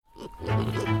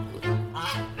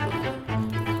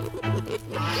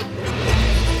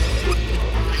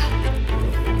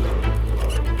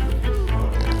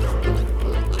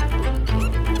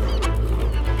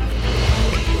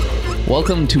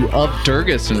Welcome to Of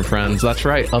Dergus and Friends. That's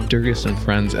right, Of Dergus and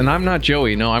Friends. And I'm not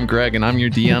Joey. No, I'm Greg, and I'm your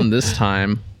DM this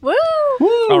time. Woo!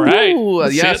 All right. Woo.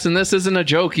 Yes, and this isn't a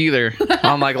joke either.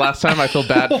 Unlike last time, I feel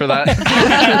bad for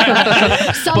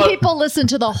that. Some people listen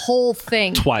to the whole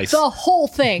thing. Twice. The whole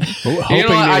thing. You know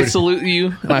what? I salute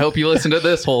you, and I hope you listen to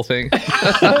this whole thing.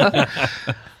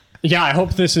 Yeah, I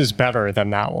hope this is better than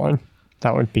that one.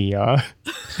 That would be Well,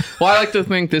 I like to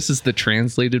think this is the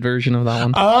translated version of that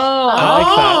one. I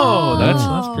like that. Oh,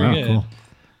 that's pretty good. Cool.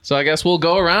 So I guess we'll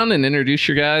go around and introduce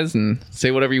your guys and say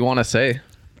whatever you want to say.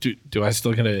 Do I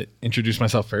still gotta introduce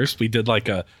myself first? We did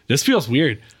this feels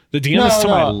weird. The DM is to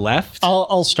my left.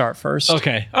 I'll start first.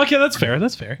 Okay, that's fair.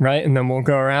 That's fair. Right, and then we'll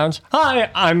go around.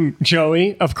 Hi, I'm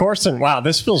Joey, of course, and wow,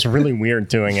 this feels really weird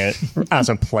doing it as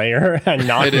a player and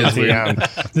not It the is weird.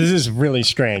 DM. This is really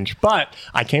strange, but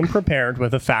I came prepared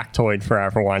with a factoid for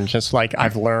everyone, just like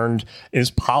I've learned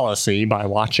is policy by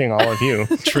watching all of you.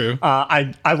 True.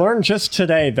 I learned just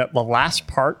today that the last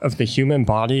part of the human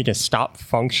body to stop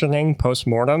functioning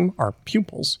post-mortem are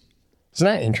pupils. Isn't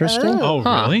that interesting? Oh,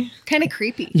 really? Kind of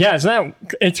creepy. Yeah,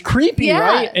 it's creepy, Yeah.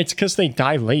 right? It's because they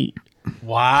dilate.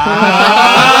 Wow.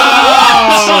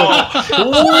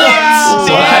 So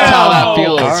that's how that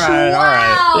feels. All right.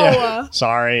 Wow. Yeah.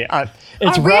 Sorry.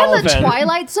 It's Are we in relevant. the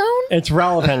Twilight Zone? It's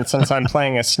relevant since I'm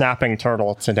playing a snapping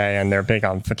turtle today and they're big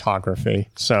on photography.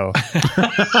 So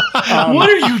What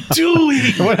are you doing?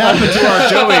 what happened to our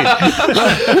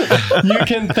Joey? You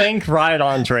can thank Riot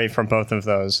Andre for both of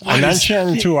those. I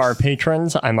mentioned to our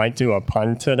patrons I might do a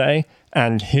pun today,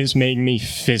 and his made me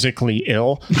physically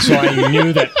ill. So I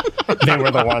knew that they were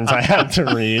the ones I had to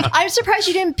read. I'm surprised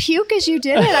you didn't puke as you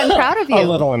did it. I'm proud of you. A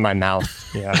little in my mouth.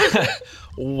 Yeah.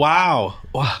 Wow.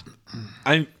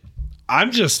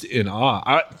 I'm just in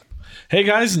awe. Hey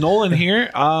guys, Nolan here.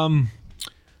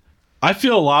 I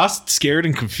feel lost, scared,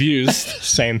 and confused.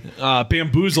 Same.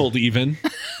 Bamboozled even.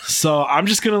 So I'm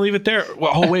just gonna leave it there.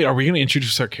 Well, oh wait, are we gonna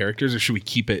introduce our characters or should we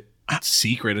keep it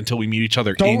secret until we meet each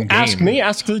other in Don't game? ask me,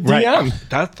 ask the DM.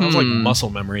 That sounds like muscle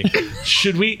memory.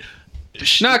 Should we?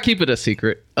 Not keep it a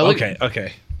secret.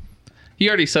 Okay. He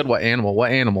already said what animal.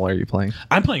 What animal are you playing?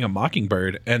 I'm playing a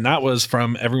mockingbird, and that was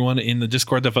from everyone in the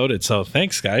Discord that voted. So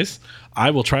thanks, guys.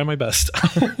 I will try my best.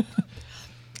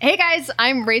 Hey guys,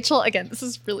 I'm Rachel. Again, this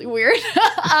is really weird.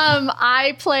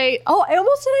 I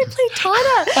almost said I played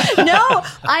Tana. No,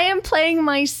 I am playing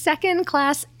my second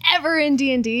class ever in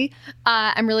D&D.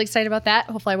 I'm really excited about that.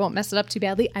 Hopefully I won't mess it up too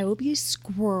badly. I will be a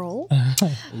squirrel.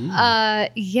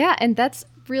 Yeah, and that's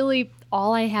really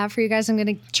all I have for you guys. I'm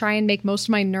going to try and make most of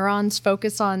my neurons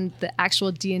focus on the actual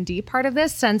D&D part of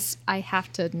this, since I have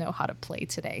to know how to play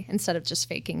today instead of just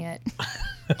faking it.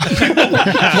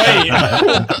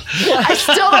 I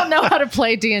still don't know how to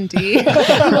play D&D.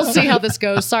 We'll see how this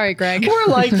goes. Sorry, Greg. We're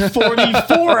like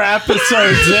 44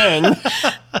 episodes in.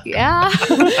 Yeah.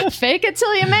 Fake it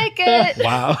till you make it.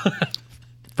 Wow.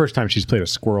 First time she's played a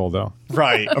squirrel, though.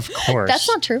 Right, of course. That's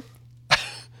not true.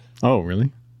 Oh, really?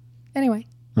 Anyway.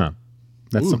 Oh.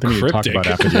 That's something we can talk cryptic. about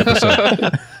after the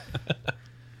episode.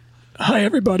 Hi,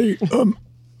 everybody.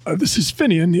 This is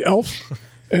Finian, the elf,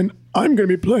 and I'm going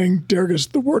to be playing Dergus,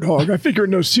 the warthog. I figure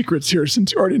no secrets here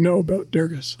since you already know about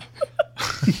Dergus.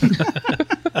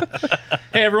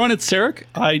 Hey everyone, it's Sarek.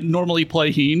 I normally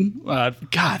play Heen.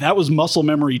 God, that was muscle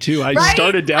memory too. I Right?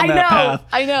 started down I that know. path.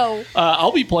 I know.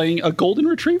 I'll be playing a golden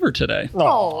retriever today.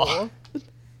 Oh.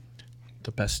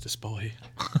 The bestest boy.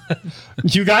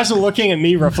 You guys are looking at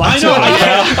me reflexively.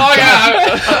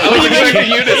 I was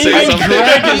expecting you to say Even something.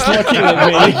 Greg is looking at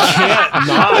me. Can't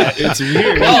not. It's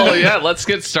weird. Well, yeah, let's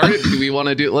get started. Do we want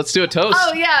to do? Let's do a toast.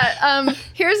 Oh yeah.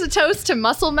 Here's a toast to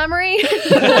muscle memory.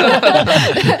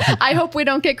 I hope we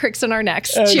don't get cricks in our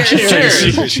necks.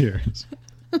 Cheers. Cheers.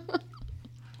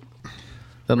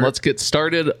 Then let's get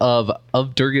started. Of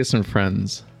Dergus and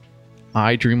Friends.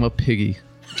 I dream of Piggy.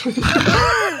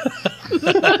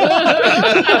 That's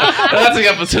the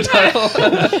episode title.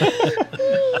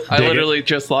 I literally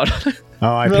just thought. Oh,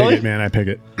 I Really? pig it, man. I pig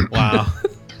it. Wow.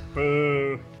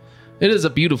 It is a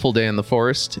beautiful day in the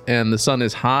forest, and the sun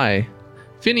is high.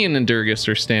 Finian and Dergus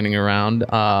are standing around,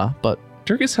 but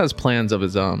Dergus has plans of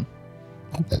his own.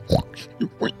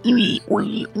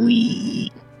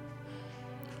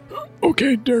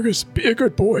 Okay, Dergus, be a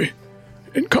good boy.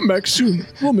 And come back soon.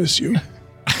 We'll miss you.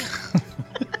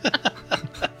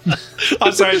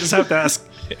 I'm sorry, I just have to ask.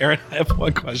 Aaron, I have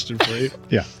one question for you.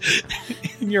 Yeah.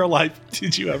 In your life,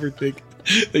 did you ever think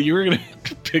that you were going to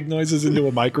make pig noises into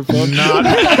a microphone? Not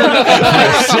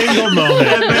a single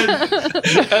moment.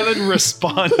 And then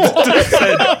respond to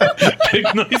said pig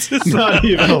noises? Not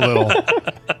even a little.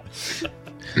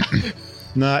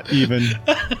 Not even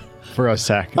for a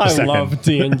sec. I love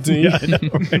D&D. Yeah, I know,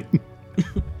 right?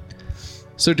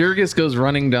 So Dergus goes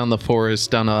running down the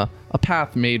forest down a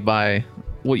path made by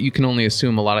what you can only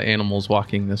assume a lot of animals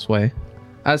walking this way.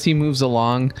 As he moves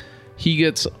along, he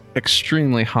gets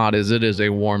extremely hot as it is a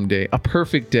warm day, a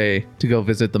perfect day to go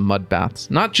visit the mud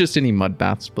baths. Not just any mud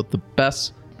baths, but the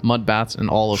best mud baths in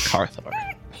all of Carthar.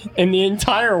 In the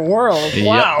entire world. Yep.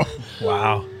 Wow.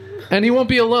 Wow. And he won't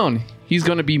be alone. He's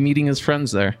going to be meeting his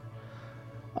friends there.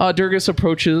 Dergus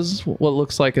approaches what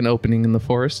looks like an opening in the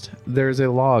forest. There's a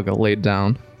log laid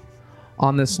down.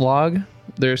 On this log,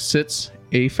 there sits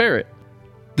a ferret.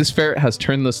 This ferret has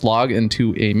turned this log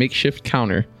into a makeshift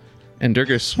counter, and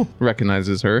Dergus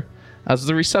recognizes her as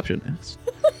the receptionist.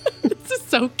 This is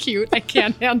so cute. I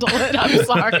can't handle it. I'm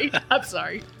sorry. I'm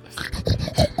sorry.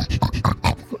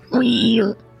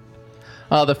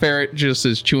 The ferret just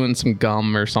is chewing some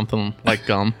gum or something like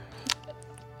gum.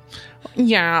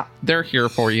 Yeah, they're here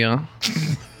for you.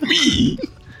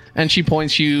 And she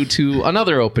points you to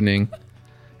another opening.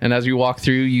 And as you walk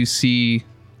through, you see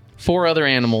 4 other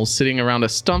animals sitting around a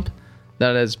stump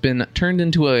that has been turned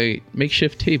into a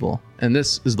makeshift table. And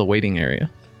this is the waiting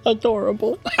area.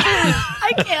 Adorable.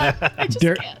 I can't. I just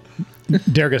can't.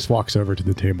 Dergus walks over to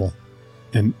the table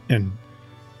and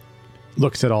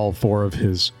looks at all 4 of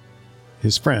his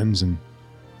friends and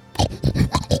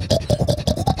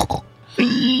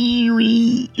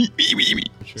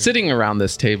Sitting around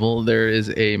this table, there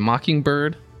is a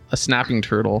mockingbird, a snapping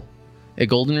turtle, a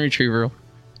golden retriever,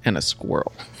 and a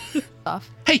squirrel.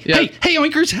 Hey,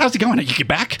 Oinkers, how's it going? You get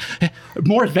back?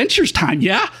 More adventures time,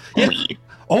 yeah?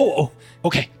 Oh,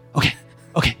 okay.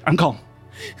 I'm calm.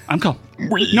 No,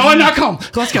 I'm not calm.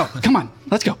 Let's go. Come on,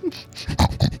 let's go.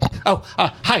 Oh,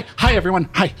 hi, everyone.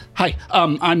 Hi.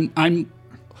 I'm.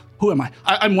 Who am I?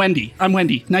 I'm Wendy.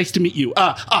 Nice to meet you.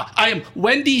 I am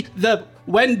Wendy the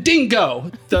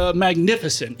Wendigo, the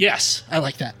Magnificent. Yes, I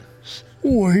like that.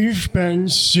 We've been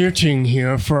sitting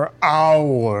here for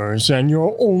hours, and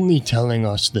you're only telling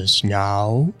us this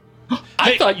now?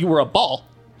 I thought you were a ball.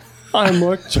 I'm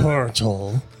a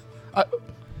turtle.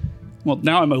 Well,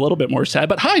 now I'm a little bit more sad,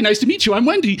 but hi, nice to meet you. I'm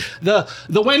Wendy, the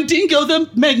Wendigo, the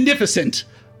Magnificent.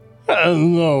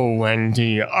 Hello,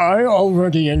 Wendy. I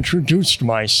already introduced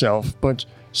myself, but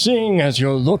seeing as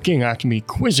you're looking at me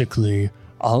quizzically,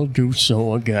 I'll do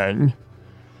so again.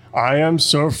 I am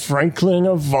Sir Franklin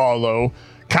of Valo,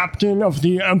 Captain of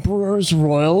the Emperor's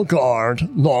Royal Guard.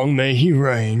 Long may he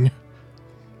reign.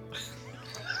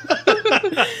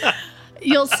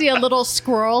 You'll see a little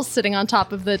squirrel sitting on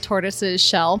top of the tortoise's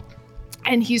shell,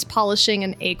 and he's polishing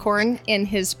an acorn in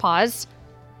his paws.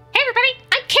 Hey, everybody,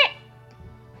 I'm Kit.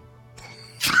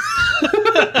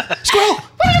 Squirrel!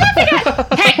 What are you laughing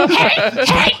at?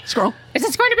 Hey! Squirrel. Is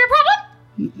this going to be a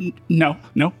problem? No.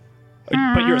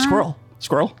 But you're a squirrel.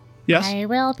 Squirrel? Yes? I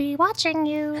will be watching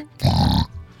you.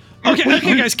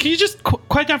 Okay, guys, can you just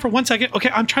quiet down for 1 second? Okay,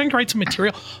 I'm trying to write some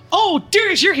material. Oh,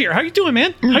 Darius, you're here. How you doing,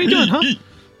 man? How you doing, huh?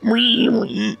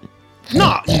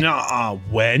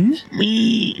 When?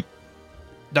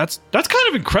 That's kind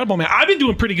of incredible, man. I've been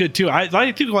doing pretty good too. I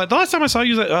think the last time I saw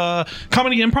you was at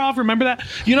comedy improv. Remember that?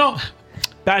 You know,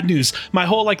 bad news. My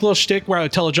whole little shtick where I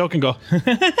would tell a joke and go,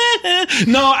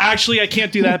 no, actually I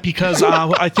can't do that because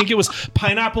I think it was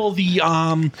Pineapple the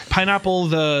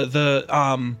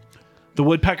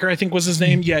woodpecker, I think was his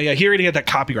name. Yeah. He already had that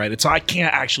copyrighted, so I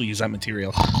can't actually use that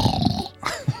material. How do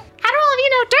all of you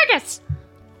know Dergus?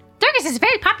 Dergus is a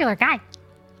very popular guy.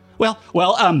 Well,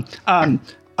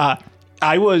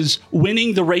 I was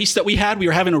winning the race that we had. We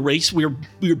were having a race. We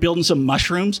were building some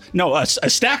mushrooms. No, a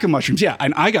stack of mushrooms. Yeah,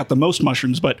 and I got the most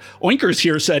mushrooms. But Oinkers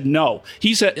here said no.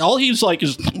 He said all he was like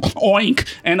is oink,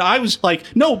 and I was like,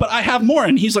 no, but I have more.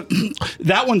 And he's like,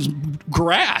 that one's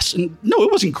grass. And no,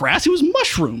 it wasn't grass. It was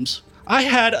mushrooms. I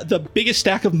had the biggest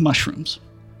stack of mushrooms,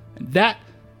 and that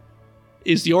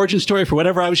is the origin story for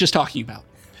whatever I was just talking about.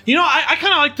 You know, I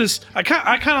kind of like this. I kind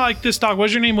of like this dog.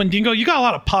 What's your name, Wendigo? You got a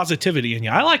lot of positivity in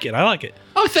you. I like it.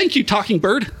 Oh, thank you, Talking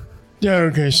Bird.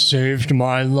 Dergus saved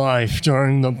my life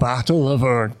during the Battle of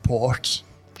Erdport.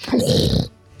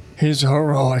 His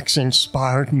heroics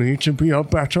inspired me to be a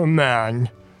better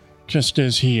man, just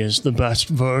as he is the best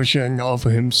version of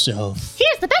himself. He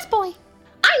is the best boy.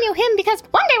 I knew him because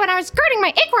one day when I was girding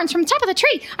my acorns from the top of the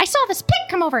tree, I saw this pig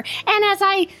come over, and as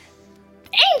I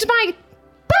aimed my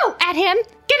bow at him,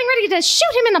 getting ready to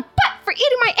shoot him in the butt for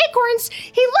eating my acorns,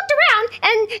 he looked around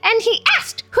and he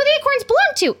asked who the acorns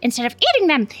belonged to instead of eating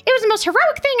them. It was the most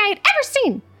heroic thing I had ever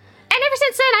seen. And ever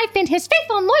since then, I've been his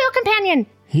faithful and loyal companion.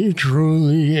 He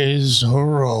truly is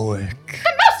heroic.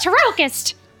 The most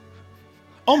heroicest.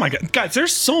 Oh my god, guys,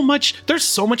 there's so much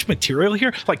material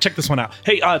here. Like, check this one out.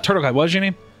 Hey, Turtle Guy, what was your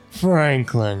name?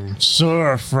 Franklin,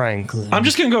 Sir Franklin. I'm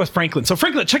just gonna go with Franklin. So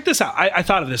Franklin, check this out. I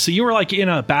thought of this. So you were like in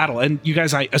a battle, and you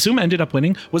guys, I assume, ended up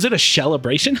winning. Was it a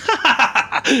celebration?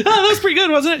 Oh, that was pretty good,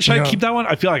 wasn't it? Should I keep that one?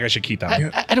 I feel like I should keep that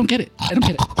one. I don't get it.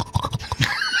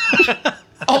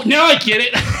 Oh, now I get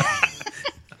it.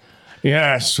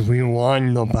 Yes, we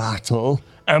won the battle.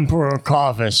 Emperor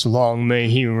Corvus, long may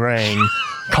he reign,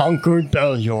 conquered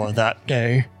Belior that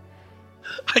day.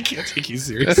 I can't take you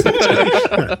seriously.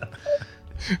 That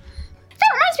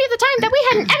reminds me of the time that we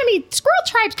had an enemy squirrel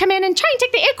tribe come in and try and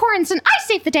take the acorns, and I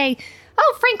saved the day.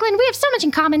 Oh, Franklin, we have so much in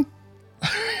common.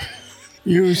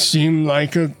 You seem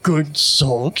like a good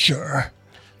soldier.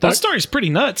 That story's pretty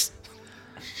nuts.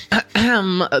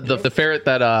 The ferret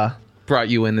that brought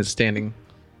you in is standing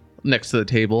next to the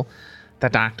table.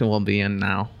 That doctor will be in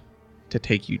now to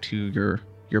take you to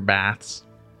your baths.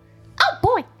 Oh,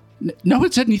 boy. No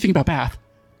one said anything about bath.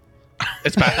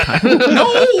 It's bath time.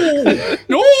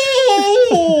 No!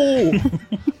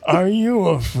 Are you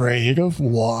afraid of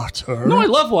water? No, I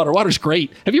love water. Water's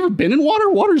great. Have you ever been in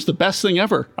water? Water's the best thing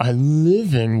ever. I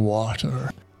live in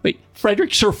water. Wait,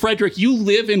 Sir Frederick, you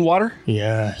live in water?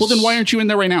 Yes. Well, then why aren't you in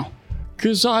there right now?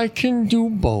 'Cause I can do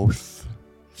both.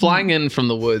 Flying in from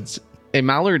the woods, a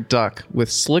mallard duck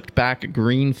with slicked back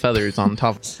green feathers on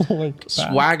top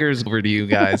swaggers over to you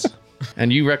guys.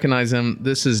 And you recognize him.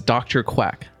 This is Dr.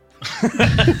 Quack.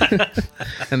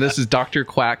 And this is Dr.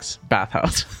 Quack's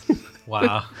bathhouse.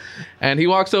 Wow. And he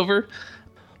walks over.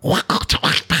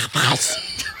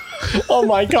 Oh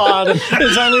my god.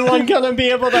 Is anyone going to be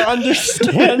able to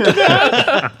understand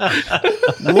that?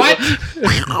 What?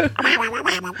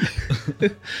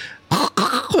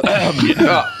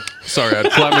 Sorry, I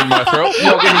had phlegm in my throat.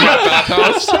 Welcome to my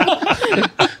bathhouse.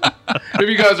 If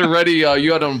you guys are ready,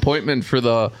 you had an appointment for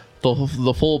the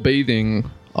full bathing,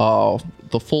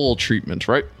 the full treatment,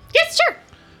 right? Yes, sure.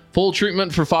 Full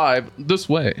treatment for 5 this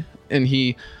way. And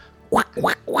he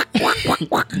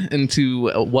into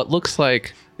what looks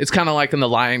like, it's kind of like in the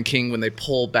Lion King when they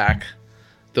pull back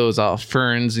those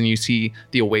ferns and you see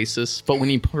the oasis. But when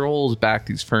he pulls back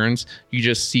these ferns, you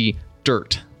just see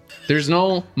dirt. There's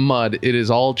no mud. It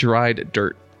is all dried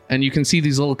dirt. And you can see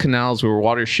these little canals where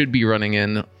water should be running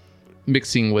in,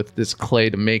 mixing with this clay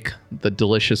to make the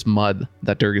delicious mud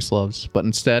that Dergus loves. But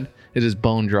instead, it is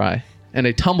bone dry. And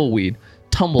a tumbleweed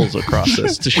tumbles across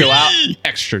this to show how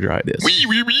extra dry it is. Oh, no.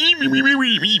 What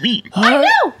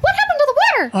happened to the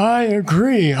water? I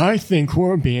agree. I think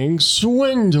we're being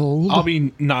swindled. I'll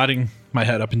be nodding my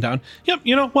head up and down. Yep,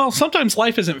 well, sometimes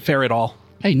life isn't fair at all.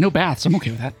 Hey, no baths. I'm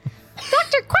okay with that.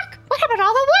 Dr. Quack, what happened to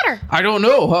all the water? I don't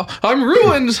know. I'm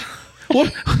ruined.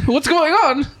 What's going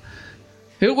on?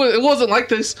 It wasn't like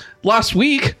this last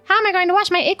week. How am I going to wash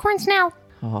my acorns now?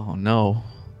 Oh, no.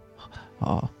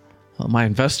 My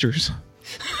investors.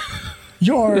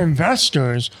 Your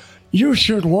investors? You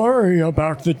should worry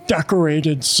about the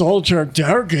decorated soldier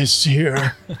Dergus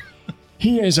here.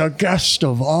 He is a guest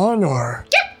of honor.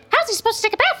 Yeah, how's he supposed to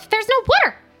take a bath if there's no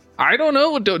water? I don't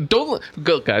know. Don't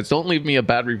go, guys. Don't leave me a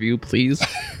bad review, please.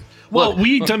 Well,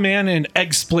 we demand an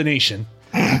explanation.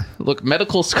 Look,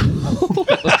 medical school.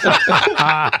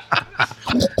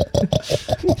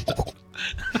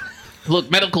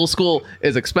 Look, medical school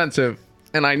is expensive,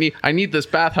 and I need this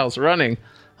bathhouse running.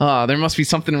 There must be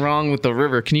something wrong with the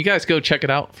river. Can you guys go check it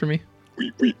out for me? Are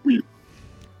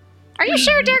you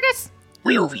sure, Dergus?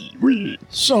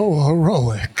 So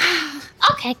heroic.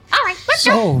 Okay, all right, let's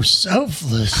go. So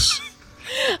selfless.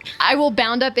 I will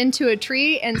bound up into a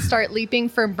tree and start leaping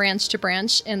from branch to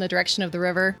branch in the direction of the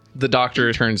river. The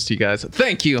doctor turns to you guys.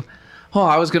 Thank you. Oh,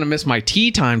 I was going to miss my tea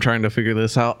time trying to figure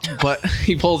this out, but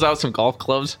he pulls out some golf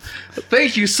clubs.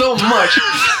 Thank you so much.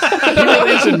 He really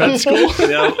is in med school.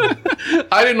 Yeah.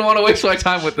 I didn't want to waste my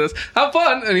time with this. Have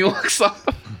fun. And he walks off.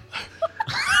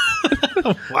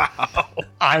 Wow.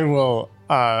 I will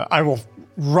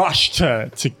rush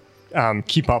to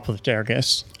keep up with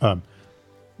Dergus.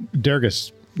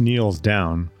 Dergus kneels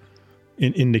down,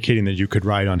 indicating that you could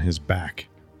ride on his back,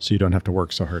 so you don't have to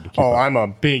work so hard to keep up. I'm a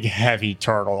big, heavy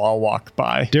turtle. I'll walk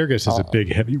by. Dergus is a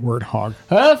big, heavy warthog.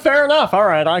 Fair enough. All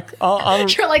right. I'm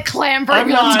You're like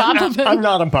clambering on top of him. I'm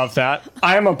not above that.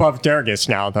 I am above Dergus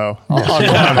now, though. I'll go on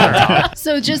top.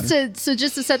 So just to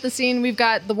set the scene, we've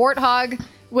got the warthog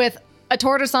with a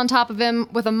tortoise on top of him,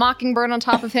 with a mockingbird on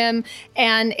top of him,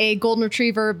 and a golden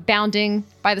retriever bounding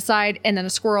by the side, and then a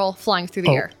squirrel flying through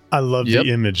the air. I love Yep.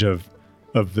 the image of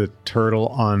the turtle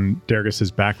on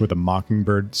Dergus's back with a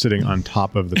mockingbird sitting on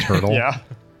top of the turtle. Yeah.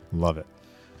 Love it.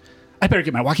 I better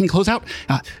get my walking clothes out.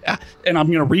 And I'm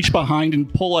going to reach behind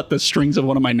and pull at the strings of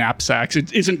one of my knapsacks.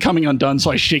 It isn't coming undone,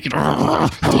 so I shake it a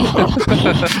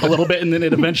little bit, and then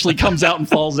it eventually comes out and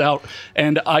falls out.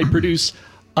 And I produce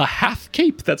a half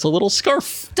cape that's a little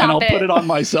scarf. And I'll put it on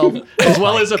myself, as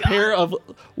well as a pair of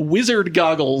wizard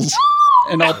goggles.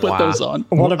 And I'll put those on.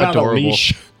 What about Adorable. a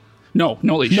leash? No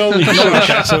leash. No leash.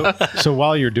 So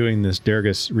while you're doing this,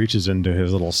 Dergus reaches into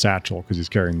his little satchel because he's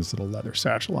carrying this little leather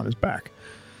satchel on his back.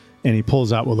 And he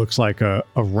pulls out what looks like a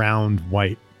round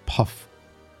white puff.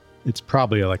 It's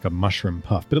probably like a mushroom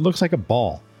puff, but it looks like a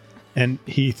ball. And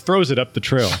he throws it up the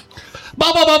trail.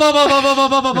 Ba, ba, ba, ba, ba, ba,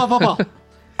 ba, ba, ba, ba, ba.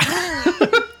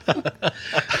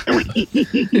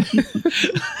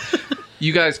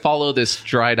 You guys follow this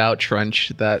dried out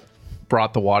trench that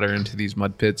brought the water into these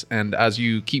mud pits, and as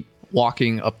you keep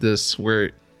walking up this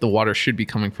where the water should be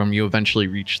coming from, you eventually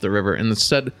reach the river. And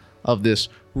instead of this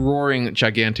roaring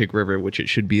gigantic river, which it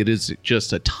should be, it is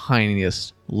just a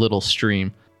tiniest little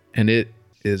stream, and it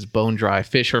is bone dry.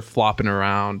 Fish are flopping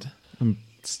around.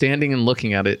 Standing and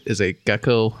looking at it is a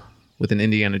gecko with an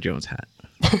Indiana Jones hat.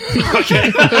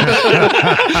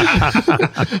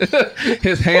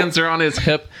 His hands are on his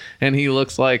hip, and he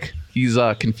looks like he's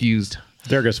confused.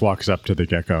 Dergus walks up to the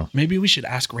gecko. Maybe we should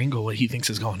ask Ringo what he thinks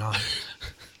is going on.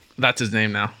 That's his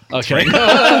name now. Okay.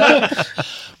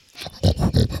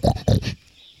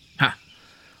 Huh.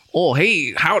 Oh,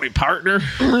 hey, howdy, partner.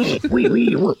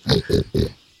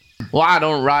 Well, I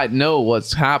don't right know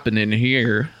what's happening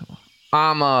here.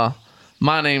 My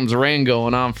name's Rango,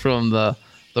 and I'm from the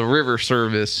River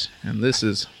Service, and this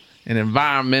is an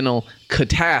environmental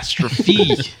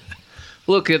catastrophe.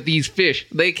 Look at these fish.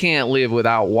 They can't live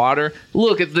without water.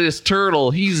 Look at this turtle.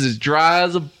 He's as dry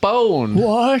as a bone.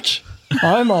 What?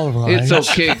 I'm all right. It's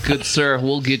okay, good sir.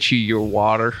 We'll get you your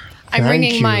water. I'm Thank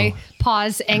wringing you. my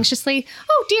paws anxiously.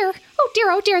 Oh dear, oh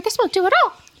dear, oh dear, this won't do at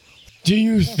all. Do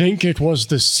you think it was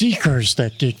the Seekers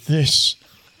that did this?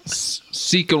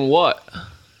 Seeking what?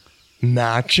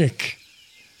 Magic.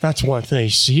 That's what they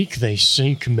seek. They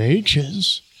seek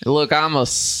mages. Look, I'm a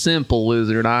simple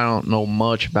wizard. I don't know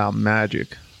much about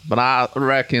magic. But I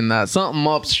reckon that something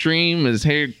upstream has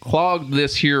clogged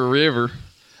this here river.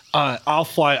 I'll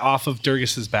fly off of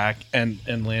Dergus's back and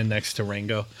land next to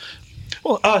Rango.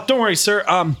 Well, don't worry, sir.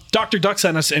 Dr. Duck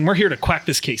sent us, and we're here to quack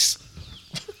this case.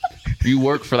 You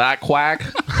work for that quack?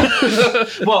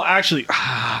 Well, actually,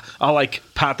 I'll like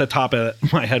pat the top of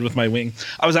my head with my wing.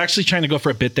 I was actually trying to go for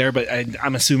a bit there, but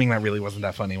I'm assuming that really wasn't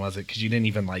that funny, was it? Because you didn't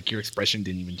even your expression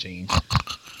didn't even change.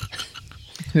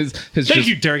 Thank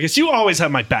you, Dergus. You always have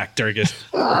my back, Dergus.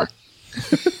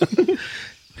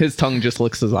 His tongue just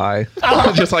licks his eye,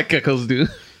 just like geckos do.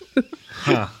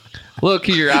 Huh. Look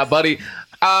here, buddy.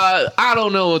 I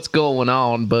don't know what's going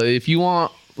on, but if you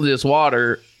want this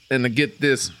water and to get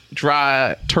this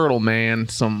dry turtle man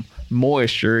some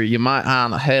moisture, you might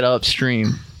want to head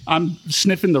upstream. I'm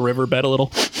sniffing the riverbed a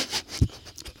little.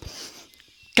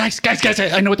 Guys,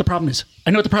 I know what the problem is.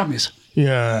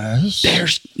 Yes.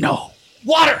 There's no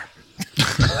water.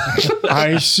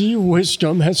 I see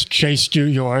wisdom has chased you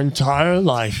your entire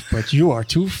life, but you are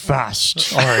too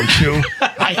fast, aren't you?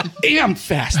 I am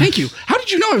fast. Thank you. How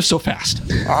did you know I was so fast?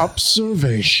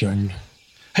 Observation.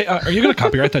 Hey, are you going to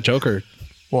copyright that joke or?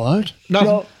 What?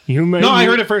 No. You may. No, I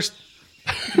heard it first.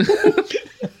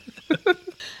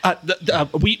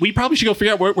 We probably should go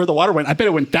figure out where the water went. I bet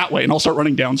it went that way, and I'll start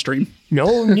running downstream.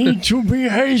 No need to be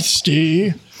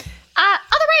hasty.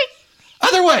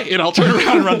 Other way, and I'll turn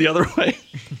around and run the other way.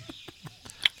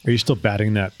 Are you still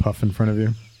batting that puff in front of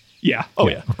you? Yeah. Oh,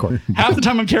 yeah. Of course. Half the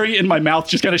time I'm carrying it in my mouth,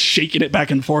 just kind of shaking it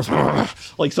back and forth,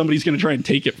 like somebody's going to try and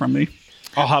take it from me.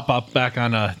 I'll hop up back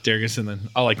on Dergus, and then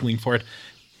I'll lean forward.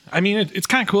 I mean, it's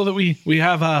kind of cool that we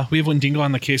have Wendigo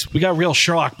on the case. We got real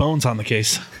Sherlock Bones on the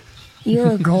case.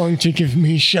 You're going to give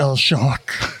me shell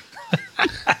shock.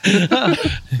 Are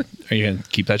you gonna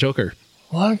keep that joke or?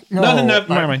 What? No, never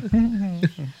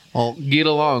mind. Well, get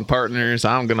along, partners.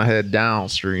 I'm gonna head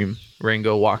downstream.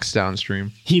 Rango walks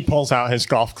downstream. He pulls out his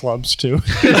golf clubs too.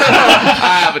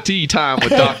 I have a tea time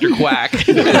with Dr. Quack.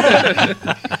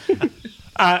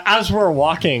 As we're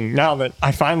walking, now that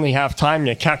I finally have time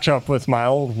to catch up with my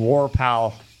old war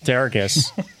pal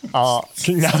Dergus,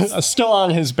 still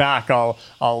on his back,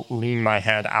 I'll lean my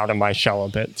head out of my shell a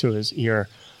bit to his ear.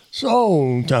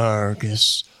 So,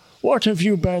 Dergus, what have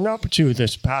you been up to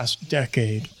this past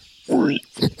decade?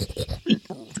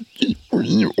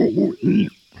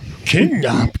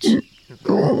 Kidnapped?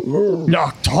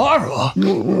 Noctara?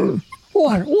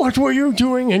 What were you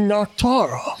doing in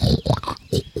Noctara?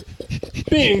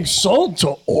 Being sold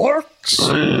to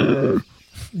orcs?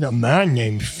 the man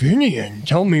named Finian.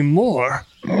 Tell me more.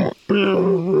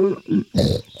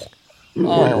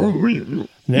 Oh,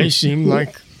 they seem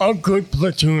like a good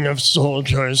platoon of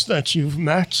soldiers that you've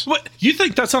met. What? You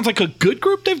think that sounds like a good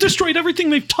group? They've destroyed everything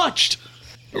they've touched.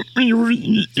 But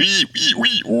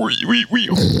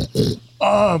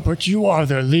you are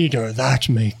their leader. That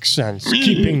makes sense.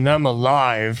 Keeping them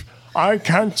alive. I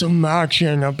can't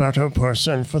imagine a better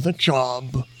person for the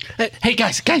job. Hey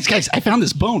guys! I found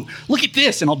this bone. Look at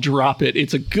this, and I'll drop it.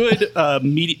 It's a good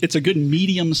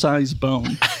medium-sized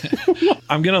bone.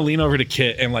 I'm gonna lean over to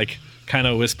Kit and like kind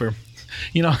of whisper,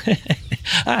 you know,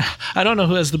 I don't know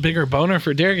who has the bigger boner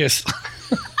for Dergus.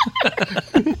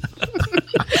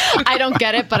 I don't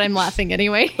get it, but I'm laughing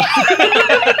anyway.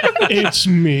 It's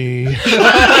me. Would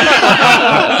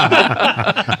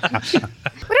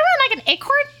everyone like an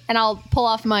acorn? And I'll pull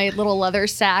off my little leather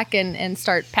sack and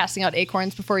start passing out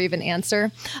acorns before you even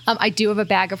answer. I do have a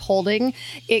bag of holding.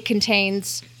 It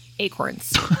contains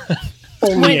acorns.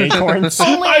 Only acorns.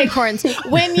 Only acorns.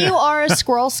 When you are a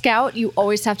squirrel scout, you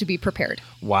always have to be prepared.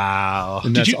 Wow.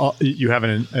 And that's all you have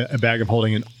in a bag of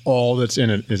holding, and all that's in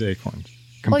it is acorns,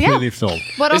 Well, yeah. completely filled.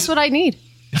 What else would I need?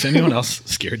 Is anyone else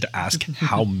scared to ask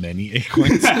how many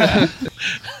acorns?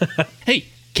 Hey,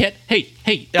 Kit.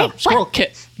 Hey, Squirrel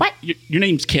Kit. What? Your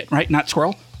name's Kit, right? Not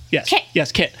Squirrel? Yes. Kit.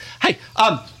 Yes, Kit. Hey,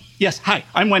 yes, hi,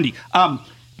 I'm Wendy.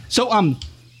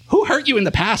 Who hurt you in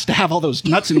the past to have all those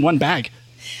nuts in one bag?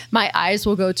 My eyes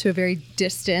will go to a very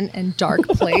distant and dark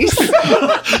place.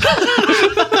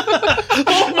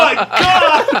 Oh my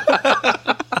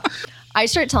God! I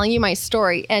start telling you my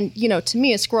story, and to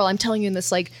me, a squirrel, I'm telling you in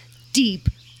this like deep,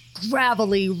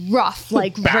 gravelly, rough,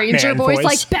 like ranger voice,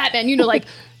 like Batman. Like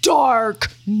dark,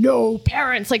 no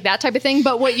parents, like that type of thing.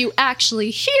 But what you actually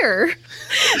hear,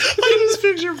 I just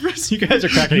picture You guys are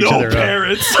cracking each other no up.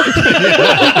 parents.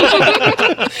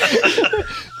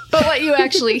 but what you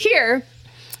actually hear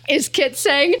is Kit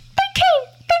saying, They came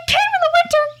in the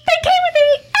winter. They came with me,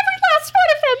 every last one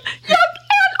of them, young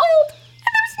and old.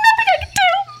 And there was nothing I could do,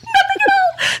 nothing at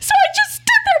all. So I just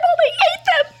stood there while they ate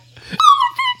them. All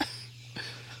of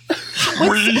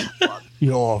them.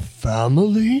 Your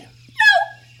family?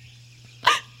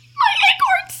 My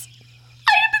acorns.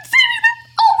 I have been saving them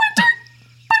all winter,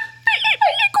 but they ate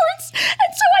my acorns,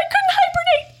 and so I couldn't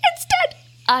hibernate. Instead,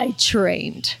 I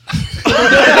trained.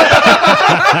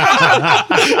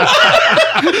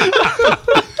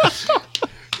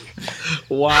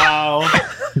 Wow.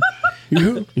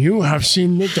 You have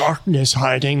seen the darkness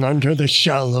hiding under the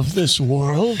shell of this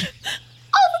world?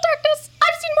 All the darkness.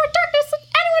 I've seen more darkness than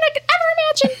anyone I could ever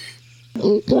imagine.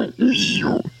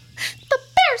 The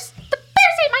bears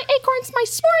ate my acorns, my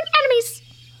sworn enemies.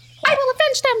 I will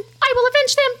avenge them. I will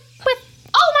avenge them with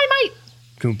all my might.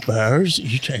 Do bears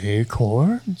eat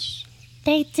acorns?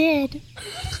 They did.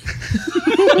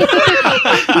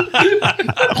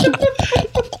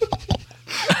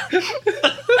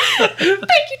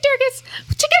 Thank you, Dergus.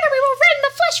 Together we will rend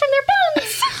the flesh from their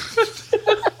bones.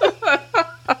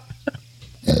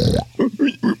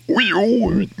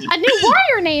 A new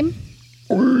warrior name.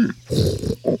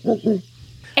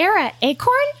 Era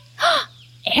Acorn?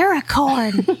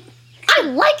 Aracorn. I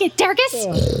like it,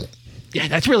 Dergus. Yeah,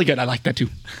 that's really good. I like that too.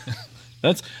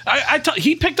 That's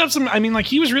he picked up some. I mean, like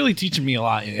he was really teaching me a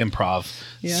lot in improv.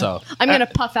 Yeah. So I'm gonna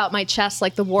puff out my chest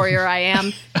like the warrior I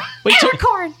am. Wait,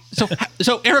 Aracorn.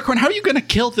 so Aracorn, how are you going to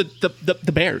kill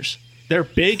the bears? They're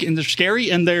big and they're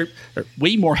scary and they're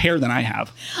way more hair than I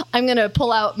have. I'm gonna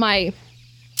pull out my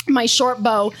short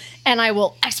bow and I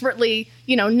will expertly,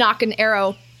 knock an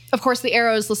arrow. Of course, the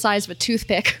arrow is the size of a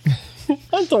toothpick.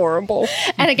 Adorable.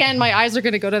 And again, my eyes are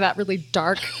gonna go to that really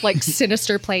dark, like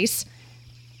sinister place.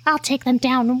 I'll take them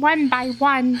down one by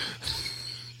one.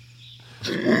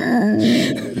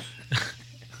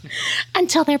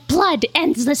 Until their blood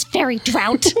ends this very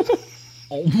drought.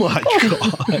 oh my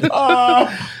God.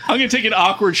 I'm going to take an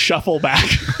awkward shuffle back.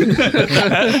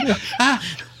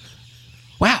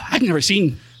 Wow, I've never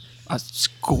seen a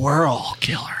squirrel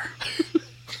killer.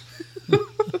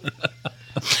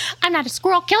 I'm not a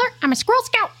squirrel killer. I'm a squirrel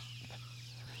scout.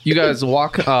 You guys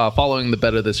walk following the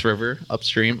bed of this river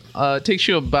upstream. It takes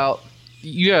you it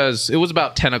was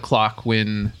about 10 o'clock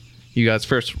when you guys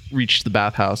first reached the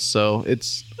bathhouse. So it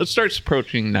starts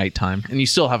approaching nighttime and you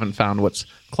still haven't found what's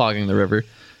clogging the river.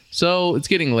 So it's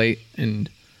getting late and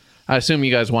I assume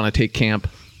you guys want to take camp.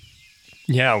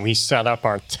 Yeah, we set up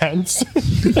our tents.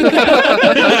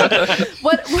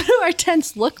 What do our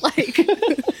tents look like?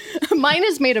 Mine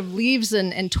is made of leaves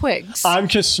and twigs. I'm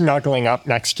just snuggling up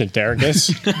next to Dergus.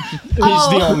 He's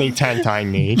the only tent I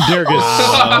need.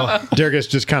 Dergus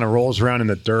just kind of rolls around in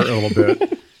the dirt a little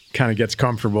bit kind of gets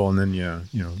comfortable, and then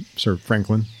Sir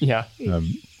Franklin Yeah.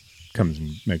 comes and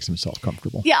makes himself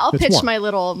comfortable. Yeah, I'll It's pitch warm. my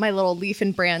little leaf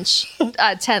and branch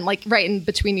tent, like right in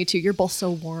between you two. You're both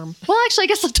so warm. Well, actually, I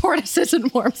guess the tortoise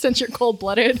isn't warm since you're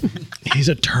cold-blooded. He's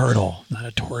a turtle, not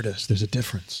a tortoise. There's a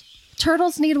difference.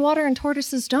 Turtles need water and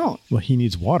tortoises don't. Well, he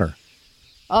needs water.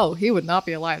 Oh, he would not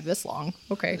be alive this long.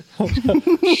 Okay.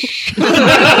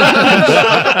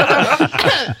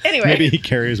 Anyway. Maybe he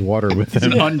carries water with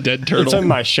him. Undead It's turtle. in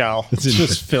my shell. It's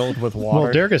just filled with Well,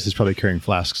 water. Dergus is probably carrying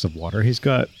flasks of water. He's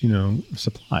got,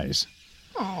 supplies.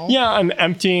 Yeah, I'm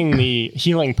emptying the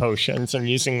healing potions and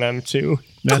using them to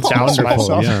That's douse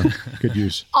wonderful. myself. Yeah, good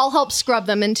use. I'll help scrub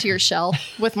them into your shell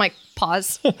with my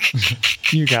paws.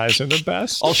 You guys are the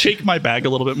best. I'll shake my bag a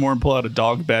little bit more and pull out a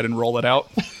dog bed and roll it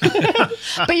out.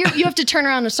 But you have to turn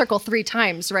around in a circle 3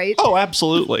 times, right? Oh,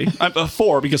 absolutely. I'm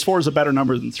 4 because 4 is a better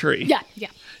number than 3. Yeah.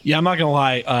 Yeah, I'm not gonna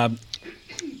lie.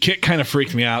 Kit kind of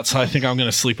freaked me out, so I think I'm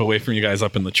gonna sleep away from you guys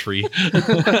up in the tree.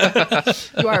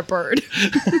 You are a bird.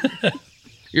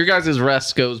 Your guys'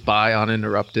 rest goes by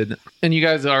uninterrupted, and you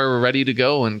guys are ready to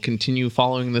go and continue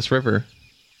following this river.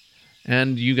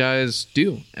 And you guys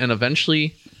do. And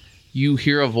eventually, you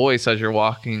hear a voice as you're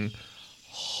walking.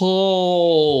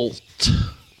 Halt!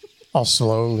 I'll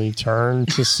slowly turn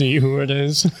to see who it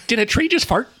is. Did a tree just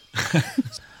fart?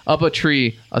 Up a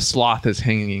tree, a sloth is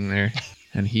hanging there,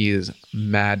 and he is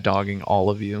mad dogging all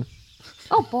of you.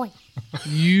 Oh boy.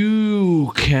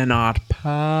 You cannot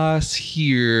pass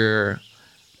here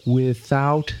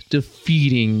without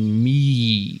defeating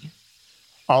me.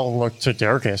 I'll look to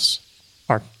Dergus,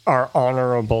 our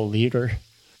honorable leader.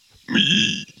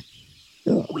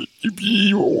 No.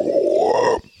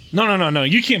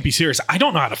 You can't be serious. I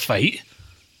don't know how to fight.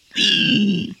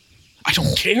 I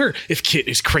don't care if Kit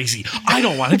is crazy. I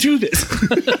don't want to do this.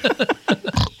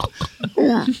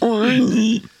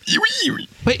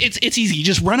 But it's easy. You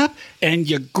just run up and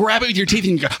you grab it with your teeth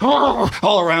and you go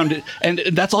all around it. And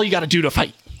that's all you got to do to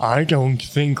fight. I don't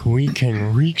think we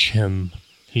can reach him.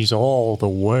 He's all the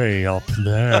way up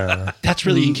there. That's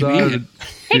really inconvenient.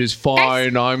 That is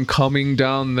fine. I'm coming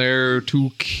down there to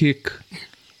kick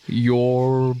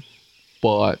your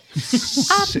butt.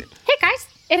 Hey guys,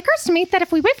 it occurs to me that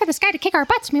if we wait for this guy to kick our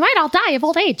butts, we might all die of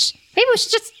old age. Maybe we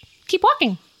should just keep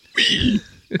walking.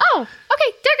 Oh,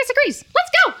 okay, Dergus agrees.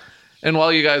 Let's go. And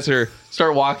while you guys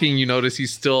start walking, you notice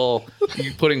he's still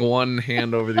putting one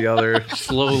hand over the other,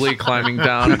 slowly climbing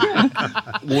down.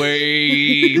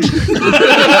 Wait.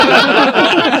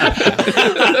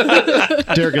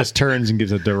 Dergus turns and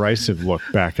gives a derisive look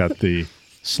back at the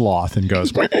sloth and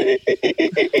goes,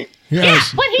 Yeah,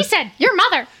 what he said. Your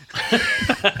mother.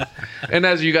 And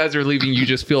as you guys are leaving, you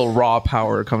just feel raw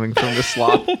power coming from the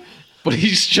sloth. But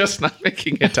he's just not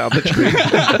making it down the tree.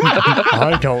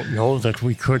 I don't know that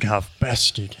we could have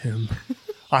bested him.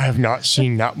 I have not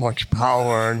seen that much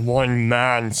power in one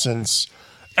man since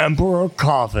Emperor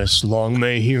Corvus, long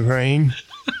may he reign.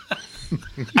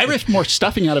 I ripped more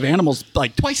stuffing out of animals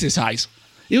like twice his size.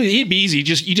 It'd be easy.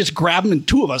 You just grab him and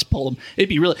 2 of us pull him. It'd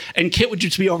be really. And Kit would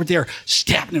just be over there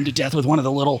stabbing him to death with one of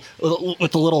the little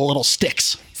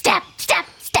sticks. Stab, stab,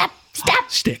 stab, stab.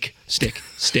 Stick.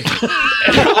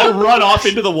 I'll run off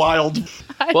into the wild.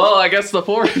 Well, I guess the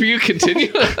 4 of you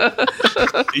continue.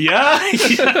 Yeah.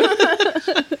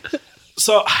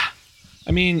 So,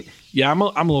 I mean, yeah, I'm a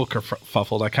little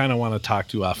kerfuffled. I kind of want to talk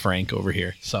to Frank over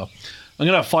here. So, I'm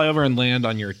gonna fly over and land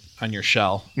on your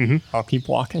shell. I'll keep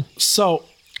walking. So,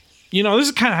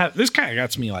 this kind of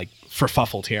gets me like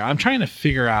kerfuffled here. I'm trying to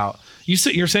figure out.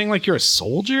 You're saying like you're a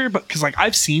soldier, but because like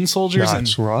I've seen soldiers,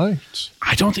 That's right.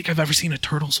 I don't think I've ever seen a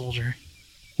turtle soldier.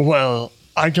 Well,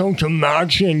 I don't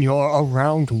imagine you're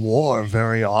around war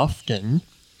very often.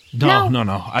 No.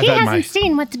 He hasn't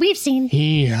seen what we've seen.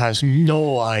 He has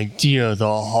no idea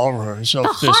the horrors of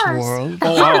this horrors. world. The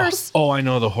horrors. Oh, I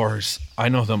know the horrors. I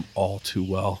know them all too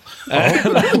well.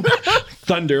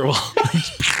 Thunder will,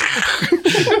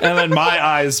 and then my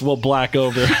eyes will black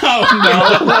over. Oh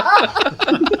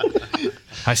no!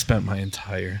 I spent my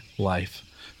entire life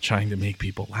trying to make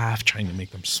people laugh, trying to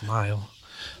make them smile.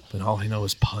 But all I know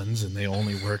is puns, and they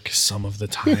only work some of the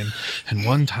time. And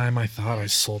one time I thought I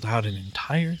sold out an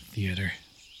entire theater.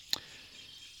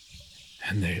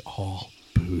 And they all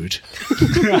booed.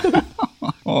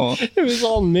 It was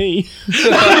all me.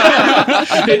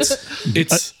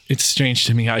 It's strange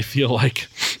to me. I feel like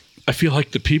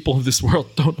the people of this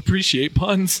world don't appreciate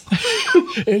puns.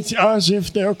 It's as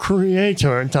if their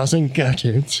creator doesn't get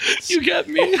it. You get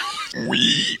me?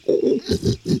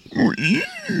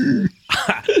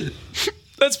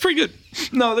 That's pretty good.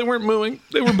 No, they weren't mooing.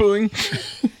 They were booing.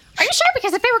 Are you sure?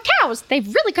 Because if they were cows, they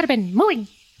really could have been mooing.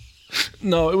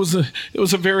 No, it was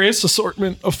a various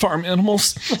assortment of farm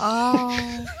animals.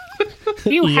 Oh.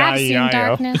 You have seen Yeah.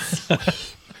 darkness.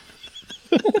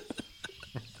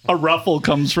 A ruffle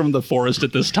comes from the forest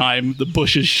at this time. The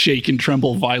bushes shake and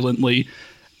tremble violently,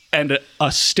 and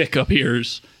a stick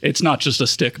appears. It's not just a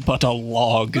stick, but a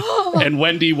log. And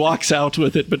Wendy walks out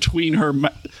with it between her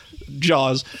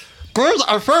jaws. Girls,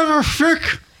 I found a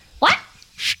stick. What?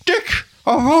 Stick.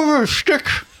 I found a stick.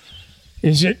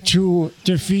 Is it to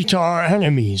defeat our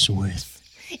enemies with?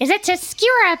 Is it to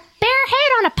skewer a bear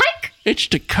head on a pike? It's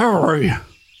to carry.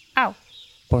 Oh.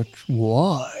 But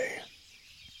why?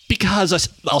 Because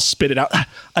I'll spit it out.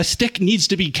 A stick needs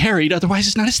to be carried, otherwise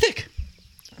it's not a stick.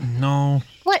 No.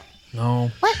 What?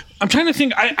 No. What? I'm trying to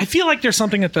think. I feel like there's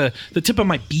something at the tip of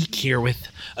my beak here with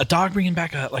a dog bringing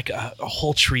back a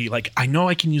whole tree. Like, I know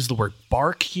I can use the word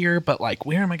bark here, but like,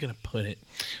 where am I going to put it?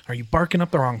 Are you barking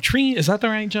up the wrong tree? Is that the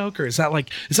right joke? Or is that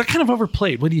kind of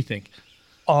overplayed? What do you think?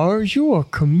 Are you a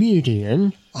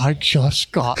comedian? I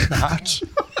just got that.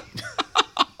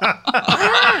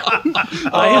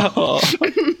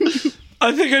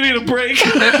 I think I need a break.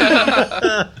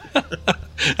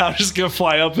 I'm just going to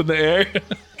fly up in the air.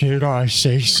 Did I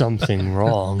say something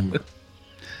wrong?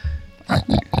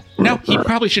 No, he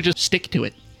probably should just stick to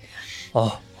it.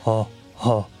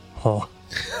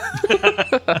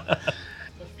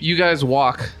 You guys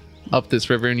walk up this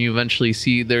river and you eventually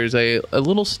see there's a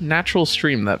little natural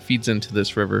stream that feeds into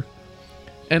this river.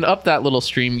 And up that little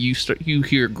stream, you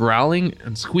hear growling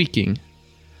and squeaking.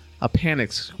 A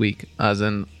panic squeak, as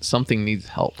in something needs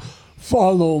help.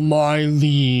 Follow my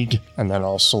lead. And then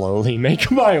I'll slowly make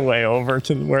my way over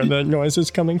to where the noise is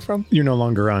coming from. You're no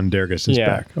longer on Dergus' Yeah.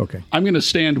 back. Okay. I'm going to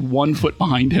stand 1 foot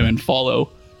behind him and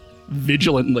follow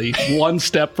vigilantly, 1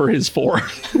 step for his 4.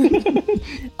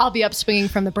 I'll be up swinging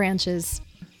from the branches.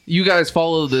 You guys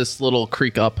follow this little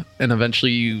creek up, and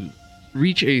eventually you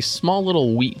reach a small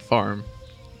little wheat farm.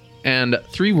 And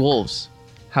 3 wolves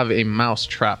have a mouse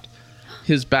trapped.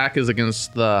 His back is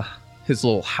against his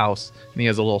little house, and he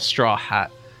has a little straw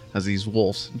hat as these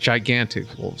wolves, gigantic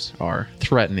wolves, are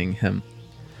threatening him.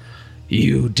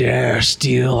 You dare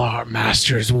steal our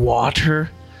master's water?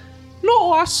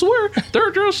 No, I swear,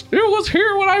 it was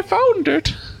here when I found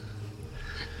it.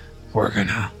 We're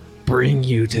gonna bring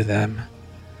you to them,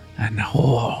 and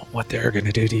what they're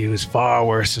gonna do to you is far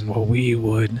worse than what we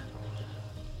would.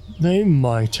 They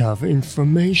might have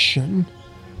information.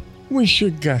 We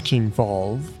should get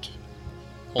involved.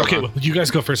 Okay, well, you guys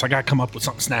go first. I got to come up with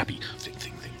something snappy.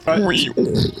 Think.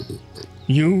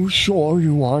 You sure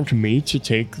you want me to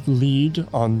take the lead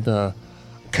on the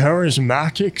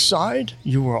charismatic side?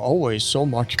 You were always so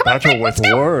much better with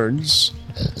words.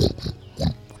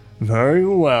 Very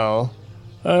well.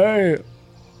 Hey,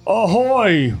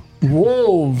 ahoy,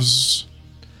 wolves!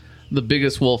 The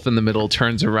biggest wolf in the middle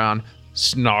turns around,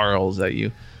 snarls at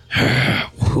you.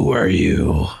 Who are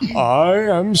you? I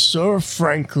am Sir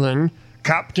Franklin,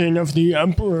 captain of the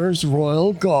Emperor's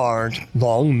Royal Guard.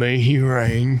 Long may he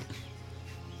reign.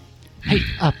 Hey,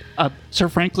 Sir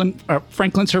Franklin,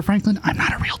 Sir Franklin, I'm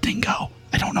not a real dingo.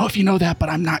 I don't know if you know that, but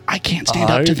I can't stand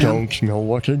up to them. I don't know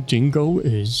what a dingo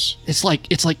is. It's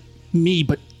like me,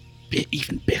 but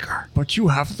even bigger. But you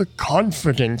have the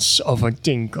confidence of a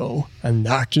dingo, and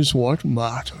that is what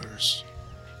matters.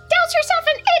 Douse yourself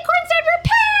in acorns and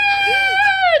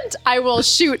repent! I will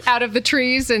shoot out of the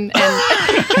trees and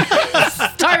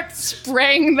start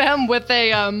spraying them with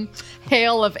a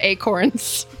hail of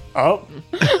acorns. Oh,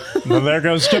 well, there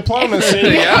goes diplomacy.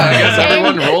 Yeah, I guess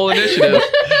everyone roll initiative.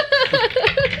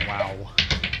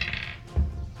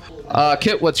 Wow.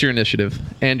 Kit, what's your initiative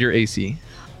and your AC?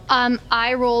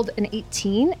 I rolled an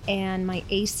 18 and my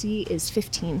AC is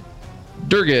 15.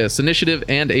 Dergus, initiative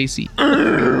and AC.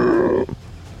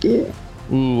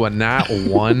 Ooh, a nat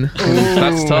 1.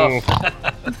 That's tough.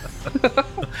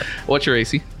 What's your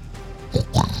AC?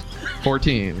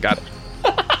 14. Got it.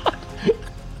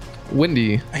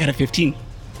 Wendy, I got a 15.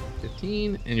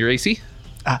 15. And your AC?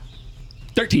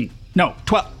 13. No,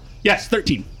 12. Yes,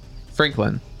 13.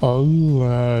 Franklin.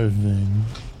 11.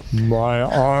 My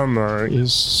armor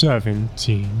is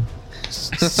 17.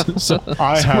 So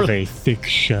I have a thick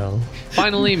shell.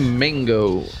 Finally,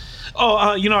 Mango. Oh,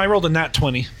 I rolled a nat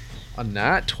 20. A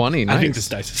nat 20. Nice. I think this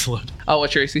dice is loaded. Oh,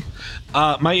 what's your AC?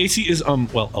 My AC is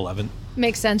 11.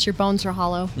 Makes sense. Your bones are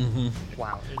hollow.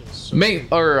 Wow, it is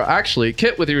so Actually,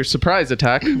 Kit, with your surprise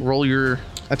attack, roll your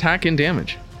attack and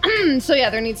damage. So yeah,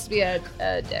 there needs to be a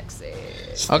dex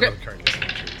save. Okay.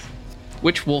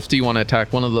 Which wolf do you want to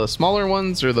attack? One of the smaller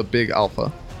ones or the big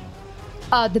alpha?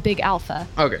 The big alpha.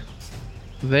 Okay.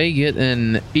 They get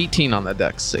an 18 on the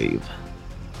dex save.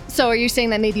 So are you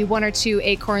saying that maybe 1 or 2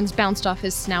 acorns bounced off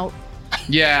his snout?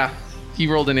 Yeah, he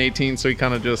rolled an 18, so he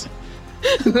kind of just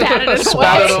Batted it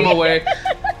spatted away. him away.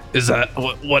 Is that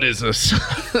what is this?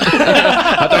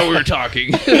 I thought we were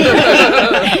talking.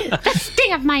 The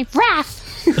sting of my wrath.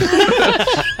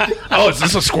 Oh, is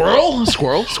this a squirrel?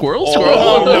 Squirrel.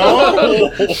 Oh,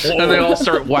 no. And they all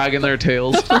start wagging their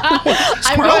tails.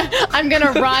 I'm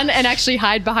gonna run and actually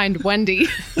hide behind Wendy.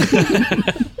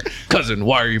 Cousin,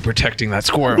 why are you protecting that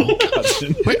squirrel?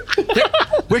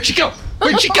 Where'd she go?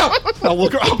 Where'd she go?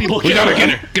 I'll be looking. We gotta get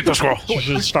her. Get the squirrel.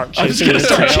 Just start I'm just chasing gonna his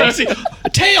start tail. chasing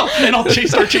tail, and I'll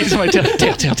start chasing my tail.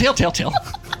 Tail.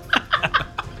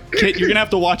 Kit, you're gonna have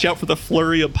to watch out for the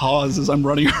flurry of paws as I'm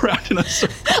running around in a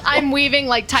circle. I'm weaving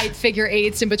like tight figure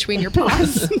eights in between your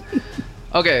paws.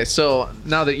 Okay, so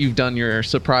now that you've done your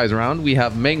surprise round, we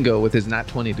have Mango with his nat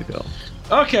 20 to go.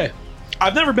 Okay.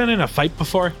 I've never been in a fight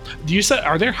before.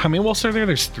 Are there how many wolves are there?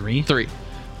 There's 3. 3.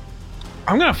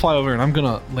 I'm gonna fly over and I'm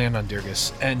gonna land on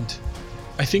Dergus. And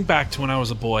I think back to when I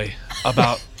was a boy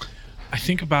about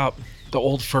the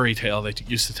old furry tale they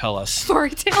used to tell us. Furry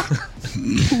tail.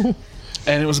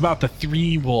 And it was about the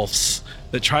 3 wolves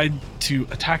that tried to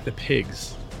attack the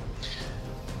pigs.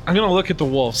 I'm gonna look at the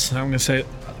wolves and I'm gonna say,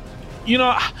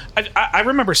 I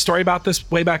remember a story about this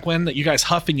way back when, that you guys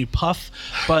huff and you puff.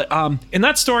 But in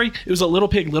that story, it was a little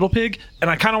pig, and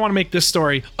I kind of want to make this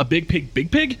story a big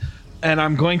pig. And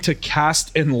I'm going to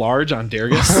cast Enlarge on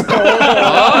Dergus.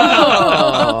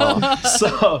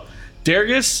 So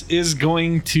Dergus is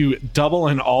going to double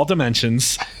in all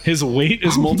dimensions. His weight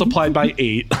is multiplied by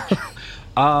 8.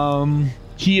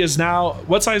 He is now,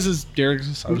 what size is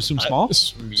Dergus? I would assume small?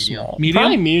 Medium. Medium?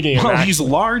 Probably medium. Well, actually. he's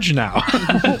large now.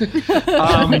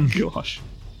 Gosh.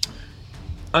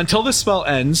 Until this spell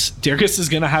ends, Dergus is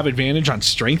going to have advantage on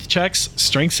strength checks,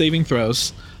 strength saving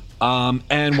throws,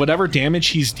 and whatever damage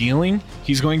he's dealing,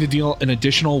 he's going to deal an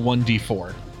additional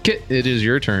 1d4. Kit, it is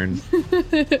your turn.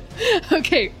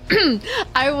 Okay.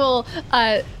 I will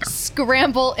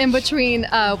scramble in between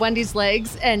Wendy's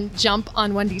legs and jump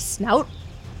on Wendy's snout.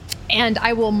 And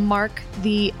I will mark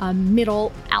the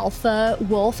middle alpha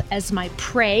wolf as my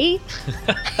prey.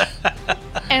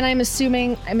 And I'm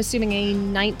assuming a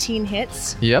 19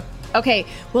 hits. Yep. Okay,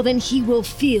 well then he will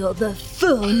feel the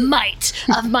full might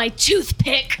of my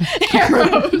toothpick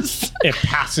arrows. It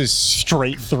passes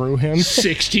straight through him.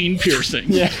 16 piercing.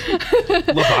 Yeah.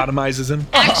 Lobotomizes him.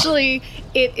 Actually,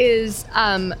 it is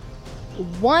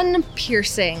 1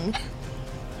 piercing.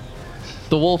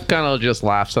 The wolf kind of just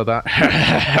laughs at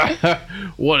that.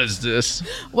 What is this?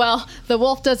 Well, the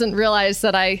wolf doesn't realize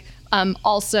that I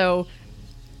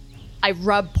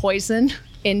rub poison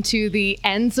into the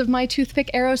ends of my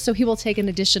toothpick arrows, so he will take an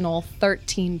additional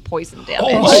 13 poison damage.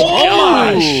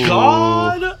 Oh my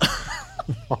god!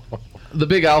 The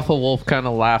big alpha wolf kind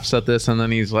of laughs at this, and then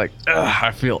he's like, "Ugh,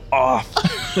 I feel off."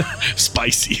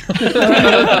 Spicy.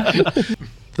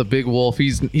 The big wolf,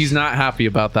 he's not happy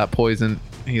about that poison.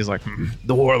 He's like,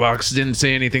 the warlocks didn't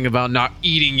say anything about not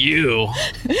eating you.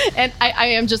 And I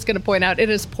am just going to point out,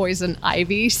 it is poison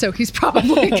ivy, so he's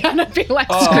probably going to be like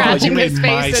scratching you made his face.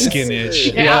 my and- skin itch.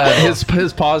 Yeah,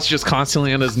 his paw's just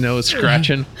constantly on his nose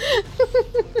scratching.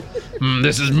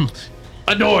 This is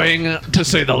annoying, to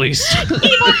say the least.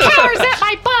 Evil powers at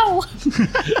my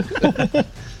bow.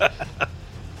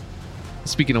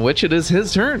 Speaking of which, it is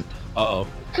his turn. Uh-oh.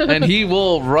 And he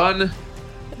will run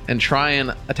and try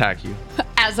and attack you.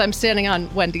 As I'm standing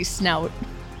on Wendy's snout.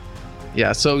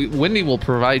 Yeah, so Wendy will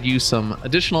provide you some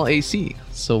additional AC.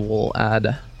 So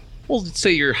we'll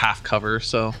say you're half cover,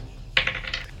 so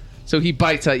he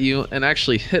bites at you and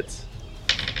actually hits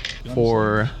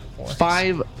for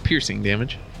 5 piercing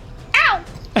damage. Ow!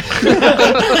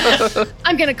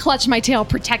 I'm going to clutch my tail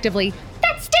protectively.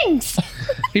 That stings.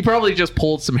 He probably just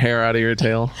pulled some hair out of your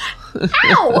tail.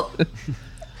 Ow!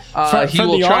 He for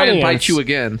will the try and bite audience- you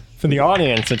again. For the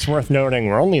audience, it's worth noting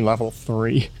we're only level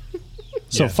 3.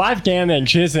 So 5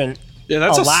 damage isn't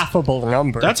that's a a s- laughable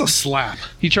number. That's a slap.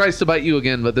 He tries to bite you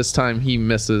again, but this time he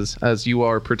misses as you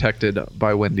are protected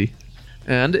by Wendy.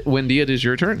 And Wendy, it is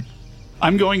your turn.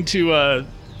 I'm going to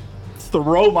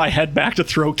throw my head back to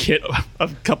throw Kit a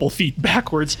couple feet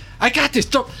backwards. I got this.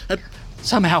 Don't,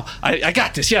 somehow, I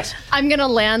got this. Yes. I'm going to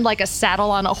land like a saddle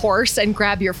on a horse and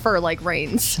grab your fur like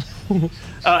reins.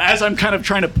 As I'm kind of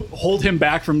trying to hold him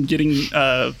back from getting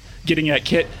at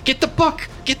Kit. Get the book.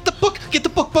 Get the book. Get the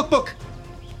book. Book. What book?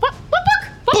 What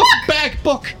Book. book? Bag.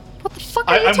 Book. What the fuck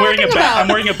are you I'm wearing a talking bag. about? I'm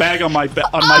wearing a bag on my back.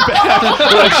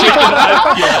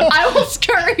 I will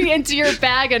scurry into your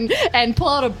bag and pull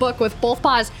out a book with both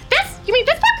paws. This? You mean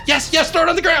this book? Yes. Throw it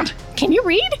on the ground. Can you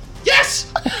read?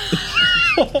 Yes.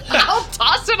 I'll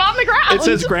toss it on the ground. It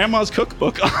says Grandma's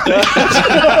Cookbook on it.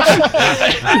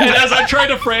 And as I try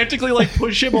to frantically like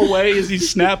push him away as he's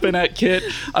snapping at Kit,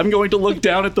 I'm going to look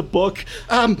down at the book.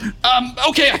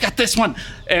 Okay, I got this one.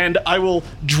 And I will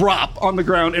drop on the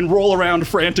ground and roll around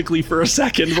frantically for a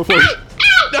second before...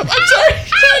 No, I'm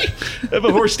sorry.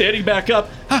 Before standing back up.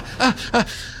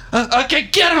 Okay,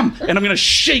 get him! And I'm going to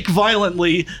shake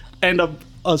violently, and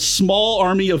a small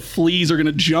army of fleas are going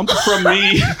to jump from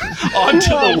me onto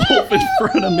the wolf in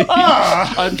front of me.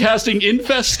 I'm casting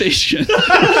Infestation.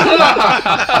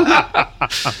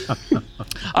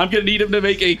 I'm going to need him to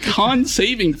make a con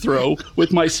saving throw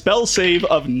with my spell save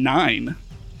of 9.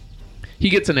 He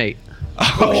gets an 8.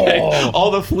 Okay.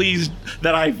 All the fleas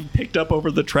that I picked up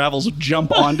over the travels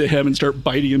jump onto him and start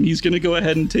biting him. He's going to go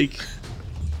ahead and take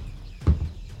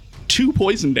 2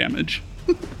 poison damage.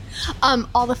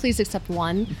 All the fleas except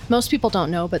one. Most people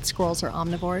don't know, but squirrels are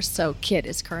omnivores, so Kit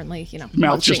is currently, Mouth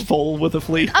munching. just full with a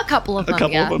flea. A couple of them,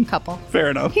 a couple. Fair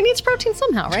enough. He needs protein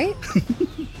somehow, right?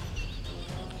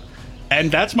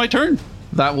 And that's my turn.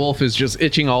 That wolf is just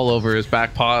itching all over. His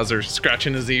back paws are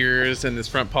scratching his ears, and his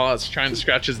front paws trying to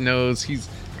scratch his nose.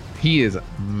 He is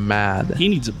mad. He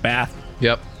needs a bath.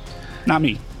 Yep. Not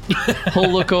me. He'll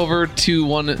look over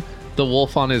to the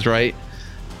wolf on his right.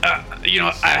 I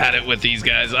had it with these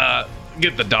guys.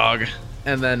 Get the dog.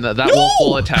 And then that wolf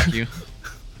will attack you.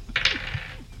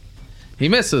 He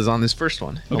misses on this first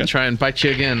one. He'll try and bite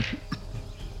you again.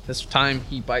 This time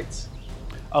he bites.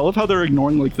 I love how they're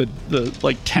ignoring like the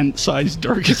tent-sized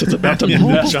Dergus that's about to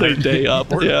mess their day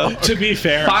up. Yeah. To be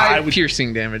fair, 5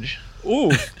 piercing damage.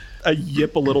 Ooh. I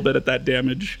yip a little bit at that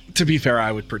damage. To be fair,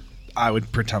 I would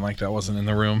pretend like that wasn't in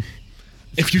the room.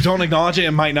 If you don't acknowledge it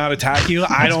would might attack you.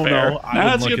 I don't know.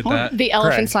 I would look at that. The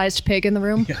elephant-sized pig in the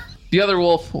room. Yeah. The other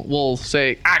wolf will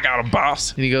say, "I got a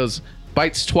boss," and he goes,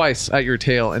 bites twice at your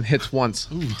tail and hits once.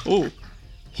 Ooh.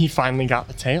 He finally got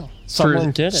the tail.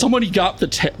 Someone did it. Somebody got the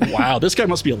tail. Wow, this guy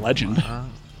must be a legend.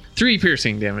 3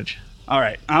 piercing damage. All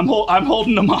right, I'm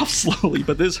holding him off slowly,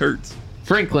 but this hurts.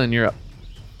 Franklin, you're up.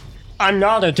 I'm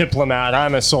not a diplomat,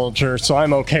 I'm a soldier, so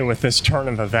I'm okay with this turn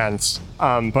of events.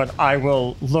 But I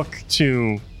will look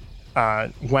to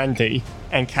Wendy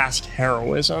and cast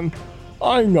Heroism.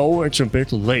 I know it's a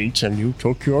bit late and you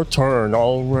took your turn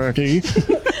already.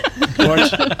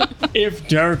 But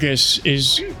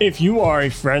if you are a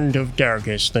friend of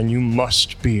Dergus, then you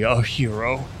must be a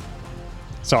hero.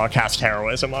 So I'll cast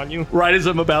Heroism on you. Right as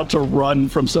I'm about to run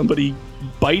from somebody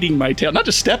biting my tail. Not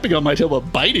just stepping on my tail,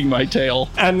 but biting my tail.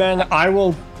 And then I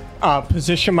will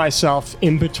position myself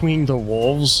in between the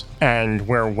wolves and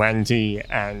where Wendy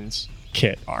and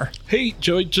Kit are. Hey,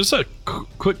 Joey, just a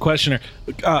quick question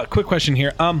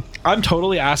here. I'm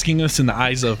totally asking this in the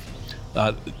eyes of,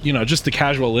 just the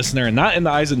casual listener, and not in the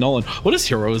eyes of Nolan. What does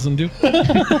heroism do?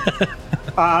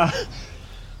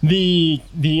 The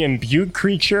imbued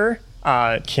creature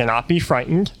cannot be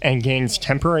frightened and gains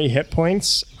temporary hit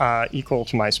points equal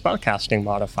to my spellcasting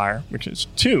modifier, which is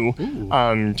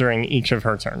 2, during each of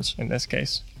her turns in this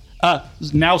case.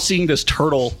 Now seeing this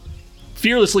turtle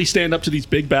fearlessly stand up to these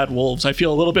big bad wolves, I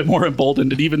feel a little bit more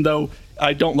emboldened. And even though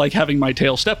I don't like having my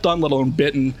tail stepped on, let alone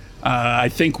bitten, I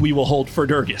think we will hold for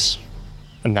Dergus.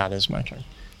 And that is my turn.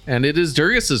 And it is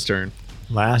Dergus's turn.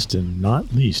 Last and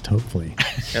not least, hopefully.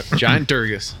 Yep, giant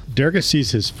Dergus. Dergus sees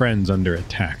his friends under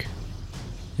attack.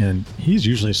 And he's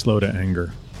usually slow to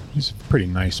anger. He's a pretty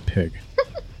nice pig.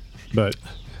 But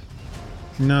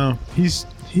no, he's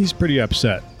pretty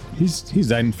upset.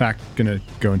 He's in fact going to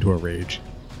go into a rage.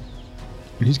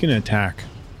 And he's going to attack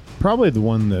probably the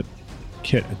one that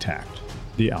Kit attacked,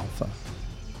 the alpha.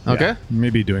 Okay. Yeah,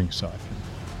 maybe doing so I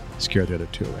can scare the other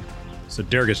 2 away. So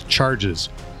Dergus charges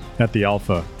at the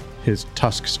alpha, his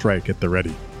tusk strike at the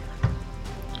ready.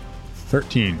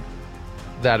 13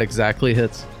 That exactly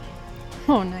hits.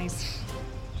 Oh, nice.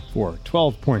 for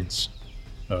 12 points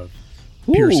of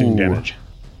piercing damage.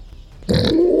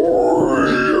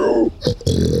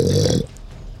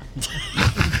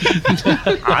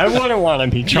 I wouldn't want to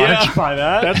be charged by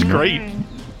that. That's great.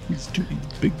 He's too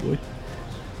big boy.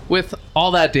 With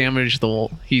all that damage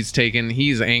he's taken,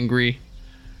 he's angry.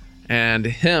 And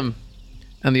him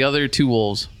and the other 2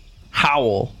 wolves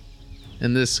howl.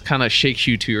 And this kind of shakes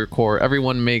you to your core.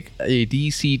 Everyone make a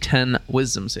DC 10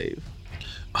 wisdom save.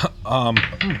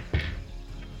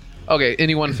 Okay,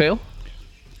 anyone fail?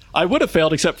 I would have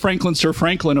failed, except Sir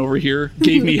Franklin over here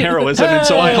gave me heroism, and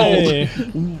so I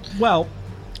hold. Well,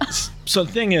 so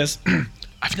the thing is,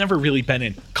 I've never really been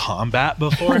in combat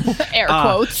before. Air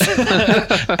quotes.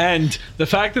 And the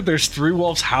fact that there's 3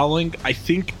 wolves howling, I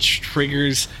think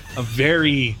triggers a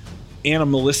very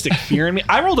animalistic fear in me.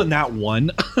 I rolled a nat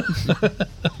 1.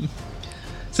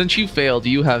 Since you failed,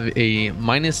 you have a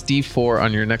minus D4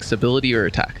 on your next ability or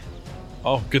attack.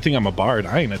 Oh, good thing I'm a bard.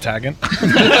 I ain't attacking.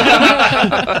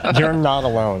 You're not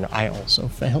alone. I also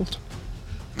failed.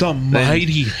 The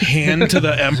mighty hand to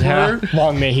the emperor.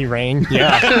 Long may he reign.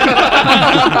 Yeah.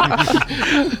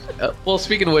 Well,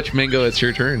 speaking of which, Mango, it's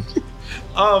your turn.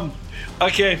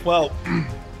 Okay, well,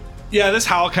 yeah, this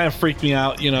howl kind of freaked me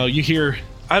out. You know, you hear,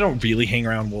 I don't really hang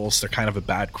around wolves. They're kind of a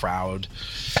bad crowd.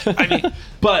 I mean,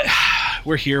 but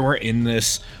we're here, we're in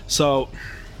this. So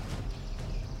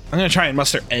I'm going to try and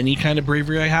muster any kind of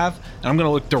bravery I have. And I'm going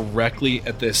to look directly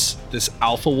at this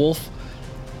alpha wolf.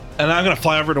 And I'm going to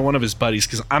fly over to one of his buddies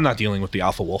because I'm not dealing with the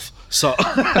alpha wolf. So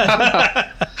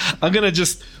I'm going to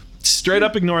just straight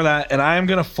up ignore that. And I am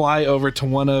going to fly over to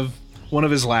one of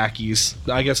his lackeys.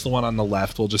 I guess the one on the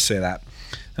left. We'll just say that.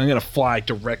 I'm going to fly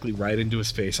directly right into his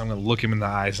face. I'm going to look him in the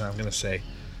eyes and I'm going to say,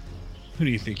 who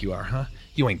do you think you are, huh?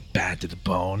 You ain't bad to the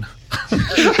bone.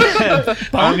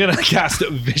 I'm going to cast a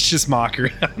vicious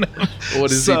mockery on him. What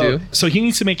does he do? So he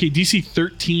needs to make a DC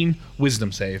 13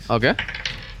 wisdom save. Okay.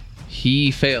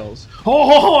 He fails.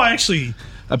 I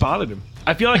bothered him.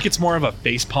 I feel like it's more of a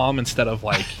face palm instead of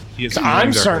like he is.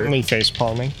 I'm certainly face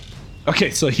palming.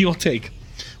 Okay, so he will take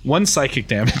 1 psychic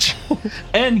damage,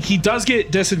 and he does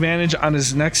get disadvantage on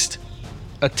his next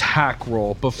attack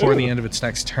roll before the end of its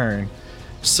next turn.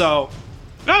 So,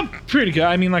 pretty good.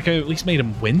 I mean, like I at least made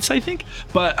him wince, I think.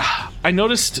 But I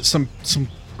noticed some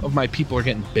of my people are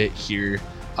getting bit here.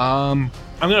 I'm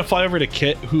gonna fly over to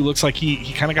Kit, who looks like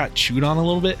he kind of got chewed on a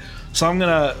little bit. So I'm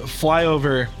gonna fly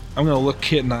over. I'm gonna look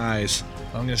Kit in the eyes.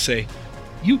 I'm gonna say,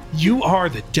 "You are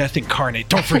the death incarnate.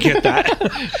 Don't forget that."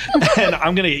 And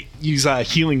I'm gonna use a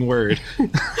healing word.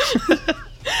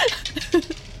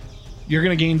 You're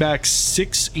gonna gain back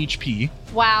 6 HP.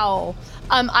 Wow.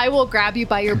 I will grab you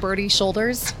by your birdie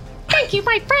shoulders. Thank you,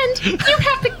 my friend. You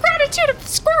have the gratitude of the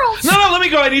squirrels. No, let me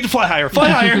go. I need to fly higher. Fly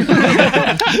higher.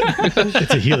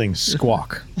 It's a healing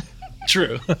squawk.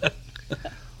 True.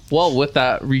 Well, with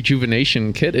that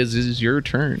rejuvenation, Kit, is your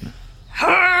turn.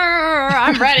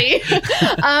 I'm ready.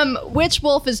 Which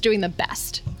wolf is doing the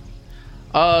best?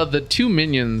 The 2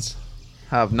 minions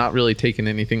have not really taken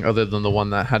anything other than the one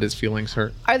that had his feelings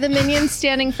hurt. Are the minions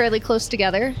standing fairly close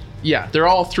together? Yeah, they're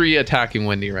all 3 attacking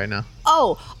Wendy right now.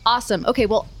 Oh, awesome. Okay,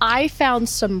 well, I found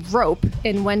some rope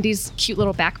in Wendy's cute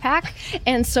little backpack,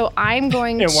 and so I'm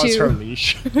going It was her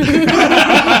leash.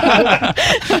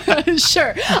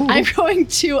 Sure. I'm going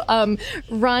to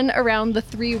run around the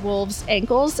 3 wolves'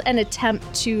 ankles and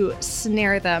attempt to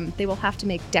snare them. They will have to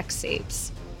make dex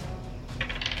saves.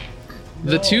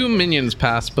 The 2 minions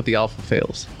pass, but the alpha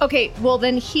fails. Okay, well,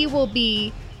 then he will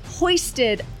be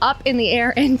hoisted up in the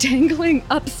air and dangling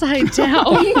upside down.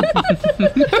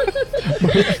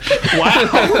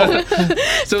 Wow.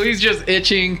 So he's just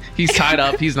itching. He's tied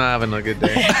up. He's not having a good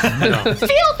day. No. Feel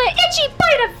the itchy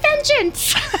bite of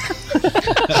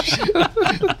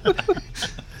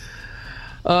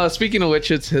vengeance. Speaking of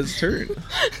which, it's his turn.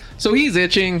 So he's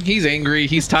itching. He's angry.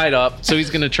 He's tied up. So he's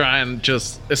going to try and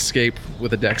just escape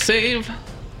with a dex save.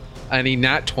 And he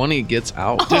nat 20 gets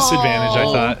out. Disadvantage, I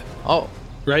thought. Oh.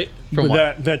 Right? From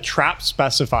what? The trap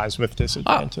specifies with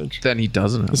disadvantage. Then he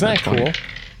doesn't have Isn't that nat 20. cool?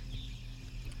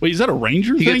 Wait, is that a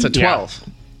ranger He thing? gets a 12.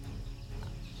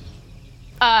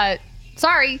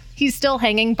 Sorry, he's still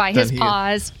hanging by his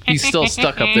paws. He's still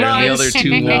stuck up there. And the other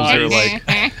 2 wolves are like,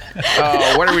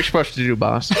 what are we supposed to do,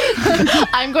 boss?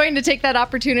 I'm going to take that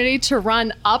opportunity to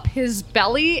run up his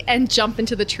belly and jump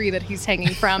into the tree that he's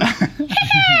hanging from.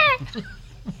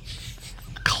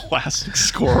 Classic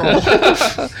squirrel.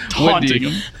 Taunting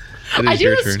him. It is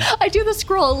your turn. I do the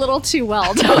squirrel a little too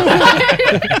well, don't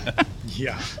I?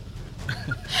 Yeah.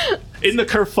 In the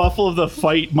kerfuffle of the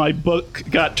fight, my book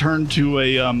got turned to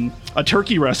a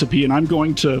turkey recipe, and I'm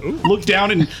going to look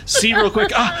down and see real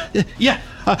quick.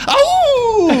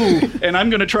 Oh! And I'm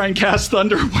going to try and cast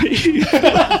Thunder Wave.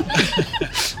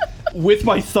 With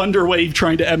my Thunder Wave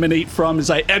trying to emanate from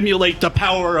as I emulate the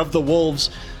power of the wolves.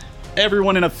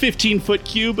 Everyone in a 15-foot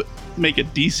cube, make a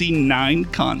DC 9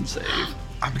 con save.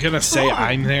 I'm going to say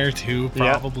I'm there too,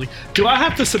 probably. Yeah. Do I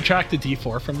have to subtract a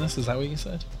d4 from this? Is that what you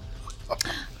said?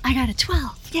 I got a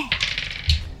 12. Yay.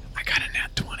 I got a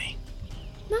nat 20.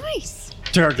 Nice.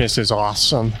 Dergus is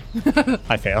awesome.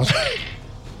 I failed.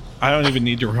 I don't even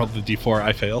need to roll the d4.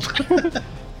 I failed.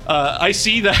 I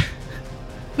see that.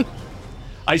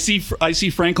 I see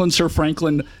Sir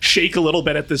Franklin shake a little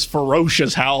bit at this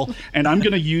ferocious howl, and I'm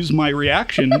going to use my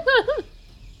reaction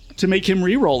to make him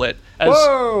re-roll it.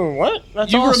 Whoa, what?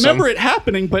 That's You awesome. remember it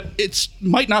happening, but it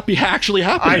might not be actually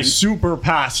happening. I super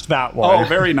passed that one. Oh,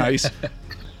 very nice.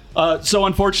 So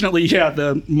unfortunately,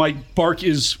 my bark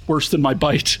is worse than my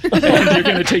bite, and you're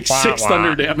going to take 6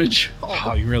 thunder damage.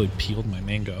 Oh, you really peeled my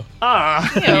mango.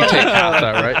 You take half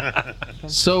that, right?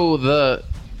 So the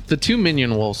 2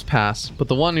 minion wolves pass, but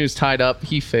the one who's tied up,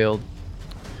 he failed.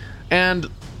 And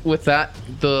with that,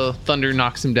 the thunder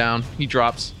knocks him down. He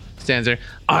drops, stands there.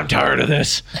 I'm tired of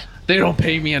this. They don't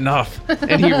pay me enough.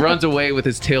 And he runs away with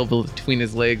his tail between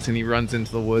his legs, and he runs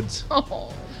into the woods.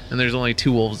 And there's only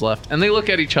 2 wolves left. And they look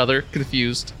at each other,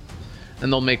 confused.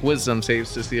 And they'll make wisdom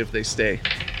saves to see if they stay.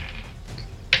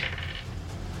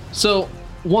 So,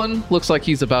 one looks like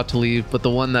he's about to leave, but the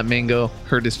one that Mango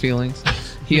hurt his feelings,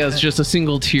 he has just a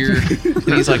single tear.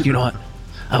 And he's like, you know what?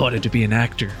 I wanted to be an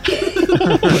actor.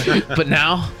 But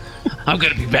now, I'm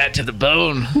going to be bad to the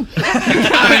bone.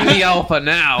 I'm the alpha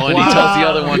now. And he tells the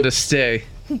other one to stay.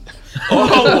 Does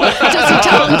he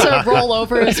tell him to roll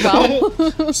over as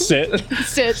well? Sit.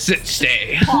 Sit.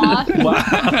 Stay. Aw.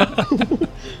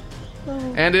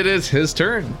 And it is his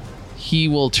turn. He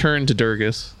will turn to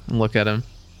Dergus and look at him.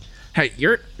 Hey,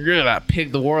 you're that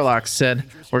pig the warlock said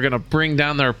we're going to bring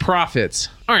down their profits,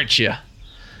 aren't you?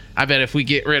 I bet if we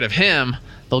get rid of him,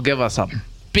 they'll give us a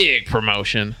big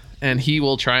promotion. And he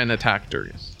will try and attack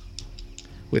Dergus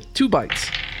with 2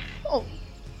 bites. Oh.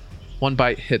 1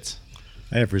 bite hits.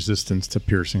 I have resistance to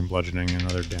piercing, bludgeoning, and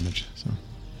other damage, so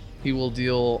He will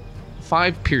deal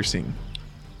 5 piercing.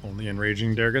 only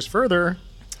enraging Dergus further.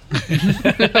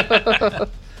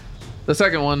 The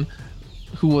second one,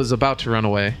 who was about to run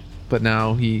away, but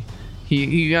now he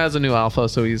has a new alpha,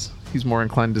 so he's more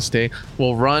inclined to stay,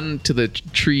 will run to the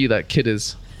tree that Kid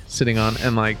is sitting on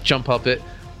and like jump up it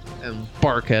and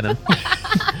bark at him.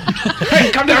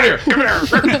 Hey, come down here! Come here!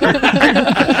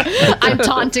 I'm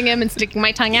taunting him and sticking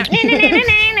my tongue out.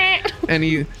 And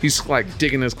he's like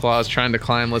digging his claws, trying to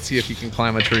climb. Let's see if he can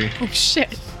climb a tree. Oh,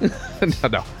 shit.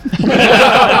 No.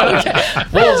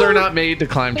 Wolves are not made to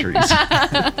climb trees.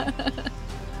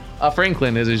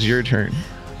 Franklin, it is your turn.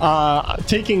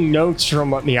 Taking notes from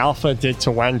what the alpha did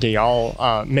to Wendy,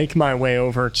 I'll make my way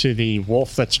over to the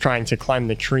wolf that's trying to climb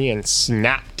the tree and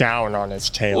snap down on his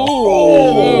tail.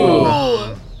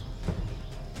 Oh.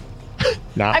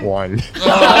 Not one.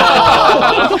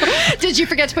 Did you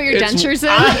forget to put your dentures in?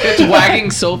 It's wagging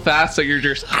so fast that you're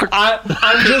just...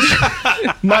 I'm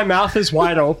just... My mouth is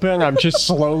wide open. I'm just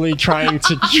slowly trying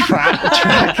to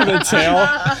track the tail,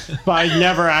 but I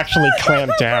never actually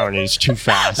clamp down. It's too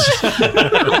fast.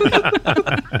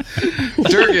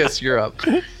 Dergus, you're up.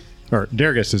 Or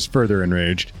Dergus is further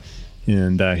enraged,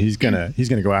 and he's gonna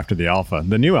go after the alpha,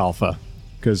 the new alpha,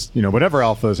 because whatever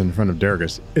alpha is in front of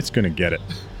Dergus, it's gonna get it.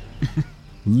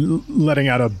 Letting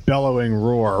out a bellowing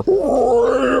roar.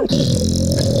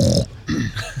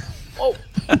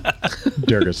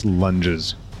 Dergus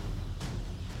lunges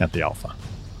at the alpha.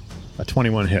 A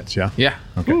 21 hits, yeah? Yeah.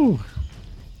 Okay. Ooh.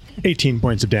 18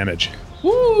 points of damage.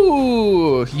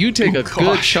 Ooh, you take a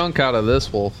good chunk out of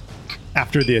this wolf.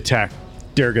 After the attack,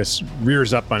 Dergus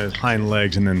rears up on his hind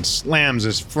legs and then slams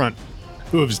his front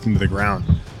hooves into the ground.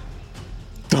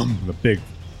 Thump! The big,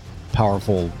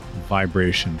 powerful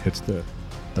vibration hits the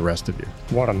rest of you.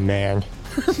 What a man.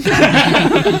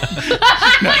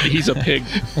 He's a pig.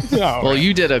 Well,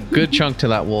 you did a good chunk to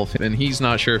that wolf, and he's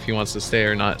not sure if he wants to stay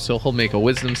or not, so he'll make a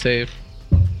wisdom save.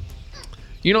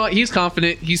 You know what? He's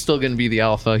confident. He's still going to be the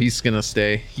alpha. He's going to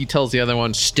stay. He tells the other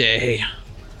one, stay.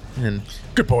 And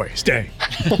Good boy, stay.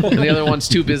 the other one's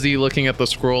too busy looking at the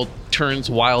scroll, turns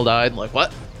wild-eyed, like,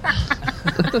 what?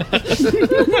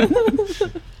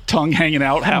 Tongue hanging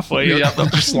out halfway. Yep,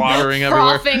 slobbering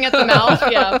everywhere. Frothing at the mouth,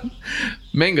 yeah.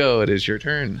 Mango, it is your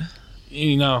turn.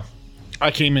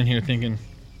 I came in here thinking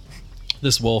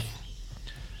this wolf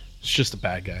is just a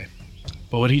bad guy.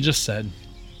 But what he just said,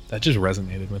 that just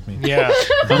resonated with me. Yeah.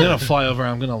 I'm going to fly over.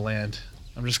 I'm going to land.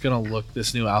 I'm just going to look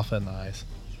this new alpha in the eyes.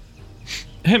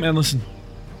 Hey, man, listen.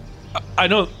 I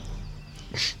know.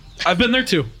 I've been there,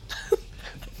 too.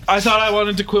 I thought I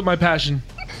wanted to quit my passion.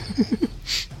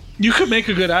 You could make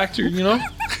a good actor,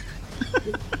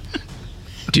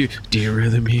 Do you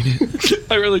really mean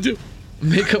it? I really do.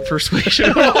 Make up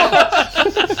persuasion.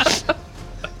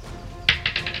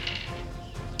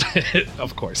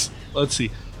 Of course. Let's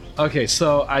see. Okay,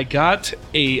 so I got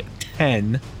a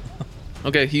 10.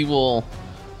 Okay, he will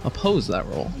oppose that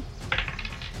roll.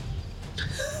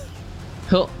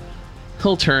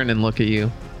 He'll turn and look at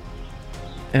you.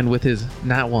 And with his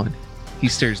nat 1, he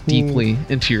stares deeply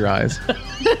into your eyes.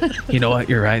 You know what?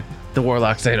 You're right. The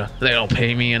warlocks, they don't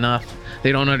pay me enough.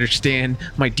 They don't understand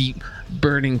my deep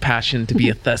burning passion to be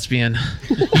a thespian.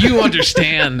 You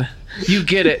understand. You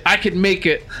get it. I could make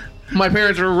it. My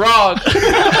parents were wrong.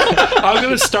 I'm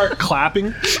gonna start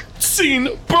clapping. Scene,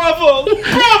 bravo,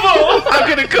 bravo! I'm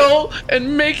gonna go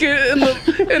and make it on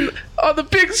the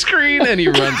big screen, and he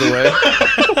runs away.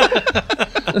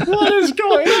 What is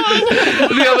going on?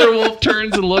 The other wolf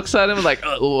turns and looks at him like,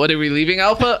 "What are we leaving,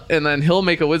 Alpha?" And then he'll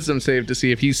make a wisdom save to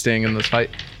see if he's staying in this fight.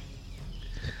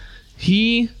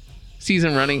 He sees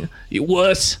him running. You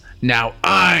wuss. Now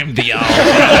I'm the Alpha.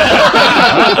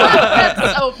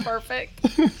 That's so perfect.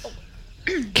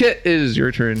 Kit, it is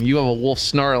your turn. You have a wolf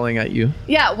snarling at you.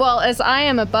 Yeah, well, as I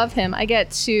am above him, I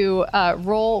get to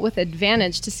roll with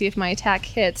advantage to see if my attack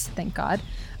hits, thank God.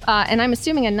 And I'm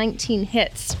assuming a 19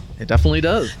 hits. It definitely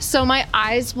does. So my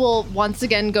eyes will once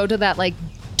again go to that like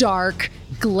dark,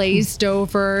 glazed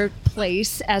over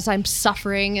place as I'm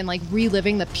suffering and like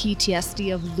reliving the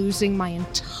PTSD of losing my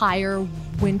entire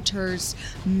winter's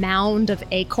mound of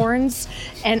acorns.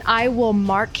 And I will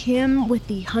mark him with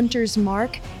the hunter's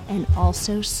mark and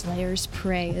also Slayer's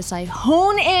prey as I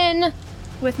hone in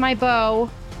with my bow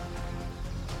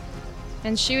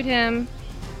and shoot him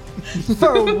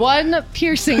for 1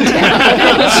 piercing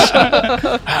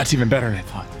damage. It's even better than I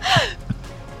thought.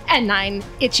 And 9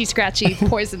 itchy scratchy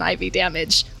poison ivy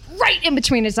damage right in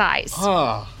between his eyes. Evil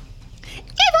cowers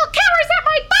at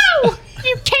my bow!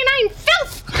 You canine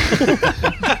filth!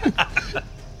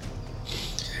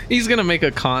 He's gonna make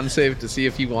a con save to see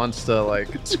if he wants to like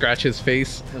scratch his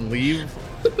face and leave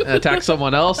and attack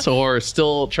someone else, or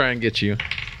still try and get you.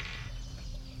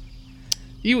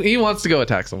 He wants to go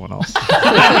attack someone else.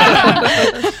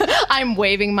 I'm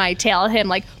waving my tail at him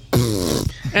like,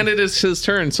 And it is his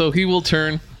turn, so he will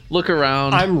turn, look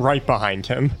around, I'm right behind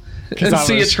him. and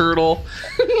see a turtle,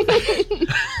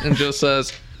 and just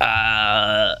says,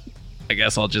 I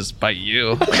guess I'll just bite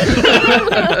you.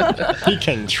 He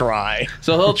can try.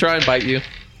 So he'll try and bite you.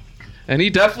 And he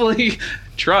definitely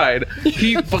tried.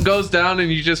 He goes down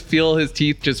and you just feel his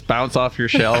teeth just bounce off your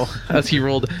shell as he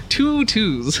rolled 2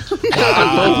 2s on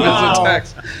both of his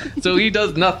attacks. So he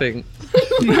does nothing.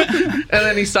 And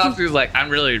then he stops and he's like, I'm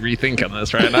really rethinking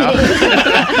this right now.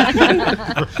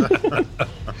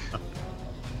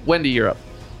 Wendy, you're up.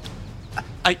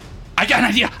 I got an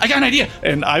idea. I got an idea.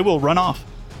 And I will run off.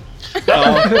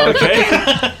 Okay.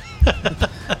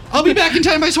 I'll be back in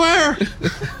time, I swear.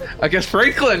 I guess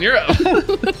Franklin, you're up.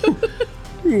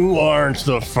 You aren't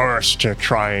the first to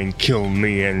try and kill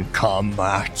me in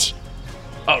combat.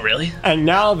 Oh, really? And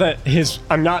now that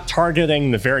I'm not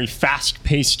targeting the very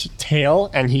fast-paced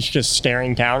tail and he's just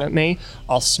staring down at me,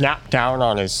 I'll snap down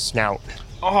on his snout.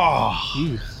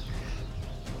 Oh.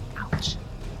 ouch.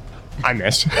 I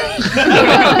miss.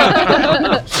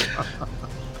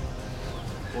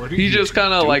 He just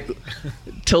kind of like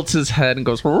tilts his head and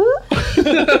goes, what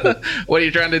are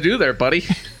you trying to do there, buddy?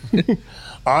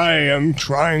 I am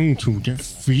trying to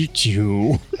defeat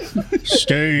you.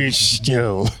 Stay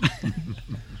still.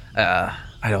 I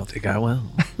don't think I will.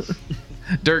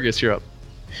 Dergus, you're up.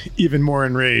 Even more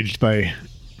enraged by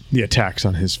the attacks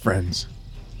on his friends,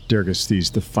 Dergus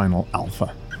sees the final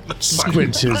alpha,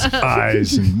 squints his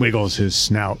eyes and wiggles his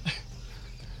snout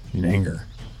in anger,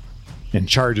 and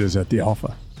charges at the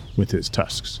alpha with his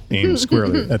tusks, aimed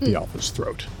squarely at the alpha's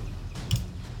throat,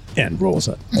 and rolls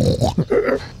it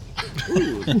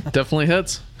Definitely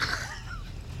hits.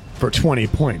 for 20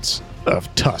 points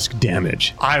of tusk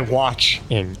damage. I watch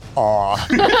in awe.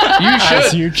 You should.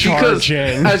 As you charge because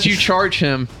in. As you charge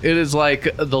him, it is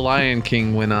like the Lion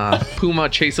King when Puma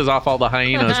chases off all the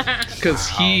hyenas because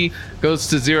he goes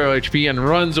to 0 HP and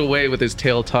runs away with his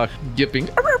tail tucked, yipping.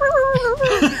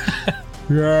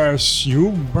 Yes,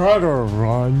 you better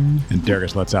run. And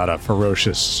Dergus lets out a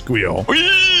ferocious squeal.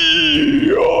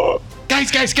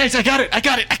 Guys, I got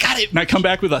it. And I come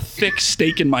back with a thick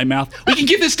steak in my mouth. We can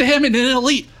give this to him and then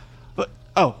it'll eat. But,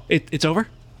 it's over?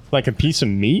 Like a piece of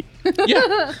meat?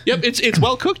 Yeah. Yep, it's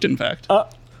well cooked, in fact.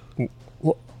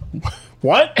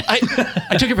 What?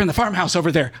 I took it from the farmhouse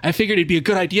over there. I figured it'd be a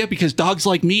good idea because dogs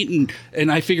like meat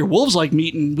and I figure wolves like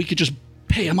meat and we could just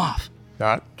pay him off.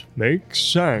 That makes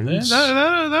sense.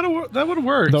 That would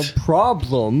work. The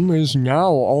problem is now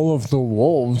all of the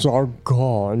wolves are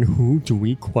gone. Who do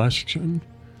we question?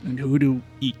 And who do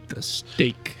eat the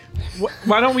steak?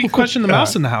 Why don't we question the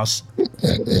mouse in the house?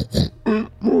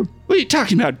 What are you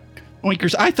talking about,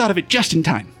 Oinkers? I thought of it just in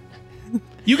time.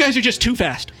 You guys are just too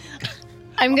fast.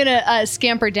 I'm gonna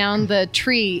scamper down the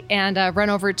tree and run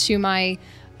over to my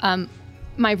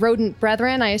my rodent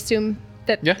brethren. I assume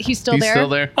that Yeah, he's still there? Still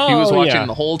there. He was Oh, watching yeah.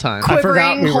 the whole time. I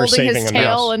forgot Quivering, we were holding saving his him.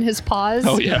 tail Yes. and his paws.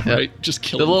 Oh yeah, right. Just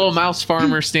kill The him. little mouse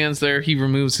farmer stands there. He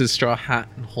removes his straw hat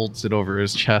and holds it over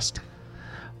his chest.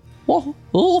 Well,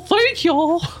 thank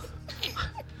y'all.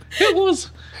 It was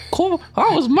cool.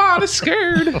 I was mighty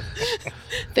scared.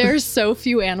 There's so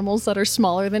few animals that are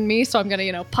smaller than me, so I'm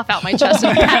gonna, puff out my chest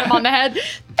and pat him on the head.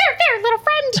 There, little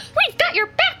friend. We've got your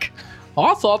back.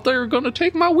 I thought they were going to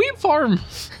take my wheat farm.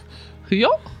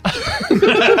 Yup.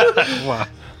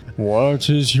 What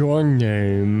is your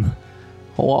name?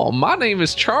 Well, my name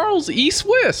is Charles E.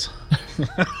 Swiss. Do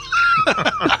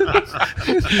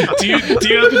you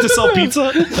happen to sell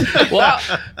pizza? Well,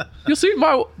 you see,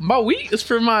 my wheat is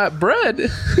for my bread.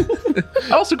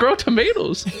 I also grow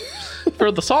tomatoes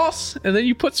for the sauce, and then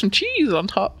you put some cheese on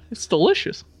top. It's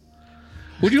delicious.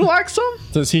 Would you like some?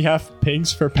 Does he have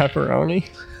pigs for pepperoni?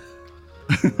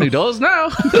 He does now.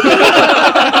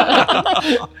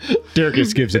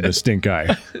 Dergus gives it a stink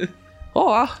eye.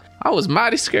 Oh, I was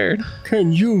mighty scared.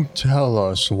 Can you tell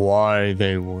us why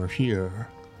they were here?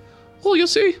 Well, you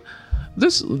see,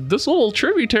 this little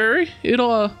tributary, it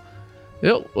was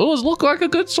look like a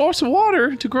good source of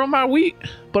water to grow my wheat.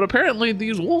 But apparently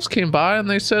these wolves came by and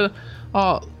they said,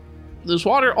 this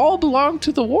water all belonged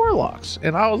to the warlocks.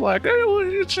 And I was like, hey, well,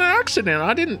 it's an accident.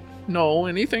 I didn't know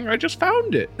anything. I just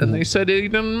found it. And they said it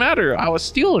didn't matter. I was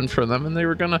stealing from them and they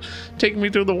were going to take me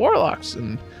to the warlocks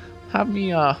and have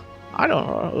me, I don't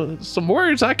know, some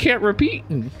words I can't repeat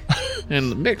in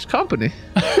mixed company.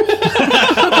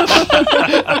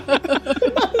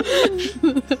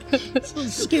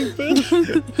 Stupid.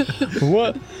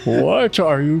 What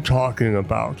are you talking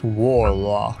about?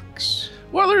 Warlocks.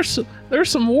 Well, there's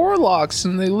some warlocks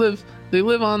and they live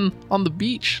on the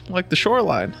beach, like the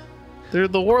shoreline. They're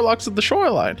the warlocks of the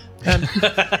shoreline, and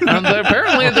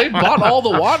apparently they bought all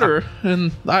the water,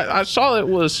 and I saw it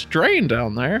was drained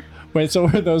down there. Wait, so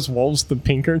were those wolves the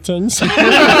Pinkertons? They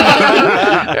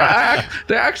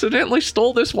accidentally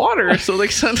stole this water, so they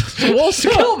sent the wolves to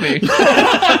kill me.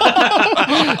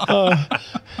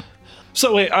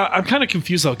 So wait, I'm kind of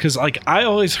confused though, because I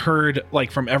always heard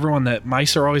from everyone that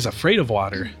mice are always afraid of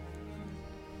water.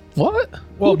 What?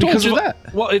 Well, Who told you of,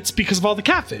 that? Well, it's because of all the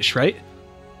catfish, right?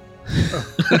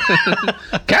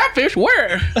 Catfish?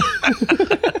 Where?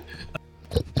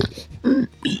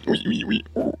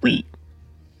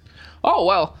 Oh,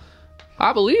 well,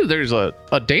 I believe there's a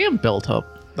dam built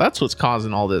up. That's what's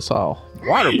causing all this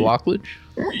water blockage.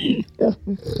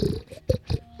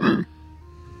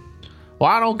 Well,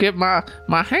 I don't get my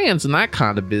hands in that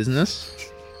kind of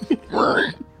business.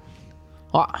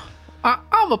 Well,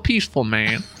 I'm a peaceful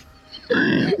man.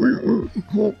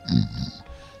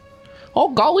 Oh,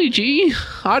 golly gee,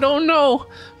 I don't know.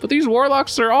 But these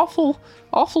warlocks are awful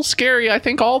scary. I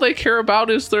think all they care about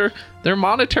is their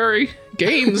monetary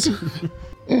gains.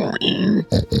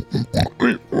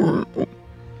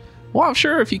 Well, I'm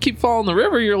sure if you keep following the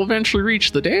river, you'll eventually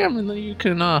reach the dam, and then you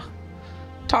can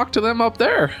talk to them up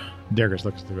there. Dergus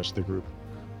looks at the rest of the group,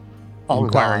 Oh,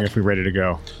 inquiring God. if we're ready to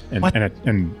go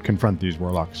and confront these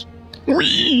warlocks.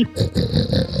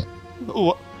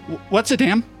 What's a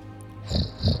dam?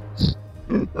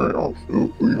 We'll follow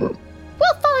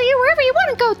you wherever you want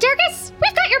to go, Dergus.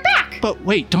 We've got your back. But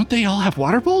wait, don't they all have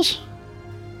water bowls?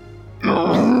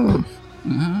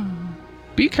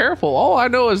 Be careful. All I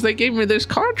know is they gave me this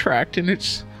contract, and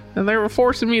they were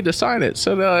forcing me to sign it.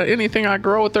 So anything I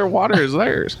grow with their water is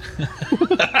theirs.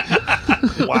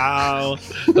 Wow,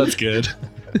 that's good.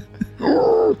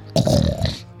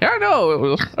 Yeah, I know. It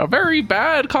was a very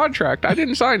bad contract. I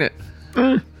didn't sign it.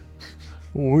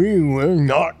 We will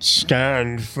not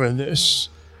stand for this.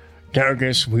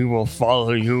 Dergus, we will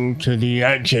follow you to the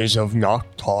edges of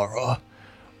Noctara.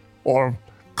 Or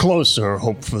closer,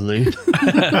 hopefully.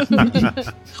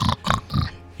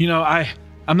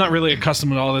 I'm not really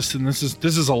accustomed to all this, and this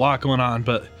is a lot going on,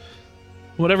 but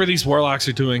whatever these warlocks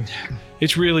are doing,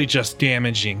 it's really just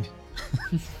damaging.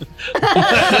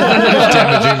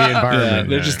 Damaging the environment.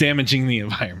 They're just damaging the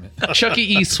environment.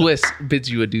 Chucky E. Swiss bids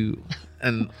you adieu.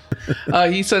 And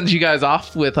he sends you guys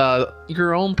off with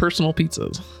your own personal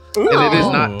pizzas. And it is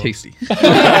not tasty.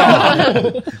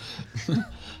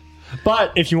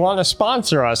 But if you want to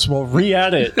sponsor us, we'll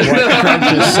re-edit what Trent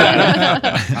just said.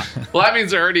 Well, that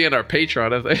means they're already in our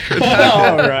Patreon. If they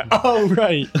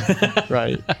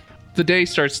Right. The day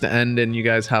starts to end, and you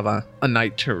guys have a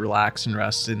night to relax and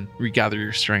rest and regather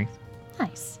your strength.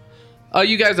 Nice.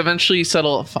 You guys eventually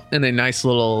settle in a nice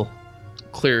little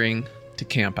clearing to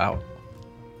camp out.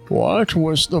 What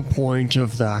was the point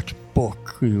of that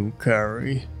book you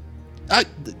carry?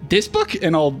 This book?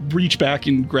 And I'll reach back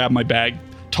and grab my bag,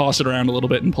 toss it around a little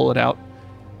bit, and pull it out.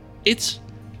 It's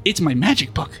my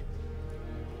magic book.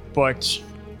 But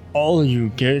all you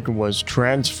did was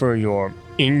transfer your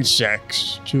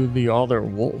insects to the other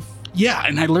wolf. Yeah,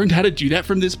 and I learned how to do that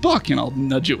from this book, and I'll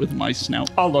nudge it with my snout.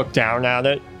 I'll look down at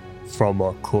it. From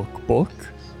a cookbook?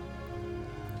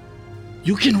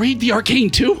 You can read the arcane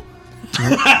too?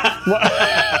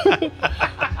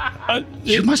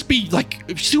 You must be like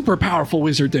a super powerful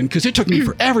wizard then, because it took me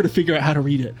forever to figure out how to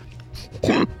read it.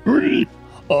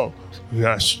 Oh,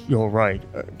 yes, you're right,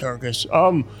 Dergus.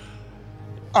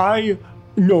 I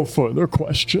no further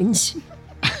questions.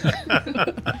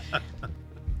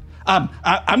 I'm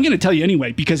going to tell you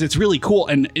anyway because it's really cool,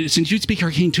 and since you speak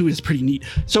arcane too, it's pretty neat.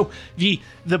 So the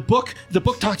book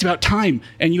talks about time,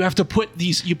 and you have to put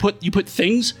these you put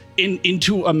things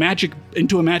into a magic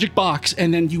box,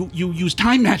 and then you use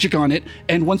time magic on it,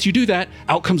 and once you do that,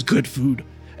 out comes good food.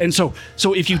 And so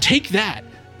if you take that,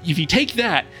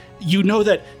 you know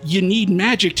that you need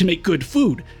magic to make good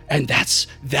food, and that's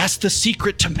the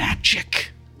secret to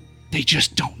magic. They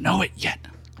just don't know it yet.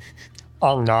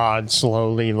 I'll nod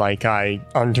slowly like I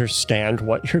understand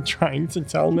what you're trying to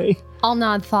tell me. I'll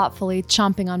nod thoughtfully,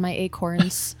 chomping on my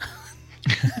acorns.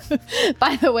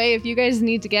 By the way, if you guys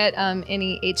need to get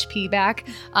any HP back,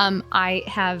 I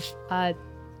have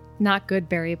not good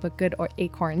berry, but good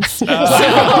acorns.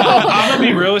 I'm going to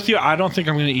be real with you. I don't think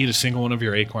I'm going to eat a single one of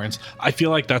your acorns. I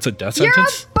feel like that's a death You're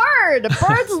sentence. a bird!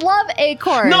 Birds love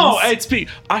acorns. No,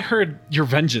 I heard your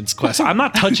vengeance quest. I'm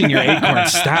not touching your acorn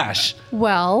stash.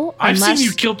 Well, I've seen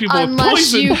you kill people with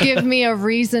unless poison. you give me a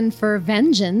reason for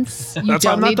vengeance, you That's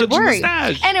why don't I'm not need to touching the worry.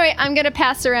 stash. Anyway, I'm going to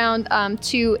pass around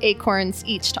 2 acorns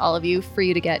each to all of you for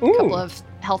you to get a couple of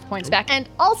health points back. And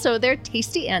also, they're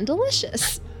tasty and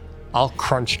delicious. I'll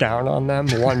crunch down on them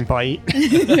one bite.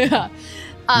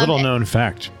 Little known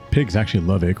fact: pigs actually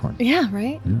love acorn. Yeah,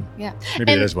 right? Yeah.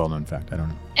 Maybe And- it is well known fact. I don't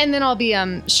know. And then I'll be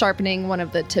sharpening one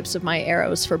of the tips of my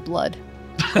arrows for blood.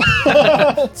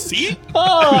 See?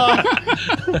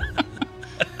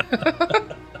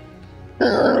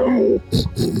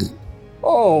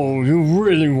 Oh, you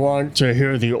really want to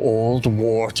hear the old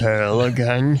war tale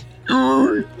again?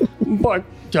 But,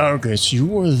 Dergus, you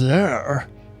were there.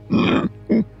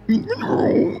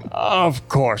 Of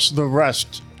course, the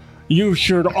rest. You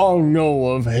should all know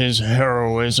of his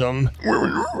heroism.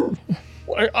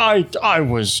 I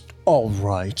was all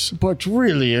right, but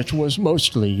really it was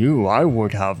mostly you. I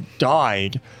would have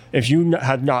died if you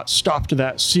had not stopped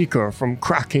that seeker from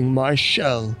cracking my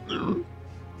shell.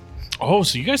 Oh,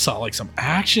 so you guys saw like some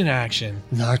action.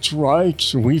 That's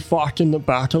right. We fought in the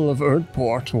Battle of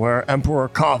Erdport, where Emperor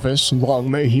Kavis, long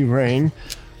may he reign,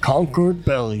 conquered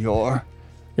Belior.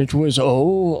 It was, a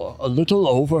little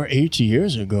over 8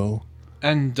 years ago.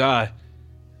 And, how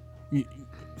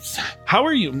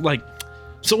are you, like,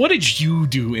 so what did you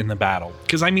do in the battle?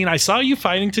 Because, I mean, I saw you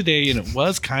fighting today, and it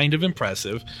was kind of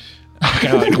impressive. I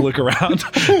kind of, like, look around.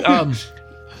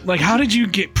 Like, how did you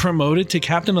get promoted to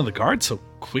Captain of the Guard so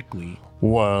quickly?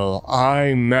 Well,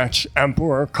 I met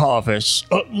Emperor Kavis,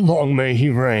 long may he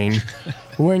reign,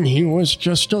 when he was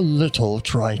just a little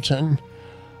Triton.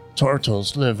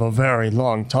 Turtles live a very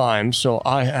long time, so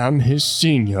I am his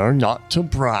senior, not to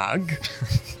brag.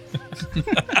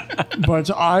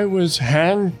 But I was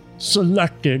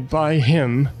hand-selected by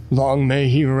him, long may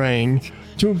he reign,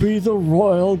 to be the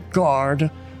royal guard,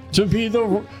 to be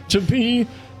the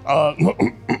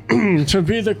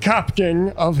captain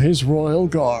of his royal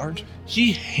guard.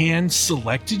 He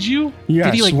hand-selected you? Yes,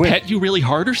 Did he like pet you really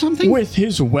hard or something? with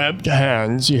his webbed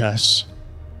hands, yes.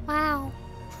 Wow.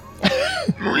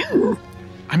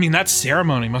 I mean, that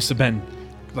ceremony must have been,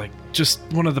 like, just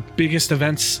one of the biggest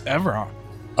events ever.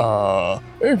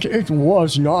 It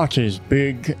was not as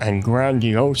big and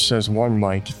grandiose as one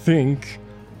might think,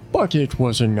 but it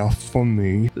was enough for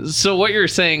me. So what you're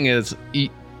saying is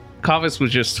Kavis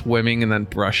was just swimming and then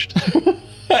brushed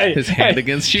his hand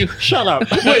against you? Shut up.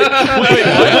 Wait,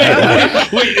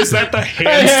 is that the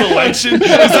hand selection? Is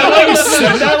that why you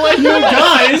said that way? You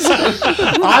guys,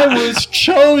 I was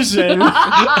chosen.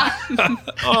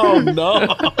 Oh,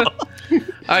 no.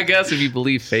 I guess if you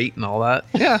believe fate and all that.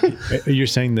 Yeah. You're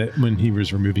saying that when he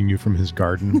was removing you from his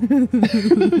garden,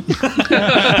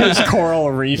 His coral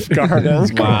reef garden.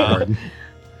 garden.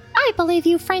 I believe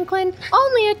you, Franklin.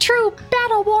 Only a true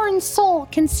battle-worn soul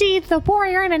can see the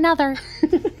warrior in another.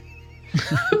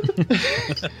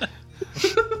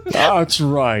 That's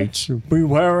right.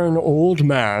 Beware an old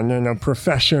man in a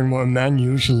profession where men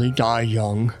usually die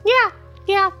young.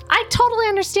 Yeah, I totally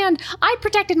understand. I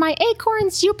protected my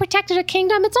acorns, you protected a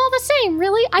kingdom. It's all the same,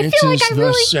 really. I It feel is like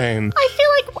the same. I feel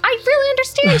like I really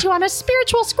understand you on a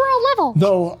spiritual squirrel level.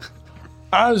 Though,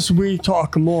 As we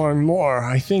talk more and more,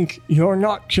 I think you're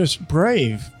not just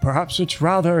brave. Perhaps it's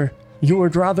rather you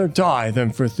would rather die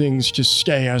than for things to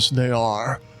stay as they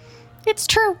are. It's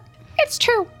true. It's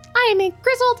true. I am a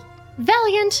grizzled,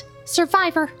 valiant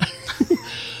survivor.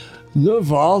 The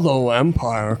Valo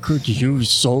Empire could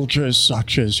use soldiers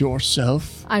such as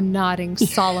yourself. I'm nodding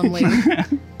solemnly.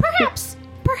 Perhaps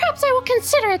I will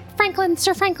consider it, Franklin,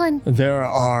 Sir Franklin. There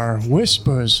are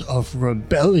whispers of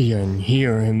rebellion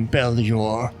here in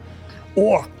Belior.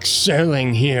 Orcs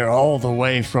sailing here all the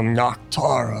way from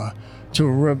Noctara to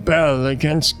rebel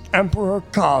against Emperor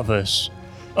Kavus.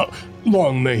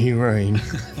 Long may he reign.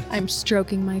 I'm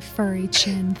stroking my furry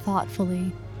chin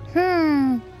thoughtfully.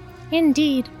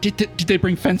 Indeed. Did they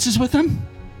bring fences with them?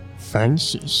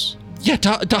 Fences? Yeah,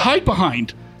 to hide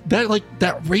behind.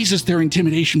 That raises their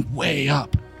intimidation way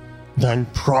up. Then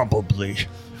probably.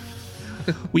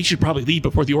 We should probably leave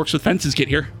before the orcs with fences get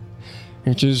here.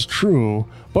 It is true,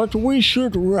 but we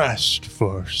should rest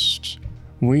first.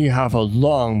 We have a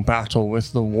long battle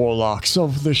with the warlocks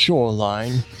of the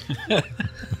shoreline.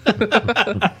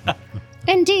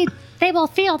 Indeed, they will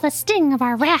feel the sting of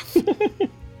our wrath.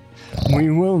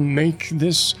 We will make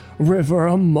this river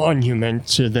a monument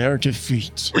to their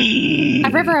defeat. A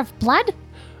river of blood?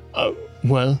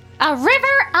 Well, A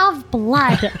river of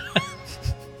blood.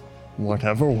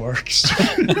 whatever works.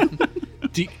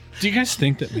 Do you guys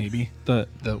think that maybe the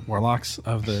warlocks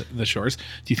of the shores,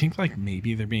 do you think like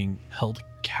maybe they're being held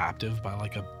captive by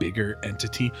like a bigger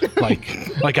entity,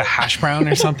 like a hash brown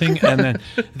or something, and then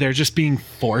they're just being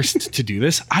forced to do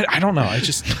this? I don't know.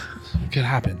 It could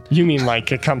happen. You mean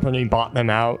like a company bought them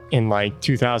out in like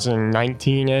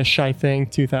 2019-ish, I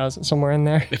think, 2000, somewhere in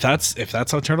there? If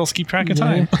that's how turtles keep track of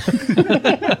time.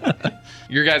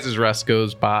 Your guys' rest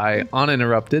goes by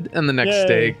uninterrupted, and the next Yay.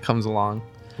 day comes along.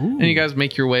 And you guys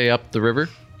make your way up the river.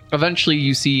 Eventually,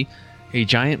 you see a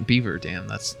giant beaver dam.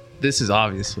 This is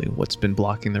obviously what's been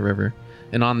blocking the river.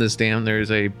 And on this dam,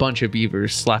 there's a bunch of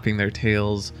beavers slapping their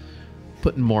tails,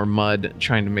 putting more mud,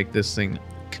 trying to make this thing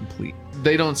complete.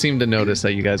 They don't seem to notice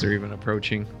that you guys are even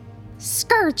approaching.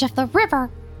 Scourge of the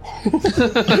river.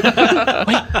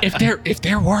 Wait, if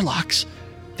they're warlocks,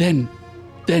 then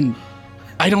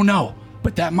I don't know,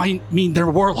 but that might mean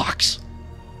they're warlocks.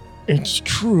 It's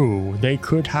true, they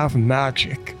could have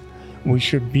magic. We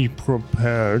should be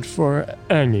prepared for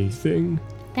anything.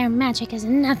 Their magic is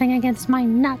nothing against my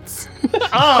nuts.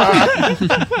 I'm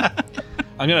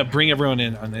gonna bring everyone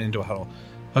into a huddle.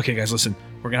 Okay, guys, listen.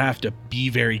 We're gonna have to be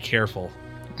very careful.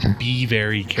 Be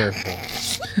very careful.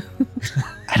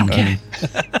 I don't get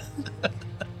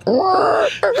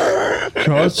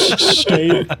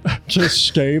it. Just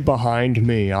stay behind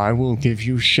me. I will give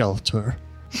you shelter.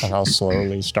 And I'll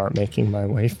slowly start making my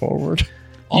way forward.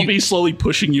 I'll be slowly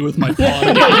pushing you with my paw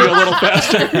to get you a little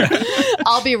faster.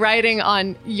 I'll be riding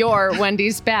on your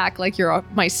Wendy's back like you're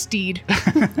my steed.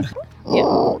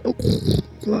 Oh,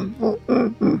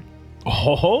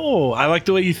 I like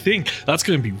the way you think. That's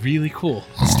gonna be really cool.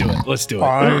 Let's do it.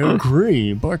 I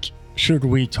agree, but should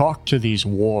we talk to these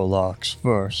warlocks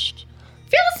first?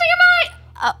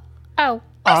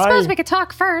 I suppose we could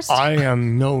talk first. I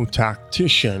am no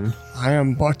tactician. I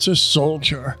am but a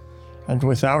soldier. And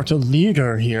without a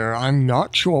leader here, I'm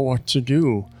not sure what to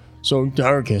do. So,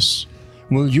 Dergus,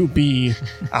 will you be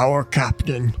our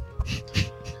captain?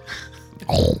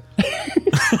 A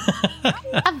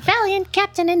valiant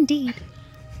captain indeed.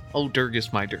 Oh,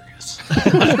 Dergus, my Dergus.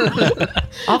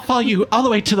 I'll follow you all the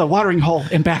way to the watering hole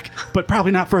and back, but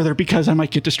probably not further because I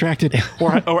might get distracted,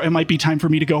 or it might be time for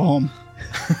me to go home.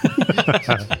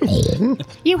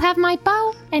 You have my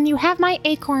bow and you have my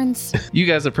acorns. You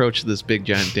guys approach this big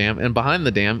giant dam, and behind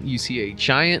the dam, you see a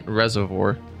giant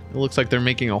reservoir. It looks like they're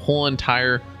making a whole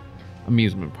entire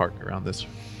amusement park around this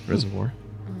reservoir.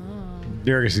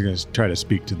 Dergus is going to try to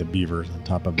speak to the beavers on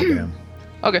top of the dam.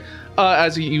 Okay.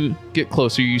 As you get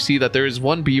closer, you see that there is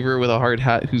one beaver with a hard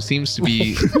hat who seems to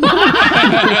be...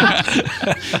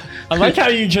 I like how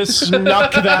you just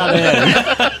snuck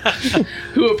that in.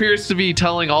 who appears to be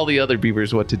telling all the other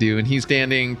beavers what to do, and he's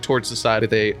standing towards the side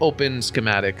with a open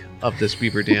schematic of this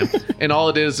beaver dam, and all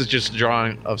it is just a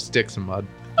drawing of sticks and mud.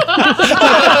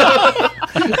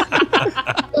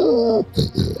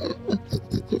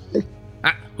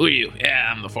 Who are you?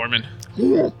 Yeah, I'm the foreman.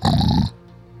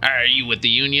 Are you with the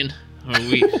union?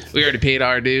 We already paid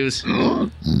our dues.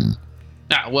 Well,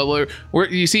 we're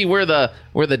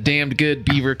the damned good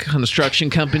beaver construction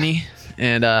company,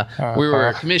 and we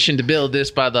were commissioned to build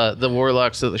this by the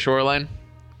warlocks of the shoreline.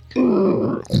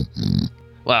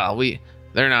 Well,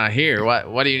 They're not here.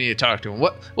 What do you need to talk to them?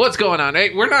 What's going on?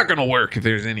 Hey, we're not going to work if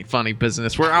there's any funny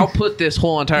business. I'll put this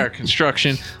whole entire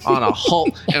construction on a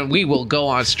halt, and we will go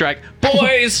on strike.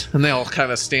 Boys! And they all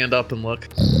kind of stand up and look.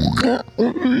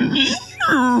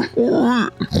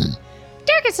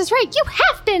 Dergus is right. You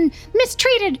have been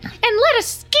mistreated and led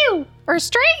askew or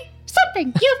astray.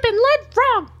 Something. You've been led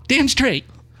wrong. Damn straight.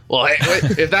 Well, hey,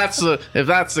 if that's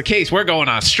the case, we're going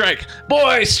on strike.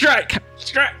 Boys, strike!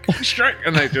 Strike! Strike!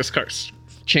 And they just start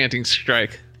chanting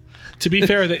strike. To be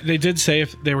fair, they did say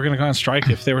if they were going to go on strike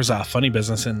if there was a funny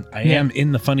business, and I am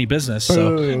in the funny business,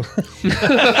 so...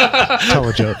 Tell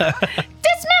a joke.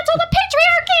 Dismantle the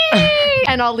patriarchy!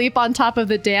 And I'll leap on top of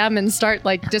the dam and start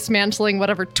like dismantling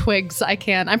whatever twigs I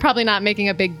can. I'm probably not making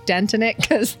a big dent in it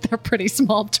because they're pretty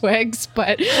small twigs,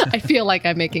 but I feel like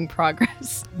I'm making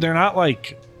progress. They're not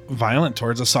like violent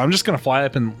towards us, so I'm just gonna fly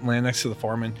up and land next to the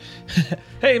foreman.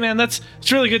 Hey man, it's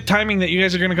really good timing that you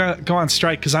guys are gonna go on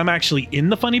strike because I'm actually in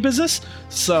the funny business.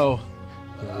 So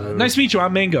nice to meet you.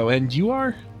 I'm Mango, and you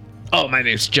are? Oh, my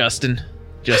name's Justin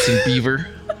Beaver.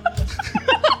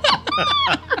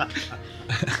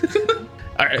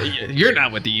 All right, you're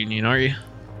not with the union, are you?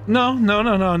 No,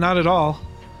 not at all.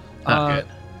 Not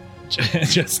good.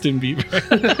 Justin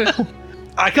Bieber.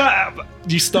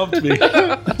 You stumped me.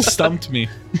 Stumped me.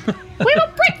 We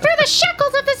will break through the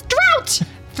shackles of this drought.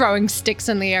 Throwing sticks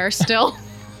in the air still.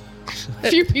 A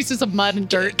few pieces of mud and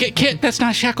dirt. That's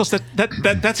not shackles.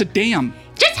 That's a dam.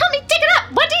 Just help me dig it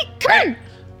up, Wendy. Come on.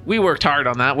 We worked hard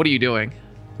on that. What are you doing?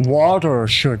 Water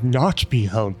should not be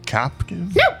held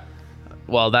captive. No.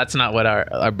 Well, that's not what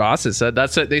our bosses said.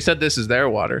 They said this is their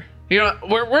water. You know,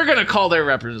 we're gonna call their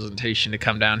representation to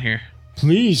come down here.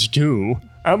 Please do.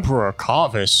 Emperor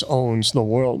Kavis owns the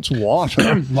world's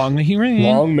water. Long may he reign.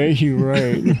 Long may he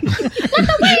reign.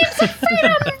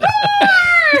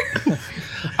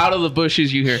 Out of the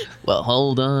bushes, you hear, "Well,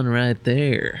 hold on right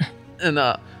there," and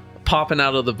popping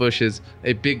out of the bushes,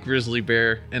 a big grizzly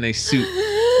bear in a suit,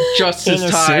 just his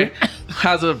tie,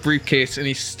 has a briefcase, and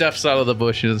he steps out of the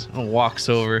bushes and walks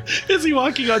over. Is he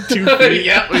walking on 2 feet?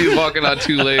 Yeah, he's walking on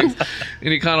 2 legs,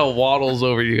 and he kind of waddles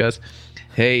over to you guys.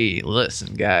 Hey,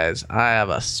 listen, guys, I have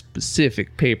a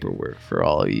specific paperwork for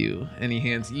all of you. And he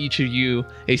hands each of you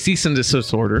a cease and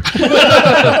desist order.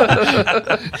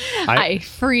 I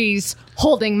freeze,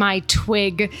 holding my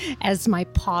twig as my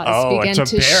paws begin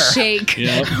to shake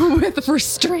with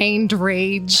restrained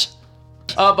rage.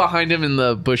 Behind him in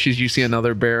the bushes, you see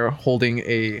another bear holding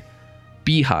a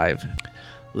beehive.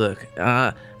 Look,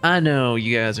 I know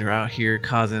you guys are out here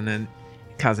causing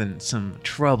some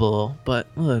trouble, but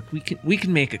look, we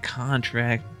can make a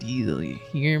contract deal. You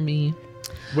hear me?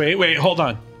 Wait, hold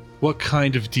on. What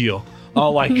kind of deal?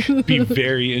 I'll be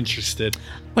very interested.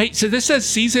 Wait, so this says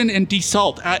season and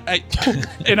desalt.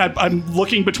 I'm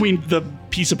looking between the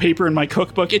piece of paper in my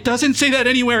cookbook. It doesn't say that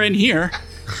anywhere in here.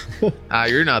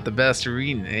 You're not the best at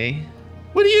reading, eh?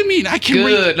 What do you mean? I can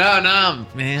good. read. No,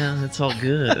 man, it's all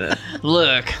good.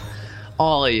 Look,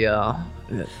 all of y'all,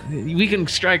 we can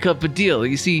strike up a deal.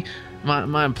 You see,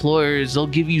 my employers, they'll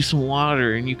give you some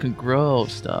water and you can grow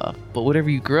stuff. But whatever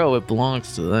you grow, it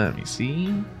belongs to them, you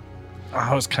see?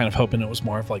 I was kind of hoping it was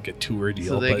more of like a tour deal.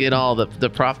 So they get all the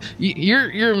profit.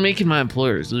 You're making my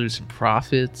employers lose some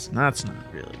profits. That's not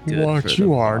really good. What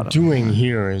you are doing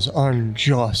here is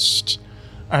unjust,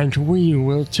 and we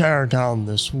will tear down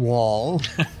this wall.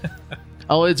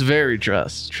 Oh, it's very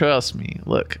just. Trust me.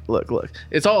 Look.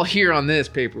 It's all here on this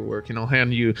paperwork, and I'll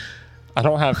hand you. I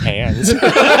don't have hands.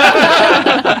 Grab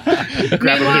it with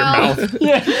your mouth.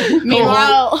 Yeah.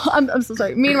 Meanwhile, I'm so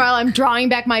sorry. Meanwhile, I'm drawing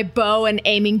back my bow and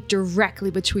aiming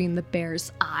directly between the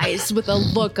bear's eyes with a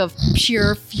look of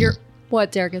pure fear.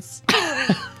 What, Dergus?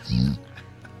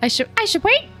 I should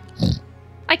wait.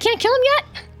 I can't kill him yet.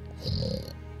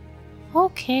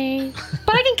 Okay,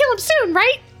 but I can kill him soon,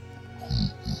 right?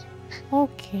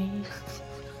 Okay.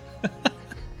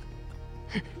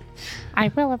 I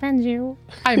will avenge you.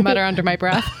 I mutter under my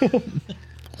breath.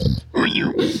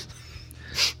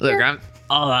 Look,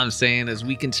 all I'm saying is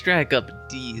we can strike up a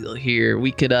deal here.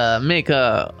 We could make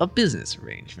a business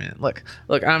arrangement. Look,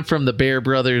 I'm from the Bear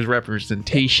Brothers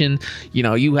representation. You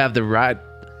know, you have the right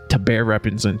to bear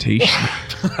representation.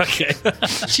 Okay.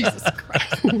 Jesus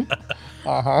Christ.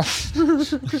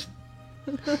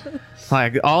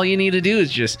 Like, all you need to do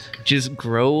is just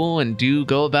grow and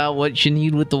go about what you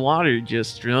need with the water.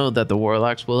 Just know that the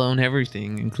warlocks will own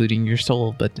everything, including your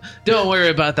soul. But don't worry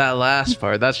about that last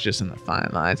part. That's just in the fine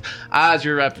lines. As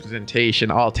your representation,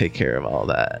 I'll take care of all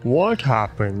that. What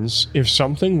happens if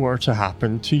something were to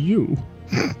happen to you?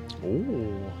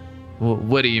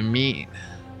 What do you mean?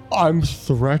 I'm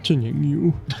threatening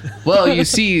you. Well, you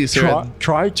see, sir.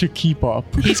 Try to keep up.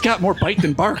 He's got more bite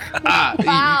than bark.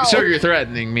 Wow. Sir, you're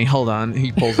threatening me. Hold on.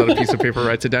 He pulls out a piece of paper,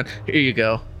 writes it down. Here you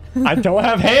go. I don't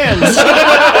have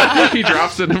hands. He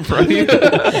drops it in front of you.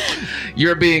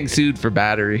 You're being sued for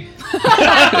battery.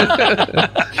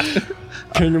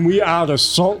 Can we add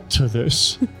assault to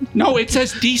this? No, it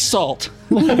says desalt.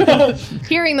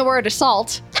 Hearing the word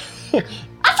assault.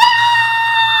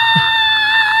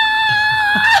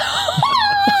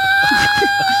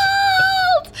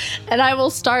 And I will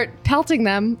start pelting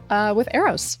them with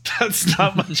arrows. That's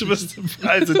not much of a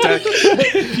surprise attack.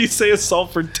 If you say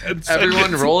assault for 10 seconds.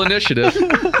 Everyone roll initiative.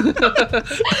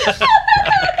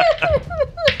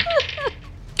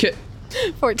 Kit.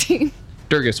 14.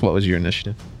 Dergus, what was your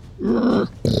initiative?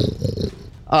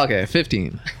 Okay,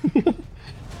 15.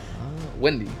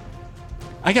 Wendy.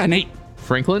 I got an 8.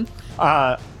 Franklin.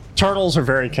 Turtles are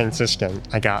very consistent.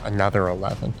 I got another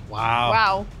 11.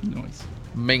 Wow. Noise.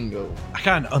 Mango. I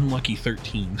got an unlucky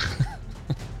 13.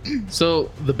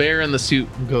 So the bear in the suit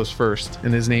goes first,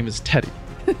 and his name is Teddy.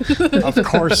 Of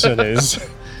course it is.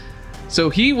 So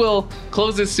he will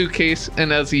close his suitcase,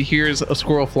 and as he hears a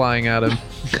squirrel flying at him,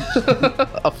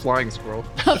 a flying squirrel,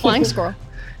 A flying squirrel.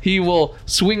 he will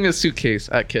swing his suitcase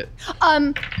at Kit.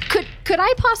 Could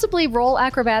I possibly roll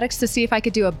acrobatics to see if I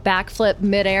could do a backflip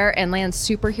midair and land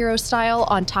superhero style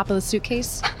on top of the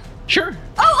suitcase? Sure.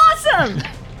 Oh, awesome!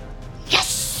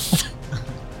 Yes!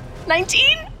 19?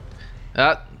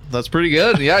 That's pretty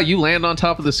good. Yeah, you land on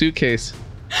top of the suitcase.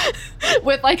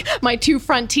 With like my 2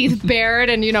 front teeth bared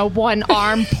and, one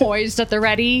arm poised at the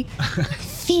ready.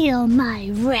 Feel my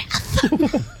wrath.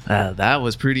 That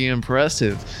was pretty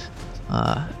impressive.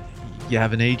 You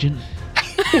have an agent?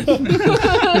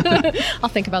 I'll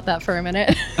think about that for a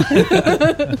minute.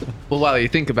 Well, while you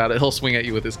think about it, he'll swing at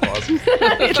you with his claws.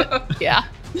 Yeah.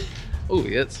 Oh,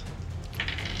 he hits.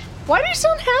 Why do you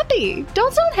sound happy?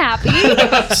 Don't sound happy.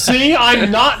 See,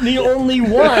 I'm not the only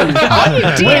one. All you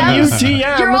When you DMs,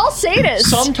 DM, you're all sadists.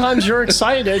 sometimes you're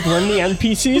excited when the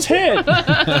NPCs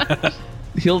hit.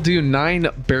 He'll do 9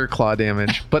 bear claw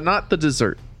damage, but not the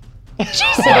dessert.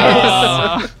 Jesus.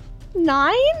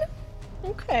 9?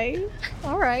 Okay.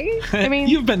 All right. I mean,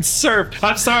 You've been served.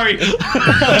 I'm sorry.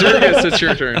 Dergus, it's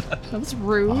your turn. that was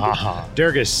rude.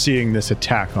 Dergus, seeing this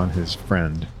attack on his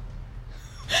friend,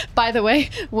 By the way,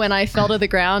 when I fell to the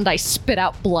ground, I spit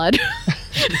out blood.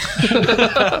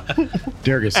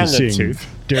 Dergus And is a seeing tooth.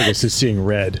 Dergus is seeing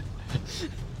red.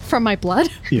 From my blood.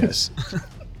 Yes.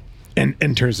 And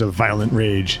enters a violent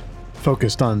rage,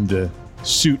 focused on the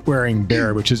suit-wearing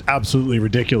bear, which is absolutely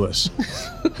ridiculous.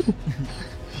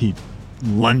 He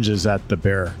lunges at the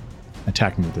bear,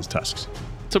 attacking with his tusks,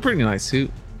 It's a pretty nice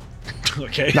suit.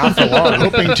 Okay. Not for long.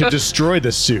 hoping to destroy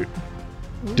the suit.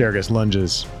 Dergus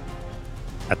lunges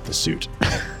at the suit.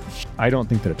 I don't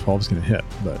think that a 12 is going to hit,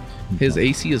 but His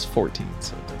AC is 14,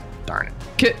 so darn it.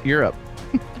 Kit, you're up.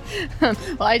 Well,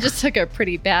 I just took a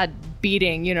pretty bad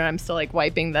beating. I'm still like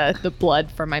wiping the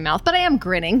blood from my mouth, but I am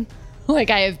grinning. Like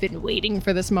I have been waiting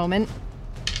for this moment.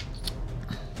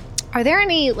 Are there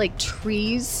any like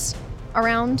trees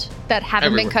around that haven't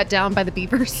Everywhere. been cut down by the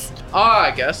beavers? Oh,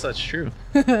 I guess that's true.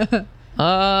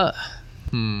 I'm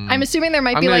assuming there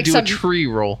might I'm be going like to do some. a tree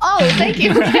roll. Oh, thank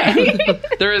you. Okay.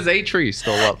 There is a tree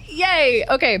still up. Yay.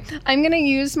 Okay. I'm going to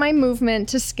use my movement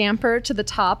to scamper to the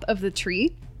top of the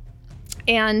tree,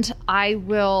 and I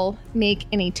will make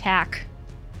an attack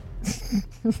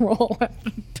roll at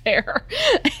the bear.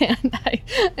 And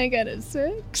I got a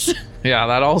 6. Yeah,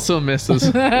 that also misses.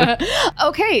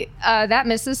 Okay, that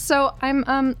misses. So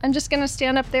I'm just going to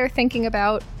stand up there thinking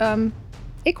about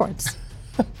acorns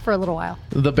for a little while.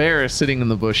 The bear is sitting in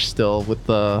the bush still with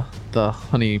the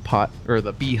honey pot, or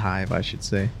the beehive, I should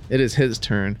say. It is his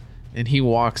turn, and he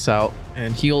walks out,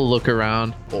 and he'll look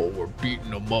around. Oh, we're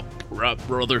beating him up, right,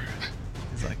 brother?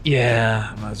 He's like,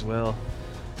 yeah, might as well.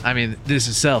 I mean, this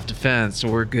is self-defense, so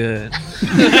we're good.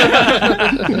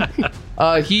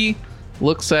 He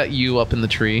looks at you up in the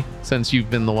tree, since you've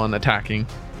been the one attacking.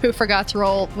 Who forgot to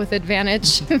roll with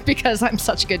advantage because I'm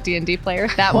such a good D&D player.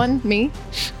 That one, me.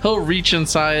 He'll reach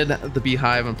inside the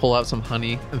beehive and pull out some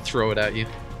honey and throw it at you.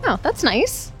 Oh, that's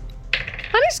nice.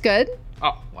 Honey's good.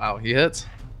 Oh, wow, he hits.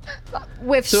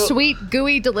 With So- sweet,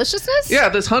 gooey deliciousness? Yeah,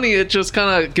 this honey, it just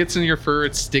kind of gets in your fur.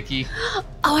 It's sticky.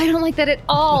 Oh, I don't like that at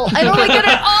all. I don't like that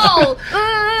at all.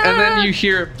 And then you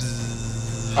hear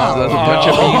bzzz, as a bunch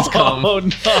of bees come. Oh,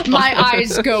 no. My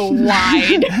eyes go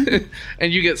wide.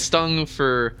 And you get stung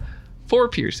for 4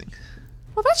 piercing.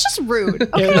 Well, that's just rude.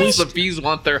 At Okay. least, The bees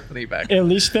want their honey back. at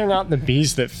least they're not the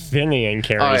bees that Finian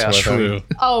carries yeah, with True. him.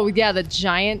 Oh, yeah, the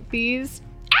giant bees.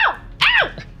 Ow! Ow!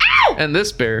 Ow! and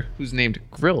this bear, who's named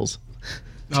Grills,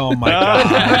 Oh my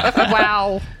god.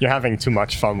 Wow. You're having too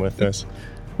much fun with this.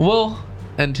 will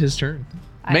end his turn.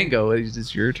 Mango, it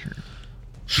is your turn.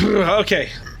 Okay.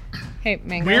 Hey,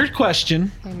 Mango. Weird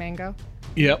question. Hey, Mango.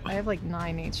 Yep. I have like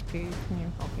 9 HP. Can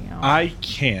you help me out? I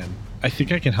can. I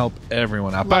think I can help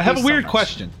everyone out. But I have a you so weird much.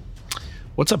 question.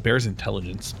 What's a bear's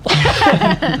intelligence?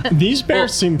 These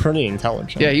bears seem pretty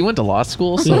intelligent. Yeah, he went to law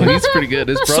school, so he's pretty good.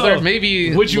 His brother, So,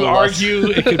 maybe. Would you a little less. argue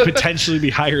it could potentially be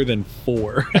higher than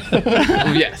 4?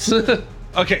 Yes.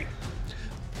 Okay.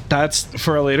 That's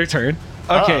for a later turn.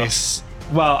 Okay.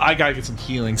 Well, I gotta get some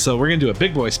healing, so we're gonna do a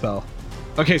big boy spell.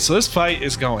 Okay, so this fight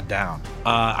is going down.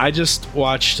 I just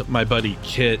watched my buddy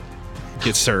Kit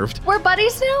get served. We're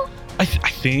buddies now? I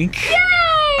think. Yay!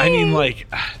 I mean, like,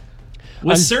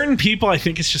 with certain people, I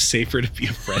think it's just safer to be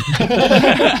a friend.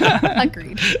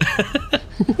 Agreed.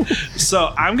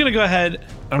 So I'm gonna go ahead.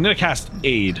 I'm gonna cast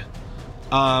Aid.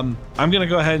 I'm gonna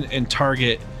go ahead and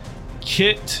target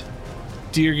Kit,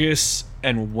 Dergus,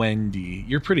 and Wendy.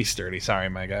 You're pretty sturdy. Sorry,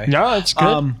 my guy. No, it's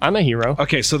good. I'm a hero.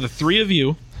 Okay, so the 3 of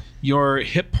you, your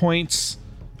hit points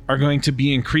are going to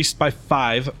be increased by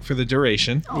 5 for the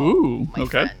duration, Ooh, My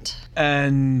okay. friend.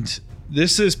 and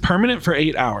this is permanent for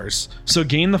 8 hours. So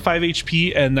gain the 5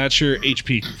 HP, and that's your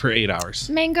HP for 8 hours.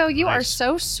 Mango, you are Nice.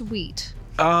 so sweet.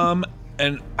 And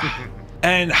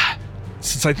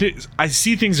since I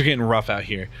see things are getting rough out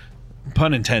here,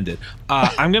 pun intended,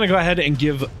 I'm gonna go ahead and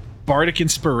give Bardic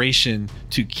Inspiration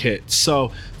to Kit.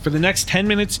 So for the next 10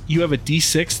 minutes, you have a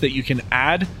D6 that you can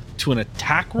add to an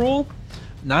attack roll,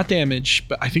 not damage,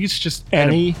 but I think it's just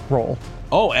Any roll.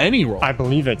 any roll. I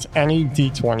believe it's any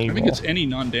D20 roll. I think it's any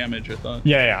non-damage, I thought.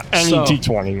 yeah. Any So-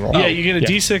 D20 roll. Yeah, you get a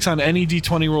D6 on any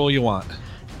D20 roll you want.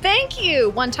 Thank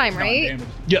you. One time, right? Non-damage.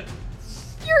 Yep.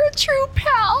 You're a true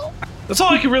pal. That's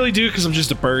all I can really do because I'm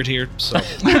just a bird here. So I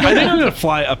think I'm gonna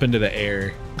fly up into the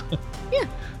air. Yeah.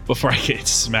 Before I get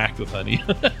smacked with honey.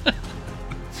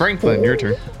 Franklin, your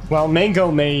turn. Well,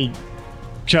 Mango may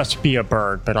just be a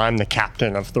bird, but I'm the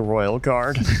captain of the Royal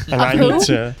Guard. And I who? need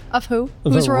to... Of who?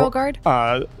 Who's the Royal ro- Guard?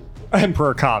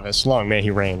 Emperor Kavis, long may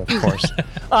he reign, of course.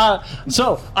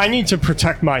 So, I need to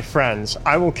protect my friends.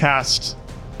 I will cast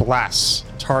Bless,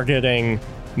 targeting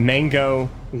Mango,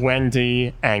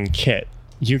 Wendy, and Kit.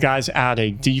 You guys add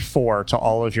a D4 to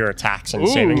all of your attacks and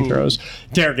saving throws.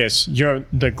 Dergus, you're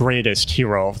the greatest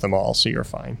hero of them all, so you're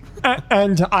fine.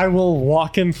 And I will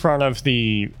walk in front of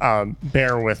the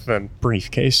bear with the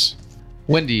briefcase.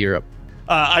 Wendy, you're up.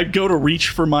 I go to reach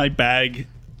for my bag,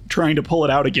 trying to pull it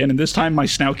out again, and this time my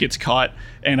snout gets caught,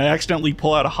 and I accidentally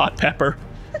pull out a hot pepper.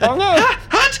 Oh no!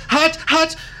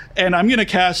 Hot! And I'm gonna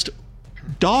cast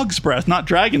Dog's Breath, not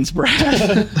Dragon's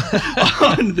Breath,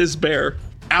 on this bear.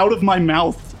 Out of my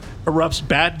mouth erupts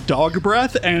bad dog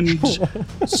breath and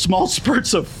small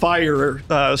spurts of fire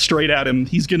straight at him.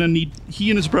 He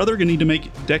and his brother are gonna need to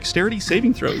make dexterity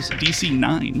saving throws, DC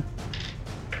 9.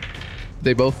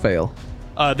 They both fail.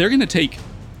 They're gonna take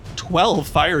 12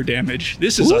 fire damage.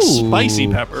 This is a spicy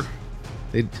pepper.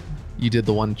 You did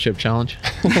the one chip challenge.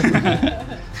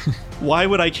 Why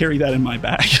would I carry that in my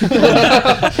bag?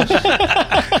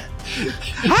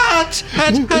 Hot!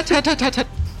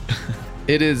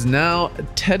 It is now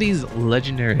Teddy's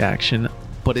legendary action,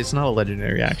 but it's not a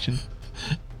legendary action.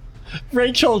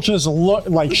 Rachel just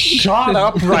shot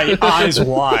upright, eyes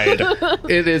wide.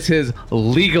 It is his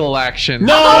legal action.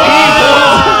 No!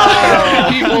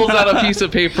 He pulls out a piece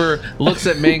of paper, looks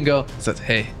at Mango, says,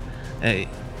 Hey,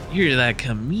 you're that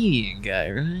comedian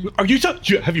guy, right? Are you?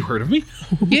 Have you heard of me?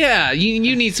 Yeah,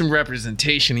 you need some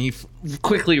representation. He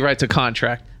quickly writes a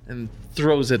contract and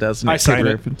throws it as an I sign it.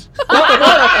 reference.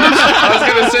 I was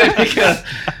gonna say make an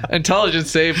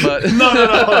intelligence save, but No.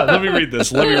 Hold on. Let me read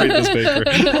this. Paper.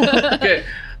 okay.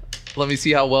 Let me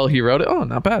see how well he wrote it. Oh,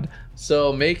 not bad.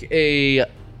 So make a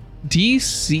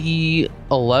DC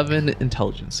 11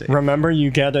 intelligence save. Remember,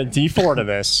 you get a D4 to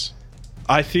this.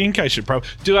 I think I should probably.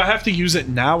 Do I have to use it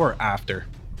now or after?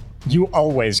 You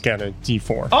always get a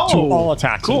D4 to Oh, all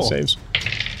attacks cool. and saves.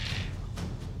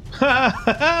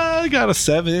 I got a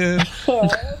 7.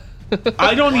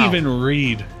 I don't even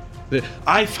read.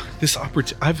 I've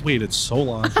waited so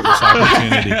long for this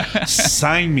opportunity.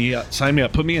 Sign me up.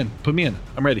 Put me in.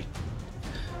 I'm ready.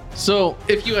 So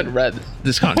if you had read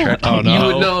this contract, Oh, no. you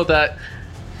would know that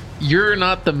you're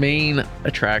not the main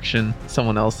attraction.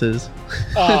 Someone else is.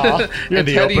 You're And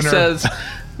the Teddy opener. says,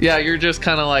 yeah, you're just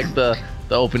kind of like the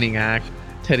opening act.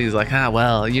 Teddy's like,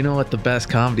 well, you know what the best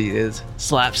comedy is?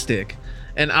 Slapstick.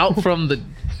 And out from the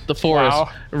forest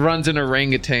runs an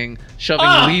orangutan, shoving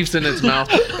leaves in its mouth.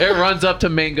 It runs up to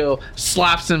Mango,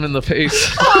 slaps him in the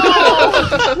face.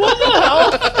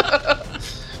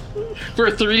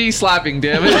 for 3 slapping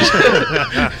damage.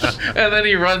 And then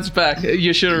he runs back.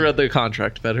 You should have read the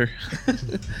contract better.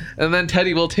 And then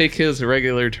Teddy will take his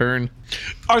regular turn.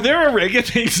 Are there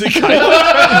orangutans that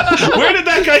guy? Where did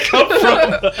that guy come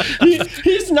from?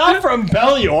 He's not from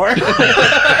Belior.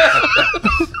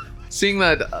 Seeing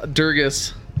that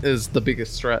Dergus is the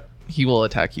biggest threat, he will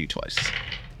attack you twice.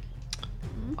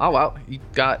 Oh, wow. He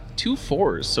got 2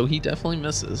 4s, so he definitely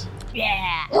misses.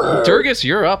 Yeah. Dergus,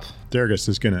 you're up. Dergus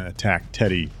is going to attack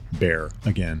Teddy Bear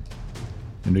again.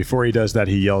 And before he does that,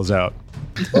 he yells out.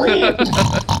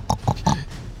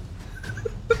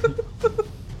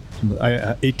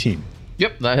 18.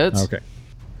 Yep, that hits. Okay.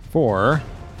 For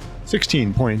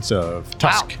 16 points of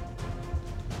tusk.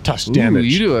 Tusk damage. Ooh,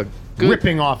 you do a good...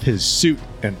 Ripping off his suit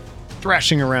and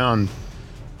thrashing around,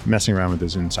 messing around with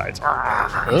his insides.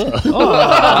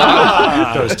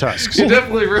 Those tusks. You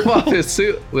definitely rip off his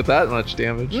suit with that much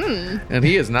damage. And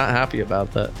he is not happy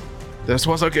about that. This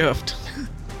was a gift.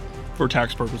 For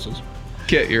tax purposes.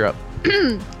 Kit, you're up.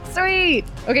 Sweet.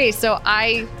 Okay, so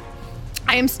I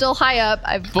am still high up.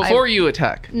 Before you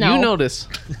attack, No. you notice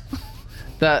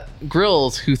that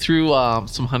Grills, who threw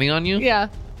some honey on you, Yeah.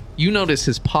 you notice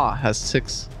his paw has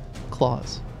 6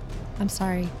 claws. I'm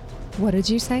sorry. What did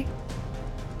you say?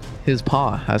 His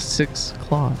paw has 6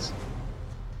 claws.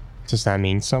 Does that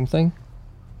mean something?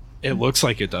 It looks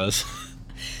like it does.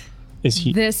 Is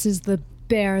he? This is the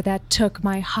bear that took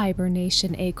my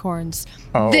hibernation acorns.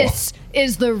 Oh. This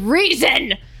is the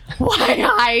reason why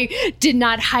I did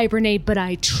not hibernate, but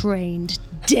I trained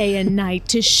day and night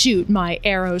to shoot my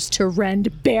arrows to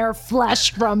rend bear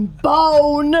flesh from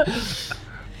bone.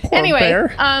 Anyway,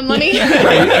 bear. let me.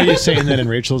 Are you saying that in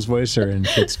Rachel's voice or in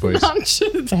Kit's voice?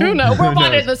 Who knows? We're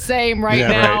one and the same right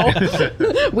now.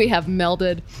 right. We have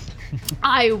melded.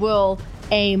 I will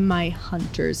aim my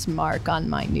hunter's mark on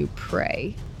my new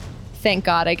prey. Thank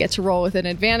God I get to roll with an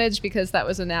advantage because that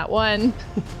was a nat 1.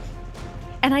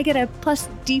 And I get a plus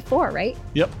D4, right?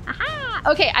 Yep. Aha!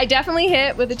 Okay, I definitely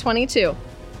hit with a 22.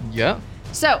 Yeah.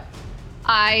 So,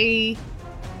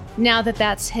 now that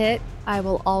that's hit, I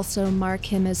will also mark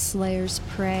him as Slayer's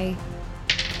prey.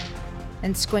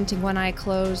 And squinting one eye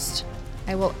closed,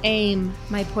 I will aim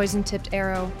my poison-tipped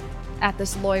arrow at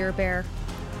this lawyer bear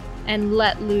and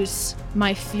let loose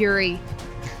my fury.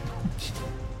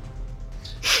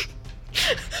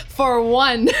 For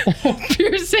 1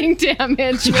 piercing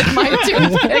damage with my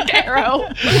toothpick arrow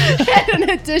and an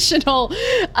additional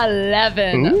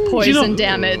 11 poison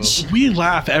damage. We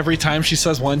laugh every time she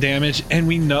says 1 damage, and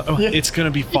we know it's going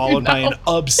to be followed by an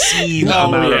obscene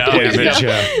amount of damage.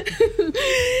 Bleed,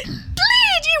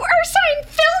 you ursine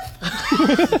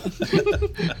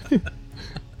filth!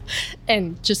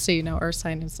 And just so you know,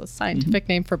 ursine is a scientific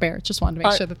name for bear. Just wanted to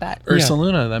make sure that.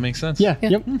 Ursaluna, that makes sense. Yeah.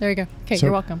 Yep. There you go. Okay, So-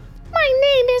 you're welcome. My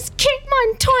name is Kit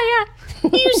Montoya.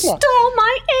 You stole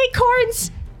my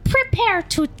acorns. Prepare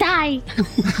to die.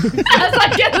 As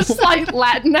I get a slight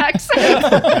Latin accent.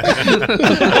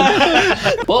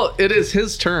 Well, it is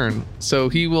his turn, so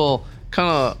he will kind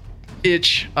of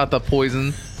itch at the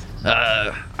poison.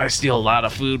 I steal a lot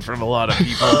of food from a lot of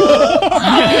people.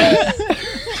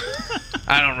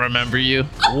 I don't remember you.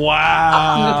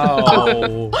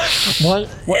 Wow. What?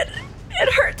 It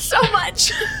hurts so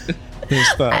much.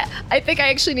 There's the, I think I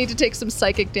actually need to take some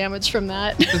psychic damage from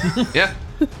that. Yeah,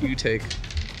 you take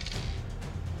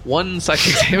 1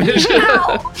 psychic damage.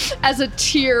 Ow! As a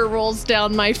tear rolls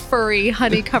down my furry,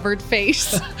 honey-covered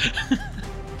face.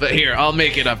 But here, I'll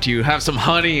make it up to you. Have some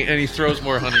honey, and he throws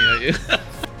more honey at you.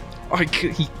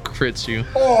 He crits you.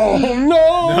 Oh no!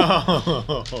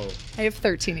 I have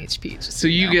 13 HP. Just So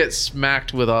you get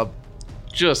smacked with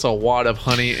just a wad of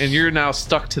honey, and you're now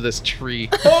stuck to this tree.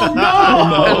 Oh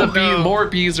no! And the more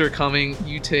bees are coming.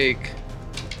 You take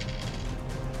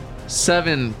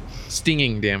 7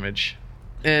 stinging damage.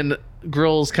 And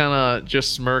Grills kind of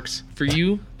just smirks. For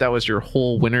you, that was your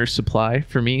whole winter supply.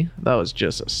 For me, that was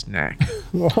just a snack.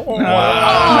 Oh,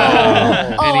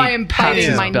 And he I am pats biting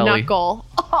his my belly. knuckle.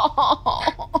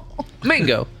 Oh.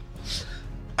 Mango.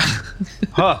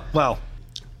 Huh. Well,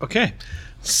 okay.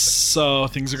 So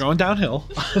things are going downhill.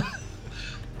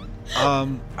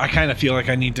 I kind of feel like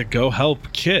I need to go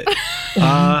help Kit.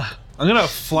 I'm gonna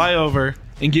fly over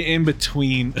and get in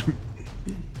between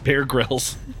Bear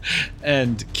Grylls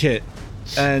and Kit,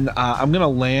 and I'm gonna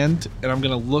land and I'm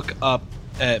gonna look up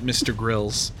at Mr.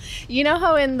 Grills. You know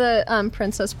how in the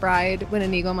Princess Bride, when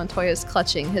Inigo Montoya is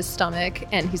clutching his stomach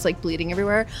and he's like bleeding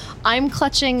everywhere, I'm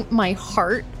clutching my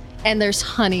heart and there's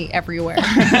honey everywhere.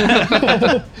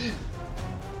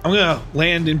 I'm gonna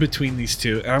land in between these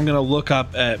two, and I'm gonna look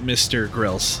up at Mr.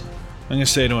 Grills. I'm gonna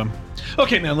say to him,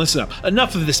 "Okay, man, listen up.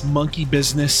 Enough of this monkey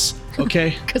business.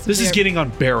 Okay, this is getting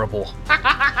unbearable.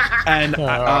 And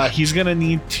he's gonna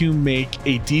need to make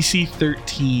a DC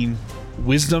 13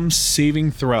 Wisdom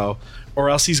saving throw, or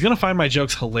else he's gonna find my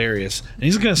jokes hilarious, and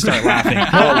he's gonna start laughing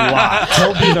a lot.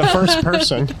 He'll be the first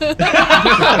person. God,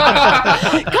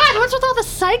 what's with all the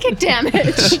psychic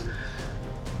damage?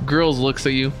 Girls looks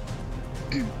at you.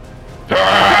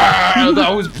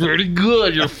 That was pretty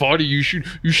good. You're funny. You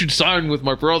should sign with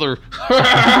my brother.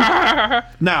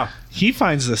 Now, he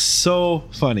finds this so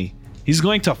funny. He's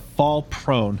going to fall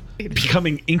prone,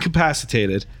 becoming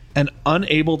incapacitated and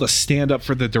unable to stand up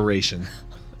for the duration.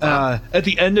 At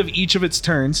the end of each of its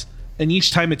turns, and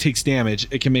each time it takes damage,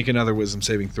 it can make another wisdom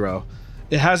saving throw.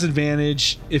 It has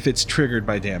advantage if it's triggered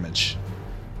by damage.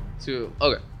 So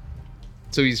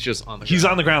he's just on the ground. He's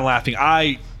on the ground laughing.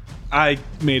 I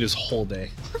made his whole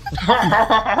day.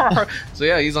 So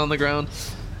yeah, he's on the ground,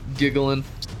 giggling.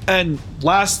 And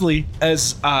lastly,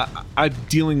 as I'm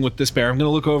dealing with this bear, I'm going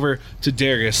to look over to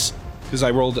Dergus, because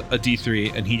I rolled a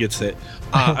D3 and he gets it.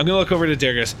 I'm going to look over to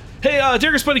Dergus. Hey,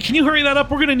 Dergus, buddy, can you hurry that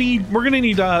up? We're gonna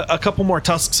need a couple more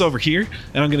tusks over here,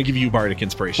 and I'm going to give you Bardic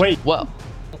Inspiration. Wait. Well,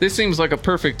 this seems like a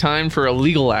perfect time for a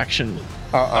legal action.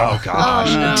 Oh gosh.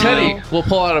 Oh, no. Teddy will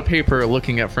pull out a paper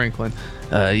looking at Franklin.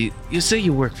 You say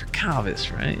you work for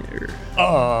Calvis, right?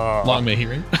 Or Long may he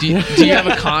reign. do you have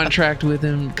a contract with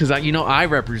him? Because I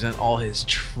represent all his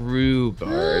true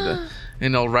guard.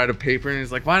 And I'll write a paper, and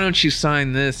he's like, "Why don't you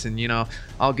sign this? And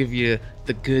I'll give you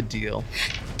the good deal."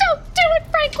 Don't do it,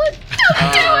 Franklin.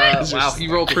 Don't do it. Wow, he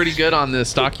rolled pretty good on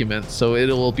this document, so it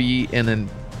will be an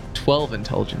 12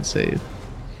 intelligence save.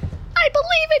 I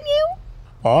believe in you.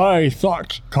 I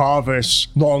thought Carvis,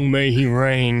 long may he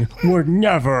reign, would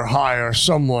never hire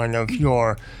someone of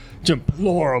your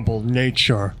deplorable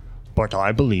nature. But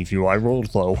I believe you, I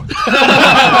rolled low.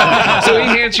 So he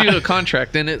hands you a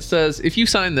contract, and it says, if you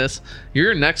sign this,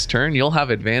 your next turn, you'll have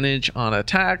advantage on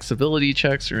attacks, ability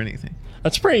checks, or anything.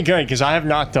 That's pretty good, because I have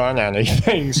not done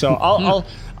anything. So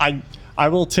I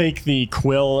will take the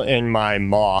quill in my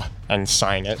maw and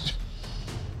sign it.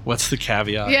 What's the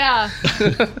caveat? Yeah.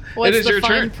 What's It is the your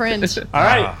fine turn. print? All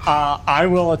right, I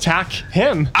will attack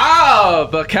him.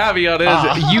 The caveat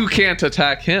is you can't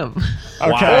attack him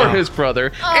Okay. or his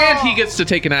brother, and he gets to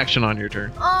take an action on your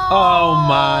turn. Oh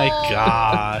my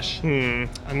gosh. I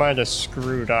might have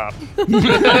screwed up.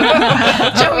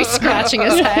 Joey's scratching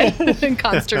his head in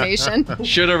consternation.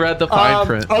 Should have read the fine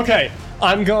print. Okay,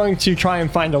 I'm going to try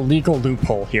and find a legal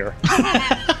loophole here.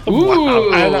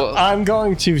 Ooh. And I'm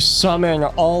going to summon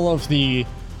all of the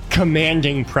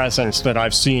commanding presence that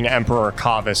I've seen Emperor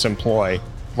Kavis employ.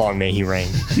 Long may he reign.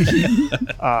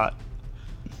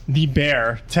 The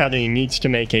bear, Teddy, needs to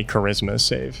make a charisma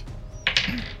save.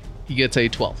 He gets a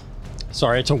 12.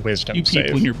 Sorry, it's a wisdom You save.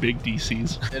 people and your big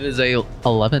DCs. It is a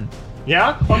 11.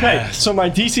 Yeah? Okay, so my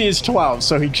DC is 12,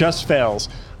 so he just fails.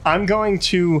 I'm going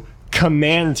to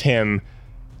command him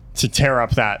to tear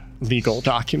up that legal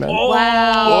document.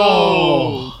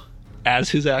 Wow.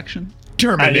 As his action.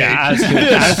 Terminate Yeah,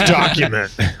 this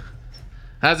document.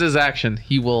 As his action,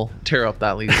 he will tear up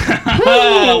that legal.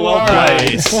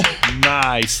 Nice.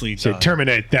 Nicely So done.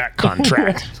 terminate that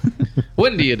contract.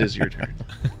 Wendy, it is your turn.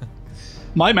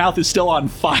 My mouth is still on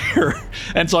fire,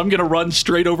 and so I'm going to run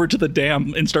straight over to the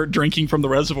dam and start drinking from the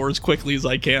reservoir as quickly as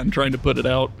I can, trying to put it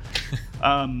out.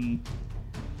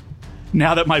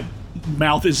 Now that my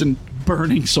mouth isn't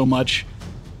burning so much,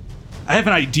 I have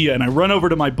an idea, and I run over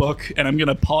to my book, and I'm going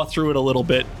to paw through it a little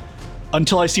bit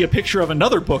until I see a picture of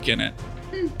another book in it.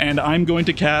 And I'm going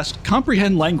to cast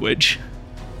Comprehend Language.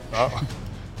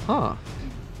 Huh.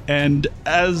 And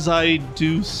as I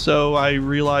do so, I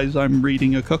realize I'm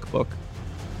reading a cookbook.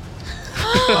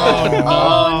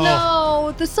 Oh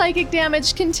no, the psychic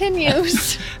damage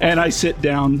continues. And I sit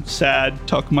down, sad,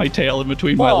 tuck my tail in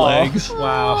between my legs,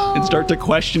 and start to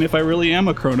question if I really am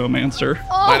a chronomancer.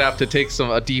 Might have to take a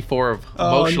D4 of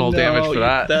emotional damage for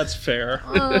that. That's fair.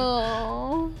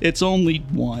 Oh. It's only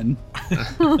one.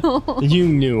 You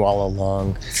knew all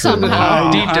along.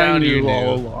 Somehow. Deep down, you knew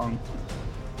all knew. along.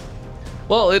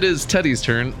 Well, it is Teddy's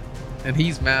turn, and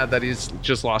he's mad that he's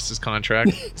just lost his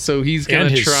contract. So he's gonna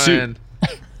And his try suit.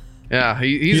 and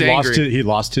he's angry. He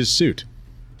lost his suit.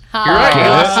 You're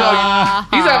right.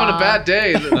 He's having a bad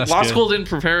day. Law school didn't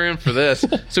prepare him for this,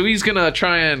 so he's gonna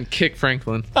try and kick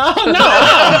Franklin.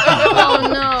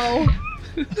 Oh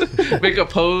no. Make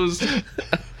opposed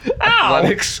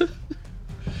athletics.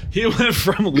 He went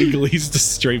from legalese to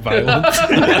straight violence.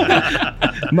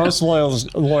 Most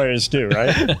lawyers do,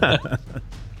 right?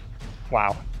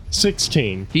 Wow.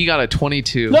 16. He got a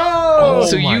 22. No!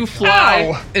 So you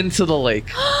fly into the lake.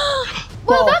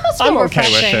 Well, that must feel I'm okay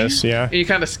refreshing. with this, yeah. And you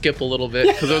kind of skip a little bit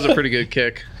because that was a pretty good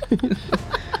kick.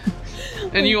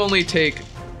 And you only take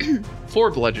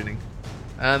 4 bludgeoning.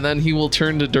 And then he will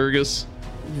turn to Dergus,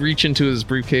 reach into his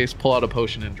briefcase, pull out a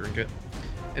potion, and drink it.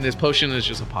 And his potion is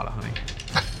just a pot of honey.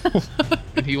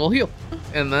 And he will heal.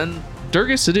 And then,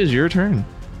 Dergus, it is your turn.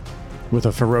 With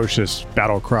a ferocious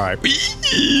battle cry,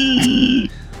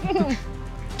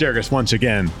 Dergus once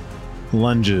again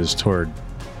lunges toward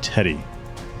Teddy,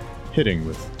 hitting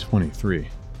with 23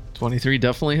 23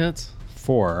 definitely hits.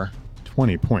 for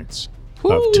 20 points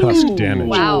of tusk damage.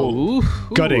 Wow. Ooh,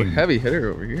 Gutting. heavy hitter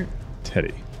over here.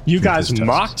 Teddy. You with guys his tusks.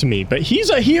 mocked me, but he's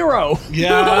a hero.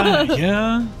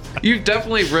 Yeah. You've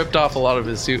definitely ripped off a lot of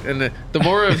his suit, and the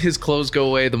more of his clothes go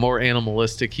away, the more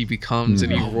animalistic he becomes,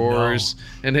 and he roars,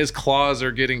 and his claws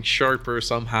are getting sharper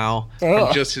somehow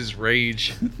from just his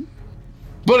rage.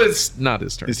 But it's not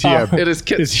his turn. Is he a, It is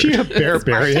Kit's is he a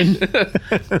barbarian?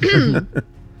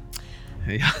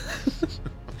 Yeah.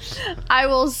 I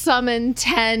will summon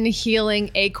 10 healing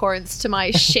acorns to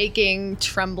my shaking,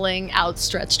 trembling,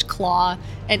 outstretched claw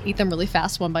and eat them really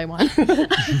fast one by one.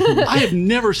 I have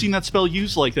never seen that spell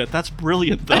used like that. That's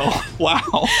brilliant, though.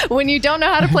 Wow. When you don't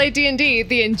know how to play D&D,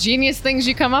 the ingenious things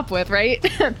you come up with, right?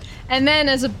 And then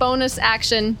as a bonus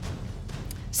action,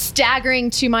 staggering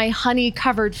to my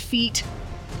honey-covered feet,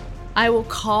 I will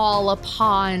call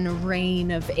upon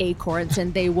rain of acorns,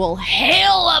 and they will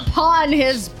hail upon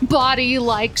his body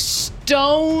like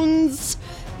stones.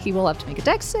 He will have to make a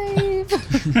dex save.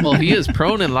 Well, he is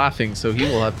prone and laughing, so he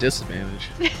will have disadvantage.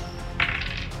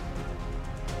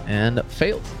 And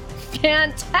failed.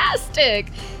 Fantastic.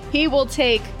 He will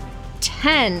take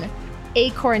 10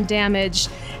 acorn damage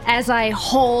as I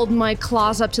hold my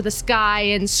claws up to the sky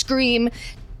and scream,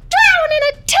 "Drown in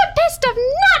a tempest of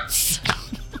nuts!"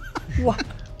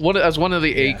 As one of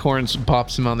the acorns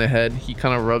pops him on the head, he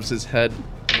kind of rubs his head.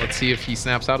 Let's see if he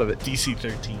snaps out of it. DC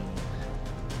 13.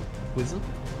 Wisdom?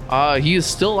 He is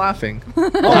still laughing. He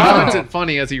finds it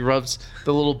funny as he rubs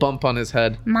the little bump on his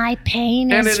head. My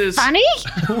pain And is it is- funny?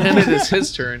 And it is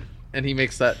his turn, and he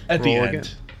makes that At the roll end. again.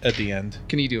 At the end.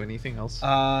 Can you do anything else?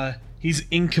 He's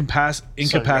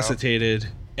incapacitated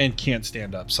and can't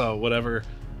stand up. So whatever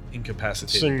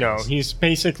incapacitated. So no, does. he's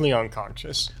basically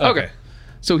unconscious. Okay.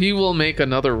 So he will make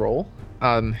another roll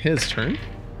on his turn.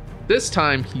 This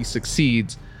time he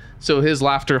succeeds. So his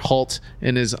laughter halts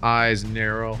and his eyes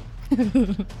narrow.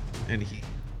 And he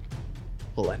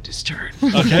will end his turn.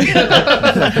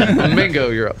 Okay.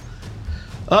 Mingo, you're up.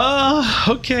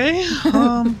 Okay.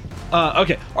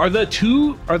 Okay. Are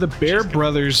the Bear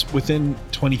brothers within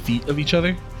 20 feet of each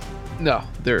other? No,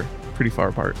 they're pretty far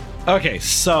apart. Okay,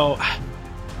 so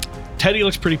Teddy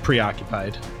looks pretty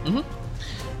preoccupied. Mhm.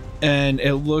 And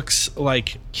it looks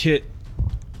like Kit,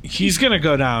 he's going to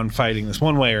go down fighting this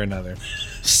one way or another.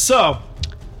 So,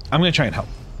 I'm going to try and help.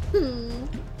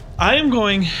 I am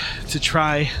going to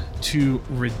try to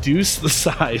reduce the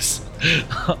size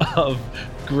of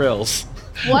Grills.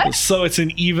 What? So it's an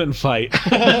even fight.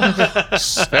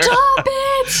 Stop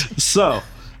it! So,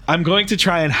 I'm going to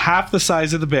try and half the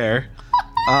size of the bear.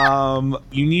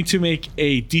 You need to make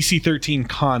a DC 13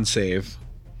 con save.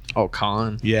 Oh,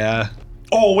 con. Yeah.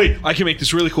 Oh, wait. I can make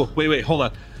this really cool. Wait. Hold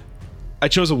on. I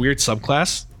chose a weird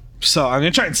subclass. So I'm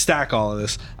going to try and stack all of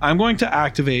this. I'm going to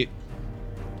activate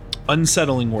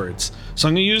Unsettling Words. So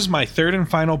I'm going to use my third and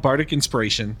final Bardic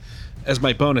Inspiration as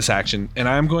my bonus action. And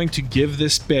I'm going to give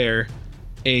this bear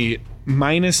a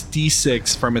minus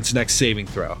D6 from its next saving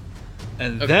throw.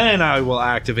 And then I will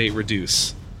activate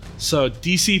Reduce. So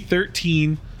DC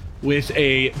 13 with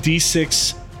a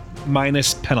D6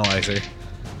 minus penalizer.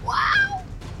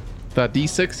 That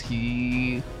D6,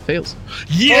 he fails.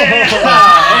 Yeah!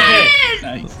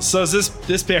 Okay. Nice. So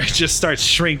this bear just starts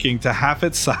shrinking to half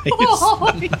its size.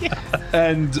 Oh, yeah.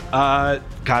 And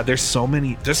God, there's so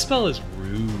many. This spell is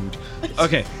rude.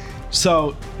 Okay,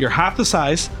 so you're half the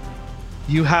size.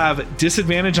 You have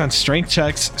disadvantage on strength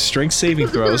checks, strength saving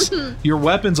throws. Your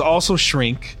weapons also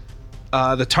shrink.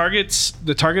 The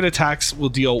target attacks will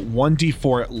deal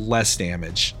 1d4 less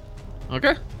damage.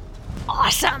 Okay.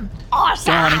 Awesome.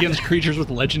 Darn, against creatures with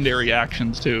legendary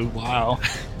actions, too. Wow.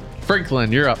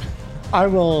 Franklin, you're up. I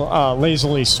will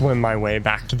lazily swim my way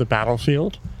back to the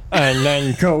battlefield and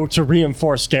then go to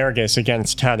reinforce Dergus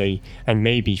against Teddy and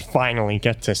maybe finally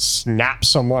get to snap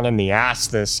someone in the ass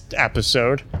this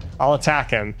episode. I'll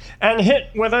attack him and hit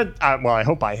with a, I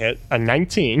hope I hit, a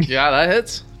 19. Yeah, that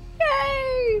hits.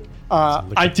 Yay!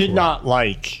 I did not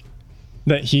like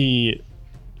that he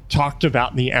talked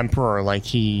about the Emperor like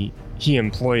he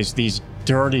employs these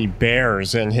dirty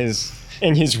bears in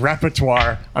his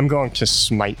repertoire. I'm going to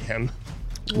smite him.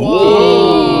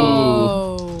 Whoa.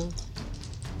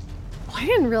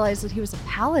 realize that he was a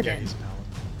paladin.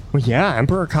 Well, yeah,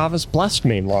 Emperor Kavas blessed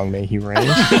me. Long may he reign.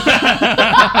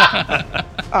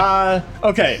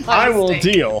 Okay, I will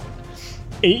mistake. deal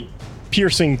 8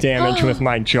 piercing damage with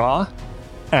my jaw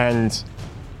and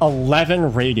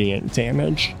 11 radiant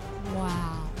damage.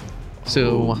 Wow.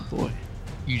 So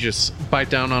you just bite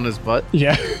down on his butt.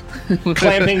 Yeah.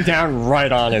 Clamping down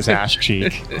right on his ass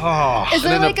cheek. Is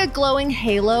there like a glowing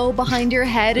halo behind your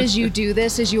head as you do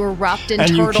this, as you erupt in And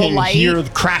you turtle can light? hear the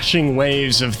crashing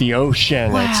waves of the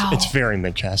ocean. Wow. It's very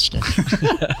majestic.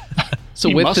 So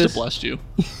He with must this, have blessed you.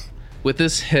 with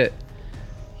this hit,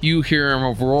 you hear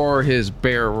him roar his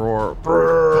bear roar,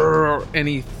 brrr, and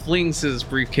he flings his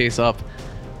briefcase up,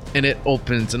 and it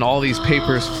opens, and all these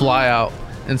papers fly out,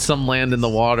 and some land in the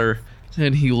water.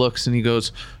 And he looks and he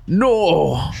goes,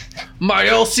 "No, my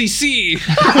LCC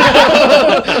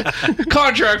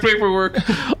contract paperwork.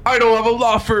 I don't have a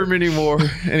law firm anymore."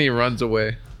 And he runs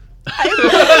away.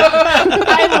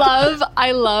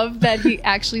 I love that he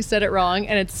actually said it wrong,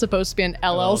 and it's supposed to be an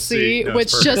LLC, LLC. No, which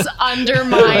it's just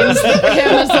undermines him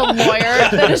as a lawyer.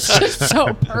 That is just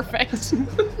so perfect.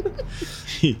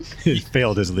 He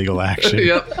failed his legal action.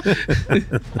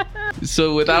 Yep.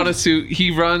 So without a suit, he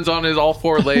runs on his all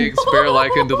 4 legs,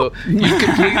 bear-like into the. You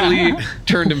completely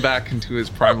turned him back into his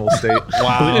primal state.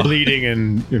 Bleeding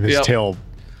and his Yep. tail,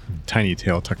 tiny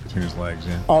tail tucked between his legs.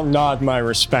 Yeah. I'll nod my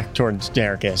respect towards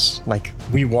Dergus, like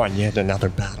we won yet another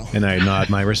battle. And I nod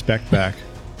my respect back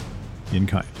in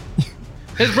kind.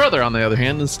 His brother, on the other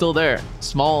hand, is still there,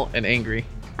 small and angry.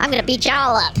 I'm gonna beat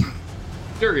y'all up.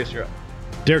 Dergus, you're up.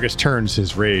 Dergus turns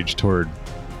his rage toward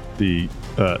the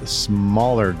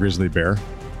smaller grizzly bear,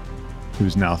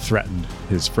 who's now threatened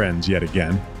his friends yet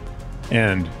again,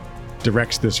 and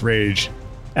directs this rage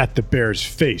at the bear's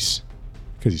face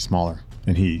because he's smaller,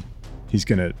 and he's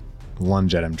gonna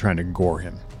lunge at him, trying to gore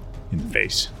him in the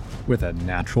face with a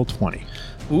natural 20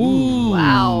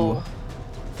 Wow.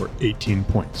 for 18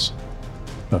 points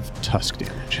of tusk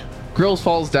damage. Grills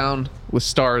falls down with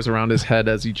stars around his head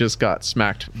as he just got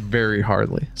smacked very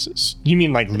hardly. You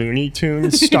mean like Looney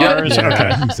Tunes stars? Yeah.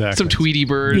 Okay. Exactly. Some Tweety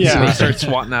birds, Yeah. and he starts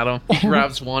swatting at him. He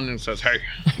grabs one and says, "Hey,"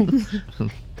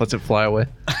 lets it fly away.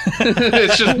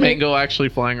 It's just Mango actually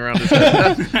flying around his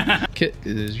head. Kit,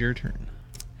 it is your turn.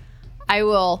 I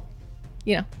will,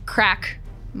 crack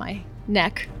my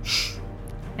neck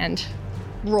and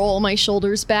roll my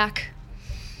shoulders back.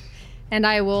 And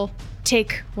I will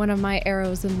take one of my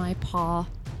arrows in my paw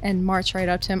and march right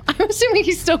up to him. I'm assuming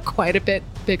he's still quite a bit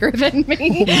bigger than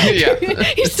me. Yeah.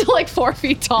 He's still like 4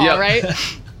 feet tall, Yep. right?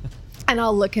 And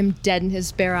I'll look him dead in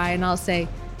his bare eye and I'll say,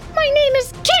 "My name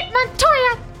is Kit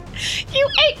Montoya. You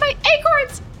ate my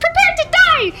acorns. Prepare to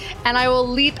die!" And I will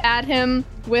leap at him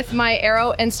with my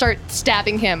arrow and start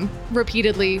stabbing him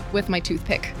repeatedly with my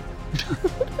toothpick.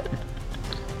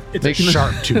 It's a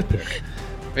sharp toothpick.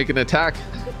 Make an attack.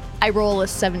 I roll a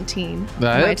 17 for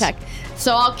That my hits. attack.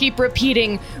 So I'll keep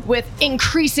repeating with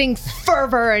increasing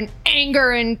fervor and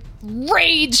anger and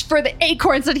rage for the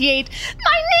acorns that he ate.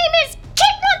 "My name is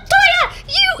Kit Montoya!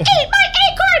 You ate my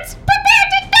acorns! Prepare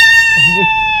to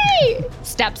die!"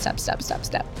 Stab, stab, stab, stab,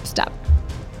 stab, stab.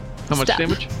 How much Stab.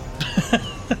 damage?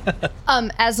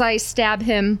 As I stab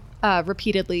him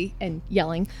repeatedly and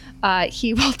yelling,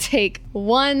 he will take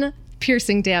 1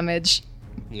 piercing damage.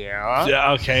 Yeah.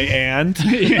 Yeah, okay, and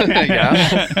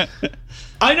Yeah.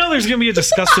 I know there's gonna be a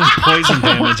disgusting poison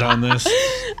damage on this.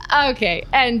 Okay,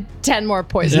 and 10 more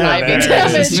poison Yeah, ivy there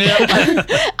it is. damage.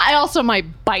 I also might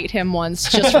bite him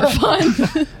once just for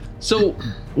fun. So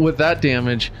with that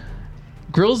damage,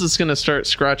 Grills is gonna start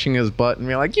scratching his butt and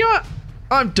be like, "You know what?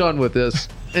 I'm done with this."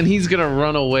 And he's gonna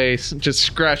run away, just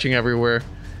scratching everywhere.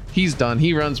 He's done.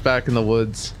 He runs back in the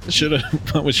woods. Should have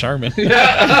went with Charmin. May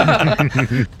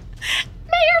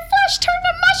your flesh turn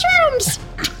to mushrooms!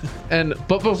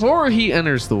 But before he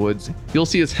enters the woods, you'll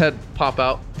see his head pop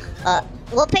out,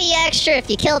 We'll pay you extra if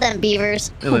you kill them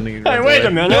beavers. and then he Hey, runs wait away.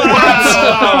 a minute.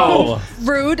 Oh,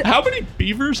 Rude. How many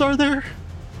beavers are there?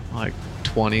 Like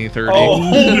 20, 30.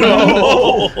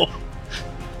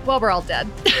 Well, we're all dead.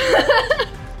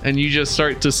 And you just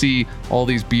start to see all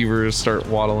these beavers start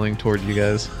waddling toward you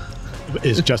guys.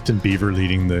 Is Justin Bieber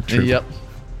leading the troop? Yep.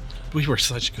 we were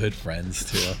such good friends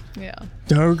too. Yeah.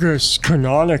 Dergus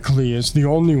canonically is the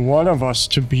only one of us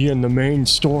to be in the main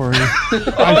story.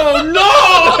 Oh no!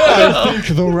 I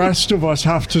think the rest of us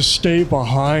have to stay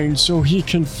behind so he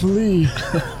can flee.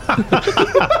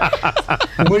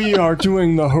 We are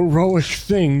doing the heroic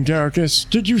thing, Dergus.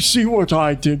 Did you see what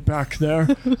I did back there?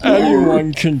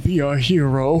 Anyone can be a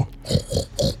hero.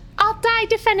 I'll die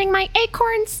defending my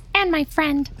acorns and my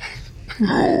friend.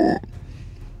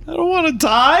 don't want to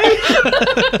die.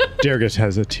 Dergus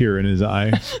has a tear in his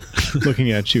eye,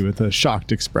 looking at you with a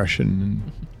shocked expression.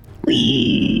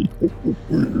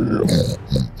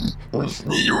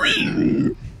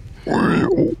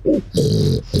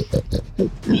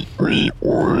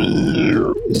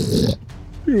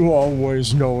 You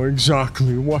always know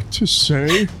exactly what to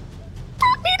say.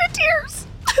 Brought me to tears.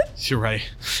 You're right.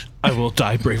 I will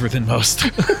die braver than most. A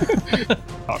poet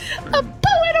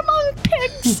among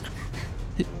pigs.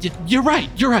 You're right.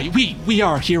 We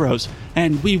are heroes,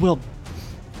 and we will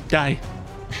die.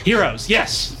 Heroes,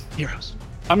 yes, heroes.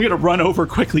 I'm gonna run over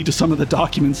quickly to some of the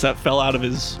documents that fell out of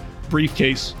his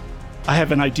briefcase. I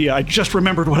have an idea. I just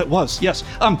remembered what it was. Yes.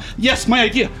 Yes, my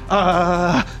idea.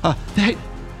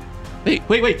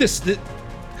 Wait. This.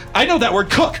 I know that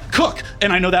word cook,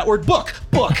 and I know that word book,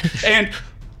 and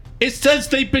it says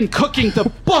they've been cooking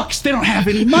the books. They don't have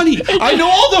any money. I know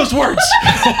all those words.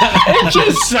 It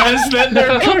just says that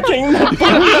they're cooking the books.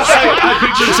 I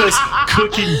picture it says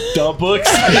cooking the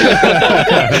books.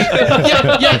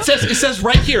 yeah. It says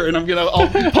right here, and I'll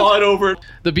paw it over.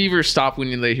 The beavers stop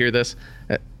when they hear this.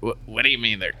 What do you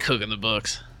mean they're cooking the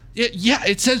books? Yeah,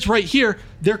 it says right here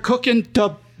they're cooking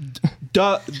the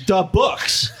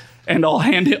books, and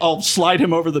I'll slide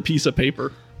him over the piece of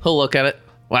paper. He'll look at it.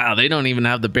 Wow, they don't even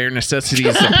have the bare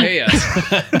necessities to pay us.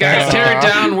 Guys, tear it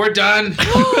down. We're done.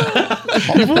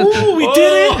 Ooh, we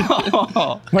did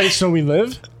it. Wait, so we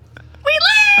live? We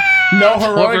live. No Well, if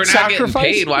heroic we're not sacrifice?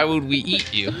 getting paid, why would we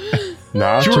eat you?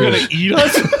 No, You were going to eat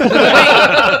us?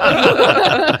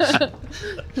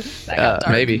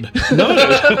 Maybe.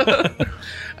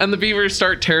 And the beavers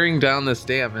start tearing down this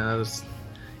dam. And as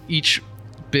each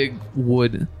big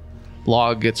wood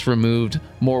log gets removed,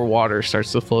 more water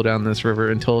starts to flow down this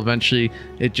river until eventually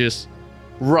it just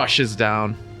rushes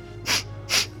down.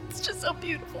 It's just so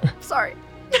beautiful. Sorry.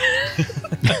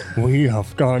 We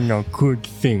have done a good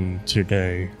thing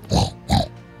today.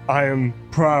 I am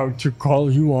proud to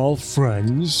call you all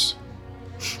friends.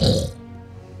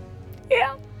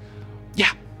 Yeah.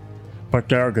 Yeah. But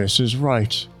Dergus is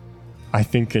right. I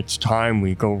think it's time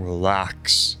we go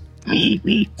relax.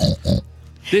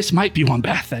 This might be one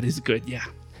bath that is good. Yeah.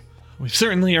 We've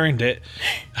certainly earned it.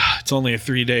 It's only a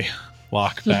 3-day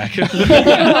walk back.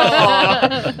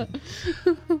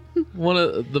 One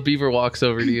of the beaver walks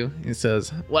over to you. He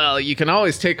says, well, you can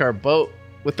always take our boat.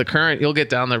 With the current, you'll get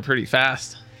down there pretty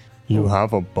fast. You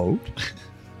have a boat?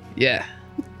 Yeah.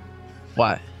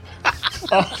 Why?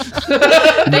 They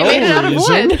made it out of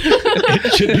wood.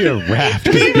 It should be a raft.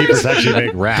 Beavers actually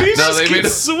make rafts. No, they made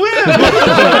swim.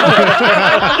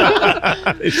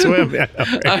 They swim. Yeah.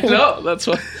 I know. That's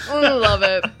what. I love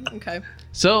it. Okay.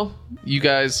 So you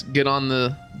guys get on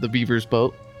the beaver's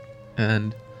boat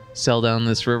and sail down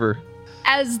this river.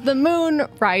 As the moon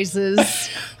rises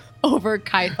over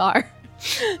Kythar,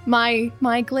 my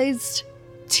glazed,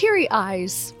 teary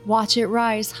eyes watch it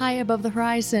rise high above the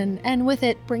horizon, and with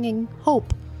it bringing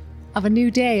hope of a new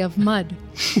day of mud.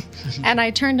 And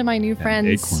I turn to my new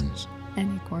friends.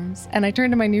 Acorns. And I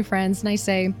turn to my new friends and I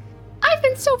say, I've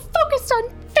been so focused on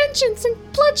vengeance and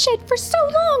bloodshed for so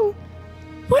long.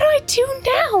 What do I do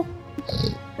now?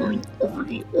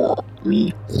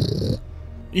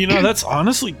 You know, that's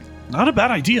honestly not a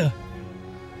bad idea.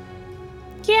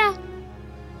 Yeah,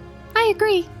 I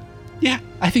agree. Yeah,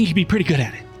 I think you'd be pretty good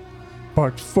at it.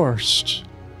 But first,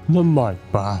 the mud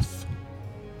bath.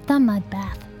 The mud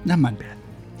bath. Not my bad.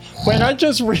 Wait, I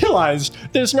just realized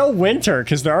there's no winter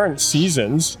because there aren't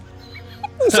seasons.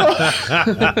 So,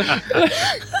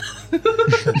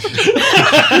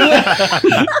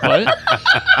 What?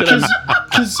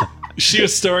 because She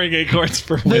was storing acorns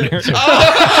for winter. That's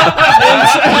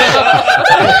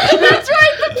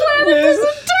right, the planet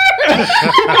isn't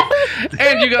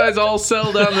And you guys all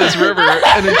sail down this river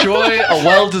and enjoy a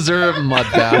well-deserved mud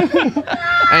bath.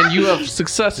 And you have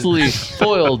successfully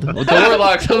foiled the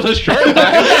warlocks of the short time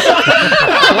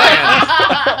plan.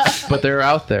 But they're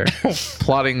out there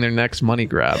plotting their next money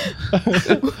grab.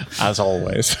 as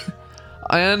always.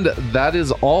 And that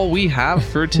is all we have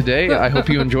for today. I hope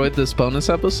you enjoyed this bonus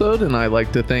episode, and I'd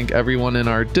like to thank everyone in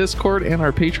our Discord and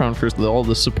our Patreon for all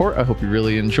the support. I hope you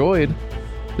really enjoyed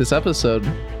this episode.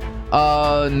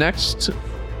 Next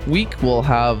week we'll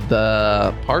have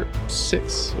the part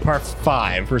 6. Part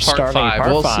 5. We're Part starting 5.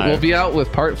 part 5. We'll be out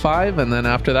with part 5, and then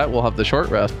after that we'll have the short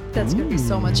rest. That's going to be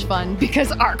so much fun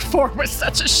because Arc 4 was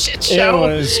such a shit It show.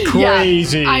 was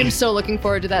crazy. Yeah, I'm so looking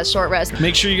forward to that short rest.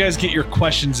 Make sure you guys get your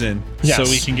questions in Yes. so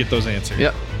we can get those answered.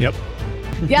 Yep. Yep.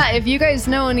 Yeah, if you guys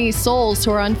know any souls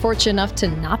who are unfortunate enough to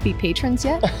not be patrons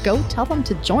yet, go tell them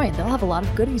to join. They'll have a lot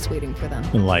of goodies waiting for them.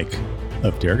 And like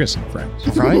of Dergus and Friends.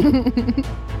 Right?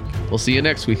 We'll see you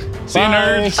next week. See you,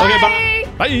 nerds. Bye.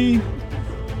 Bye.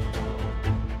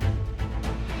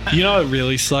 You know what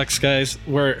really sucks, guys?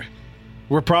 We're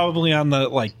probably on the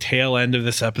like tail end of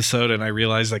this episode, and I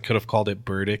realized I could have called it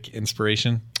Burdick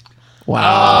Inspiration.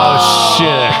 Wow. Oh,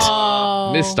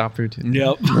 shit. Missed opportunity.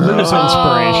 Yep. Lose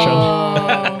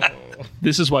inspiration.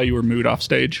 This is why you were mood off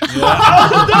stage.